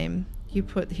to blame. You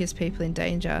put his people in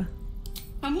danger.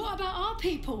 And what about our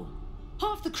people?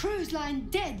 Half the crew's lying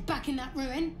dead back in that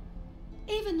ruin.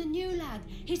 Even the new lad,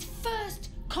 his first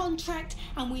contract,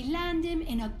 and we land him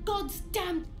in a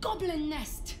goddamn goblin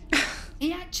nest.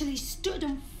 He actually stood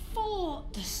and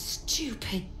fought, the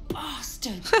stupid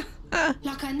bastard.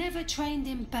 Like I never trained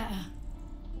him better.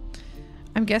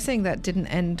 I'm guessing that didn't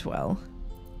end well.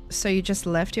 So you just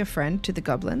left your friend to the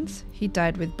goblins? He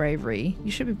died with bravery.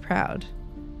 You should be proud.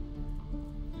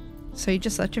 So you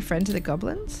just left your friend to the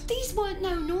goblins? These weren't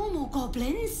no normal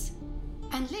goblins.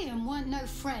 And Liam weren't no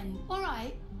friend,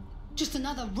 alright? Just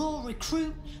another raw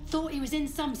recruit, thought he was in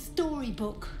some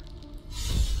storybook.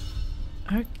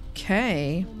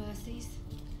 Okay. More mercies.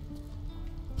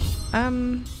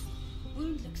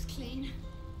 Wound looks clean.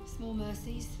 Small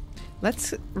mercies.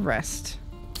 Let's rest.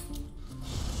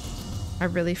 I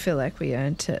really feel like we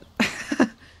earned it.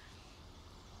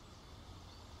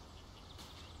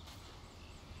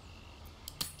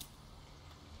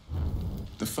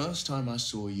 The first time I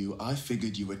saw you, I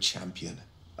figured you were champion.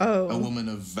 Oh. A woman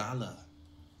of valor,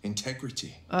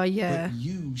 integrity. Oh, yeah. But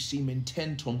you seem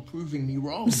intent on proving me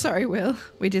wrong. I'm sorry, Will.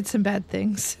 We did some bad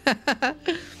things.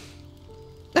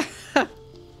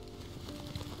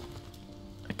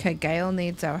 Okay, Gale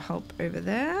needs our help over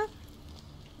there.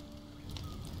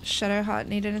 Shadowheart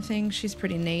need anything? She's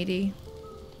pretty needy.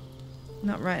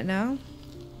 Not right now.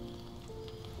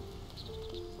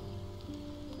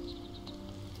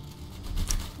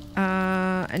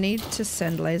 I need to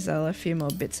send Lae'zel a few more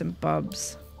bits and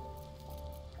bobs.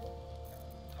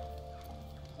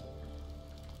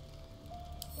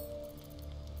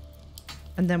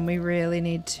 And then we really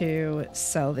need to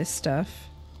sell this stuff.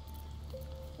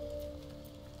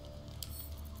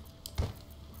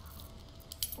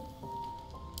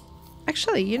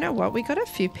 Actually, you know what? We got a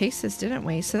few pieces, didn't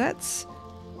we? So that's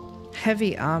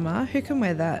heavy armor. Who can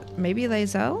wear that? Maybe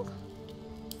Lae'zel?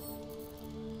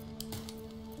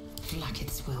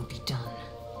 Blackett's will be done.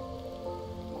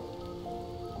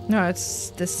 No, it's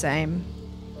the same.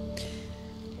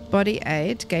 Body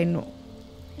aid, gain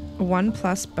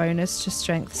 1+ bonus to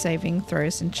strength saving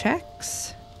throws and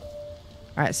checks.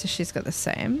 Alright, so she's got the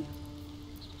same.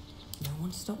 No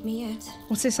one stopped me yet.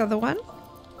 What's this other one?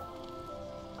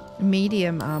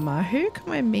 Medium armor. Who can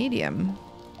wear medium?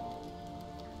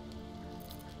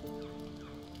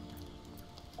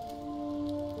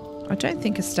 I don't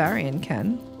think Astarion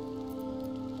can.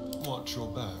 Watch your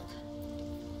back.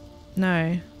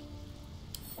 No.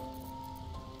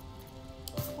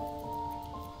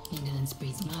 Indolence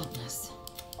breeds madness.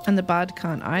 And the bard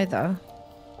can't either.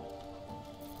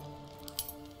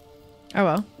 Oh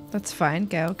well, that's fine.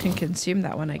 Gale can consume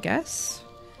that one, I guess.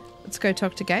 Let's go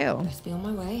talk to Gale. Let's be on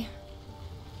my way.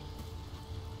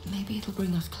 Maybe it'll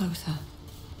bring us closer.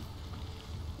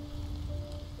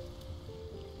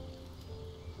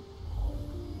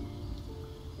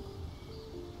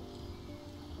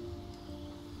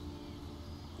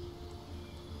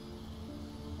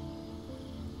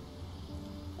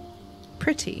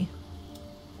 Pretty.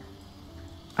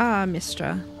 Ah,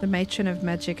 Mistra, the matron of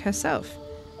magic herself.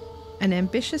 An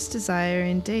ambitious desire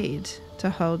indeed to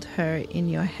hold her in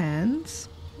your hands.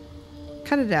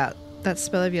 Cut it out. That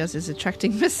spell of yours is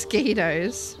attracting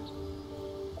mosquitoes.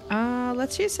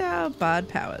 Let's use our bard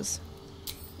powers.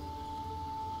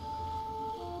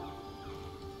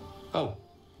 Oh.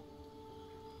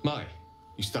 My,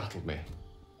 you startled me.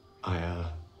 I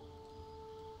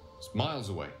was miles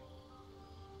away.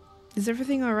 Is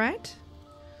everything alright?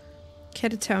 Care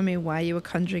to tell me why you were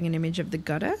conjuring an image of the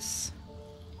goddess?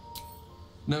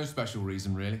 No special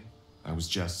reason, really. I was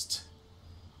just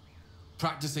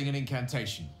practicing an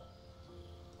incantation.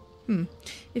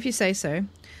 If you say so.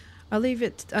 I'll leave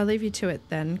you to it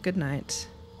then. Good night.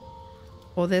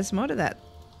 Or there's more to that.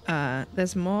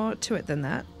 There's more to it than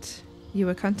that. You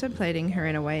were contemplating her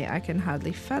in a way I can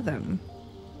hardly fathom.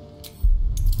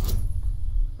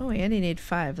 Oh, we only need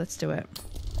 5. Let's do it.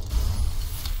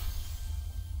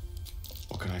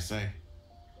 What can I say?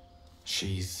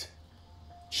 She's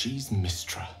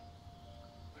Mistra.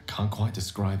 I can't quite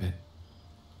describe it.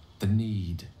 The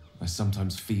need I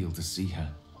sometimes feel to see her.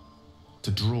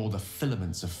 To draw the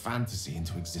filaments of fantasy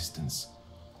into existence.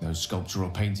 No sculpture or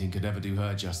painting could ever do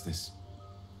her justice.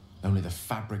 Only the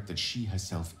fabric that she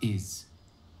herself is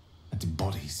and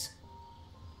embodies.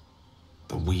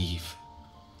 The weave.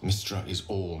 Mistra is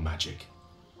all magic.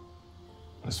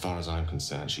 As far as I'm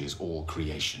concerned, she is all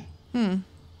creation.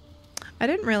 I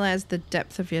didn't realize the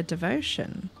depth of your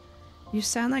devotion. You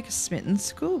sound like a smitten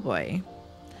schoolboy.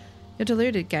 You're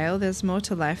deluded, Gale. There's more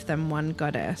to life than one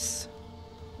goddess.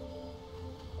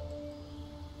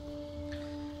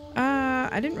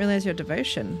 I didn't realize your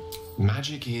devotion.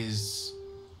 Magic is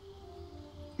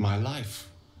my life.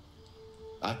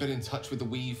 I've been in touch with the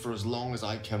weave for as long as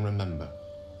I can remember.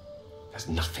 There's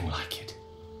nothing like it.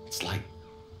 It's like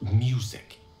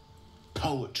music,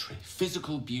 poetry,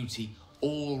 physical beauty,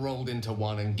 all rolled into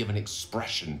one and given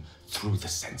expression through the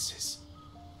senses.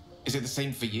 Is it the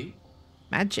same for you?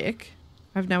 Magic?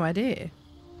 I've no idea.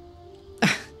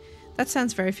 That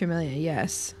sounds very familiar,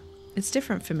 yes. It's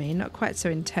different for me, not quite so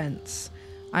intense.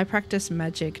 I practice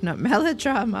magic, not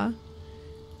melodrama.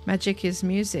 Magic is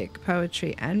music,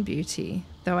 poetry, and beauty,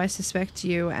 though I suspect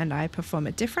you and I perform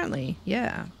it differently,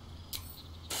 yeah.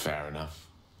 Fair enough.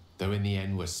 Though in the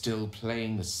end, we're still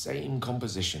playing the same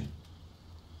composition.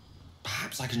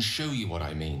 Perhaps I can show you what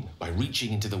I mean by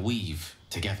reaching into the weave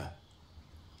together.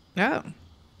 Oh.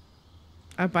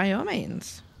 Oh, by all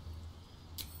means.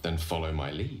 Then follow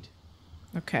my lead.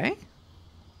 Okay.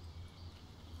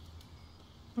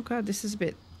 Oh god, this is a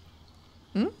bit...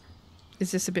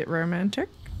 Is this a bit romantic?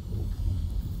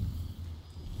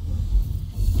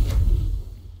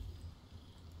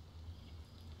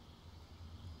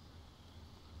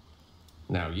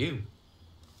 you?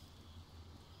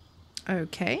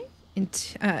 Okay.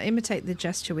 Imitate the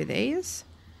gesture with ease.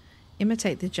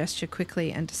 Imitate the gesture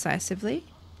quickly and decisively.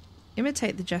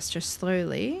 Imitate the gesture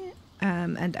slowly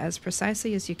and as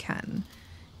precisely as you can.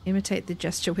 Imitate the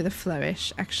gesture with a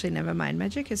flourish. Actually, never mind.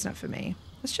 Magic is not for me.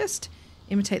 Let's just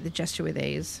imitate the gesture with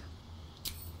ease.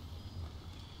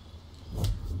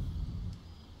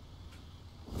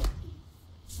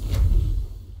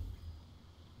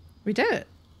 We did it.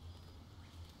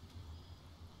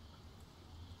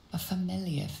 A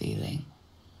familiar feeling,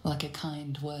 like a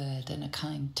kind word and a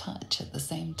kind touch at the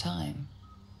same time.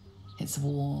 It's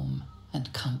warm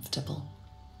and comfortable.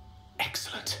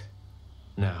 Excellent.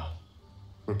 Now,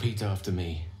 repeat after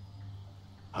me.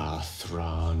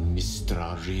 Athran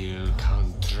Mistraril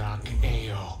Kantrak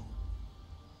Eo.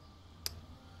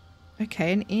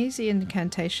 Okay, an easy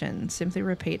incantation. Simply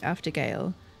repeat after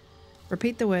Gale.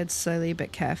 Repeat the words slowly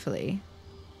but carefully.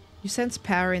 You sense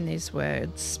power in these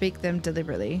words. Speak them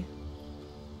deliberately.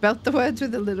 Belt the words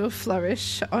with a little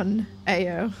flourish on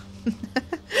Ao.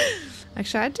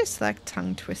 Actually, I dislike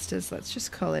tongue twisters. Let's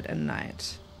just call it a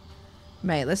night.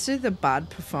 Mate, let's do the bard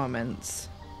performance.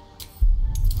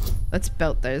 Let's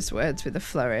belt those words with a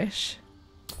flourish.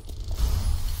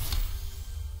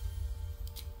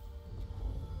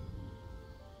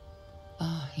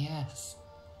 Ah, yes.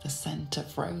 The scent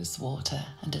of rosewater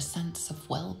and a sense of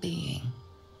well-being.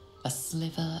 A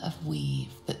sliver of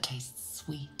weave that tastes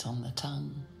sweet on the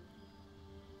tongue.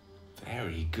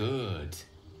 Very good.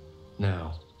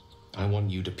 Now, I want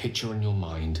you to picture in your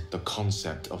mind the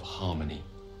concept of harmony,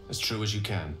 as true as you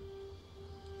can.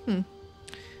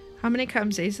 Harmony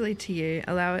comes easily to you.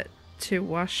 Allow it to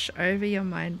wash over your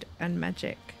mind and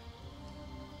magic.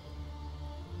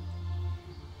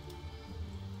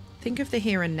 Think of the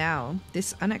here and now,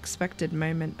 this unexpected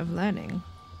moment of learning.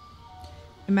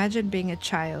 Imagine being a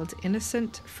child,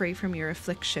 innocent, free from your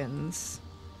afflictions.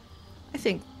 I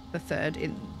think the third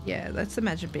yeah, let's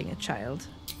imagine being a child.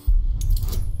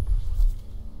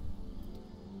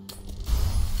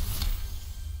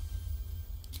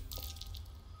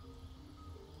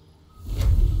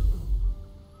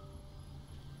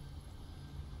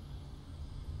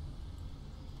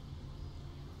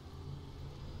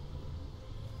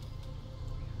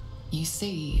 You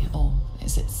see, or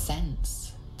is it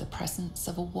sense, the presence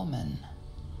of a woman.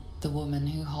 The woman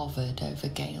who hovered over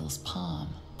Gale's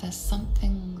palm. There's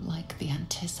something like the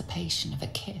anticipation of a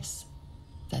kiss,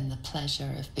 then the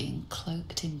pleasure of being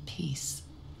cloaked in peace.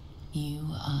 You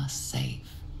are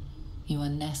safe. You are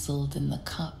nestled in the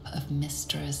cup of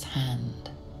Mistra's hand.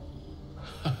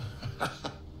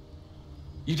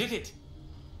 You did it!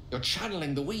 You're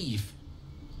channeling the weave.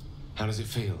 How does it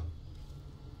feel?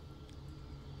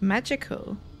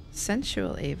 Magical,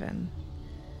 sensual even.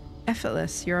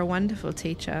 Effortless, you're a wonderful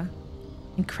teacher.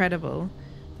 Incredible.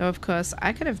 Though of course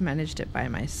I could have managed it by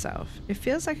myself. It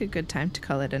feels like a good time to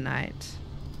call it a night.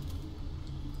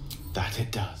 That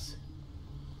it does.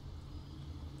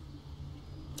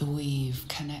 The weave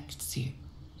connects you.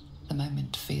 The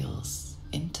moment feels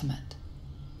intimate.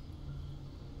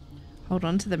 Hold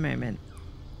on to the moment.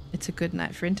 It's a good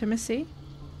night for intimacy.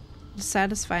 A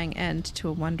satisfying end to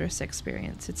a wondrous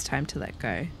experience. It's time to let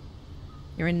go.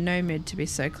 You're in no mood to be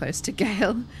so close to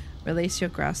Gale. Release your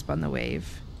grasp on the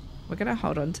weave. We're going to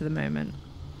hold on to the moment.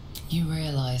 You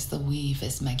realize the weave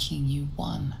is making you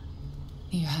one.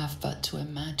 You have but to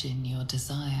imagine your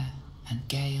desire, and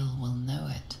Gale will know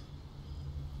it.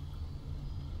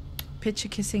 Picture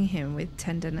kissing him with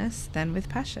tenderness, then with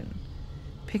passion.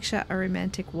 Picture a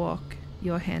romantic walk,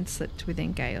 your hand slipped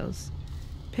within Gale's.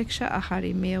 Picture a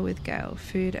hearty meal with Gale,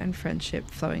 food and friendship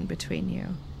flowing between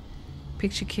you.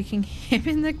 Picture kicking him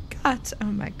in the gut, oh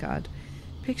my god.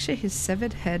 Picture his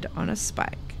severed head on a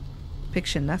spike.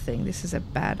 Picture nothing, this is a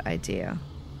bad idea.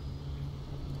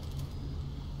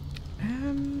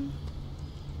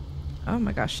 Oh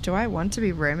my gosh, do I want to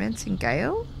be romancing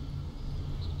Gale?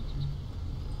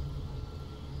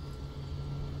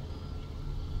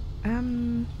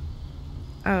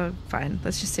 Oh, fine.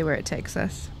 Let's just see where it takes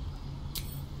us.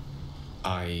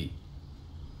 I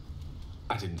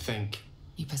didn't think.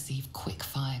 You perceive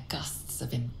quick-fire gusts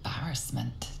of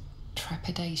embarrassment,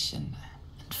 trepidation,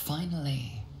 and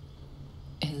finally,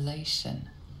 elation.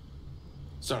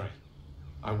 Sorry,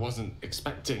 I wasn't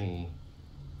expecting.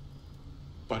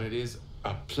 But it is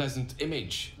a pleasant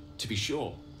image, to be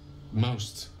sure.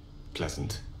 Most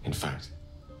pleasant, in fact.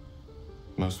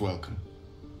 Most welcome.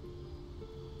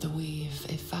 The weave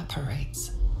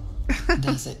evaporates. And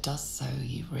as it does so,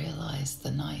 you realize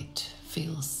the night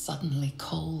feels suddenly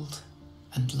cold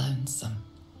and lonesome.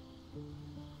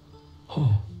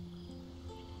 Oh,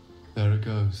 there it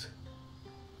goes.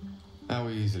 How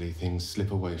easily things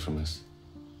slip away from us,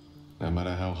 no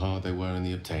matter how hard they were in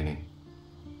the obtaining.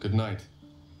 Good night.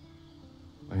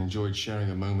 I enjoyed sharing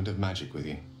a moment of magic with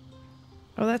you.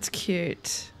 Oh, that's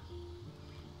cute.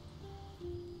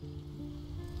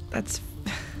 That's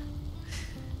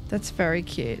very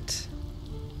cute.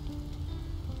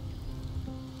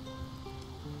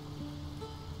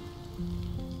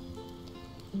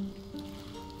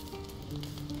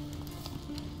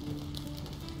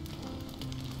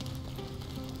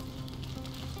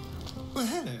 Well,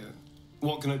 hello.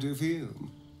 What can I do for you?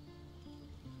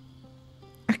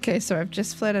 Okay, so I've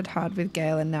just flirted hard with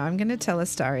Gale, and now I'm going to tell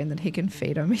Astarion that he can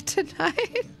feed on me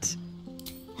tonight.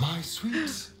 My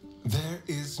sweet, there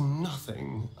is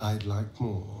nothing I'd like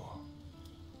more.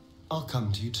 I'll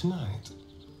come to you tonight,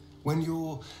 when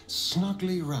you're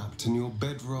snugly wrapped in your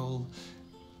bedroll,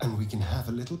 and we can have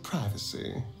a little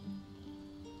privacy.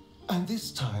 And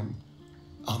this time,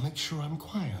 I'll make sure I'm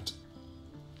quiet.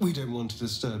 We don't want to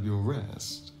disturb your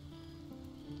rest.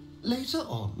 Later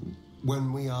on,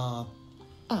 when we are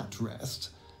at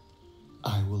rest,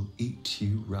 I will eat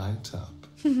you right up.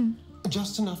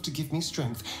 Just enough to give me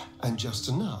strength, and just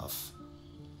enough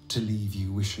to leave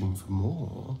you wishing for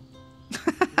more.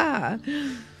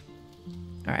 Alrighty,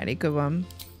 good one.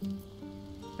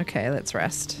 Okay, let's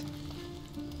rest.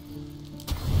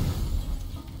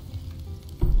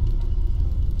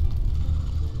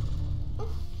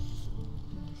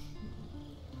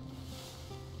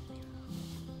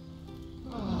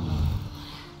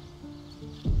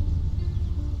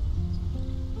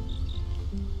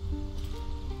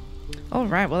 All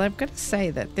right, well, I've got to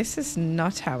say that this is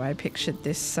not how I pictured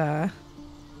this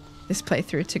this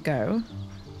playthrough to go.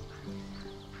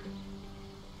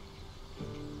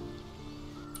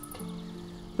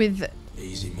 With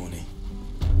easy money,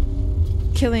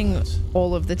 killing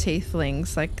all of the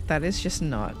tieflings, like that is just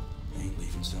not ain't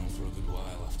leaving town for a good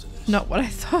while after this. not what I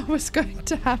thought was going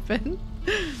to happen.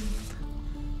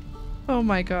 Oh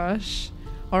my gosh.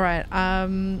 All right,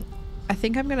 I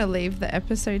think I'm gonna leave the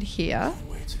episode here.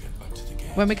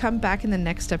 When we come back in the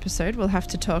next episode, we'll have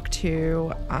to talk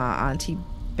to Auntie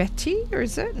Betty, or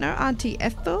is it? No, Auntie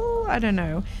Ethel? I don't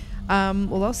know.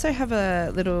 We'll also have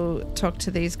a little talk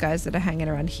to these guys that are hanging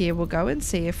around here. We'll go and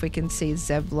see if we can see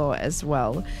Zevlor as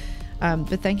well.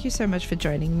 But thank you so much for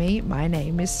joining me. My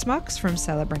name is Smocks from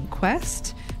Celebrant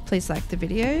Quest. Please like the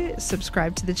video,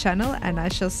 subscribe to the channel, and I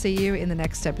shall see you in the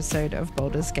next episode of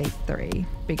Baldur's Gate 3.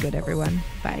 Be good, everyone.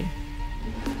 Bye.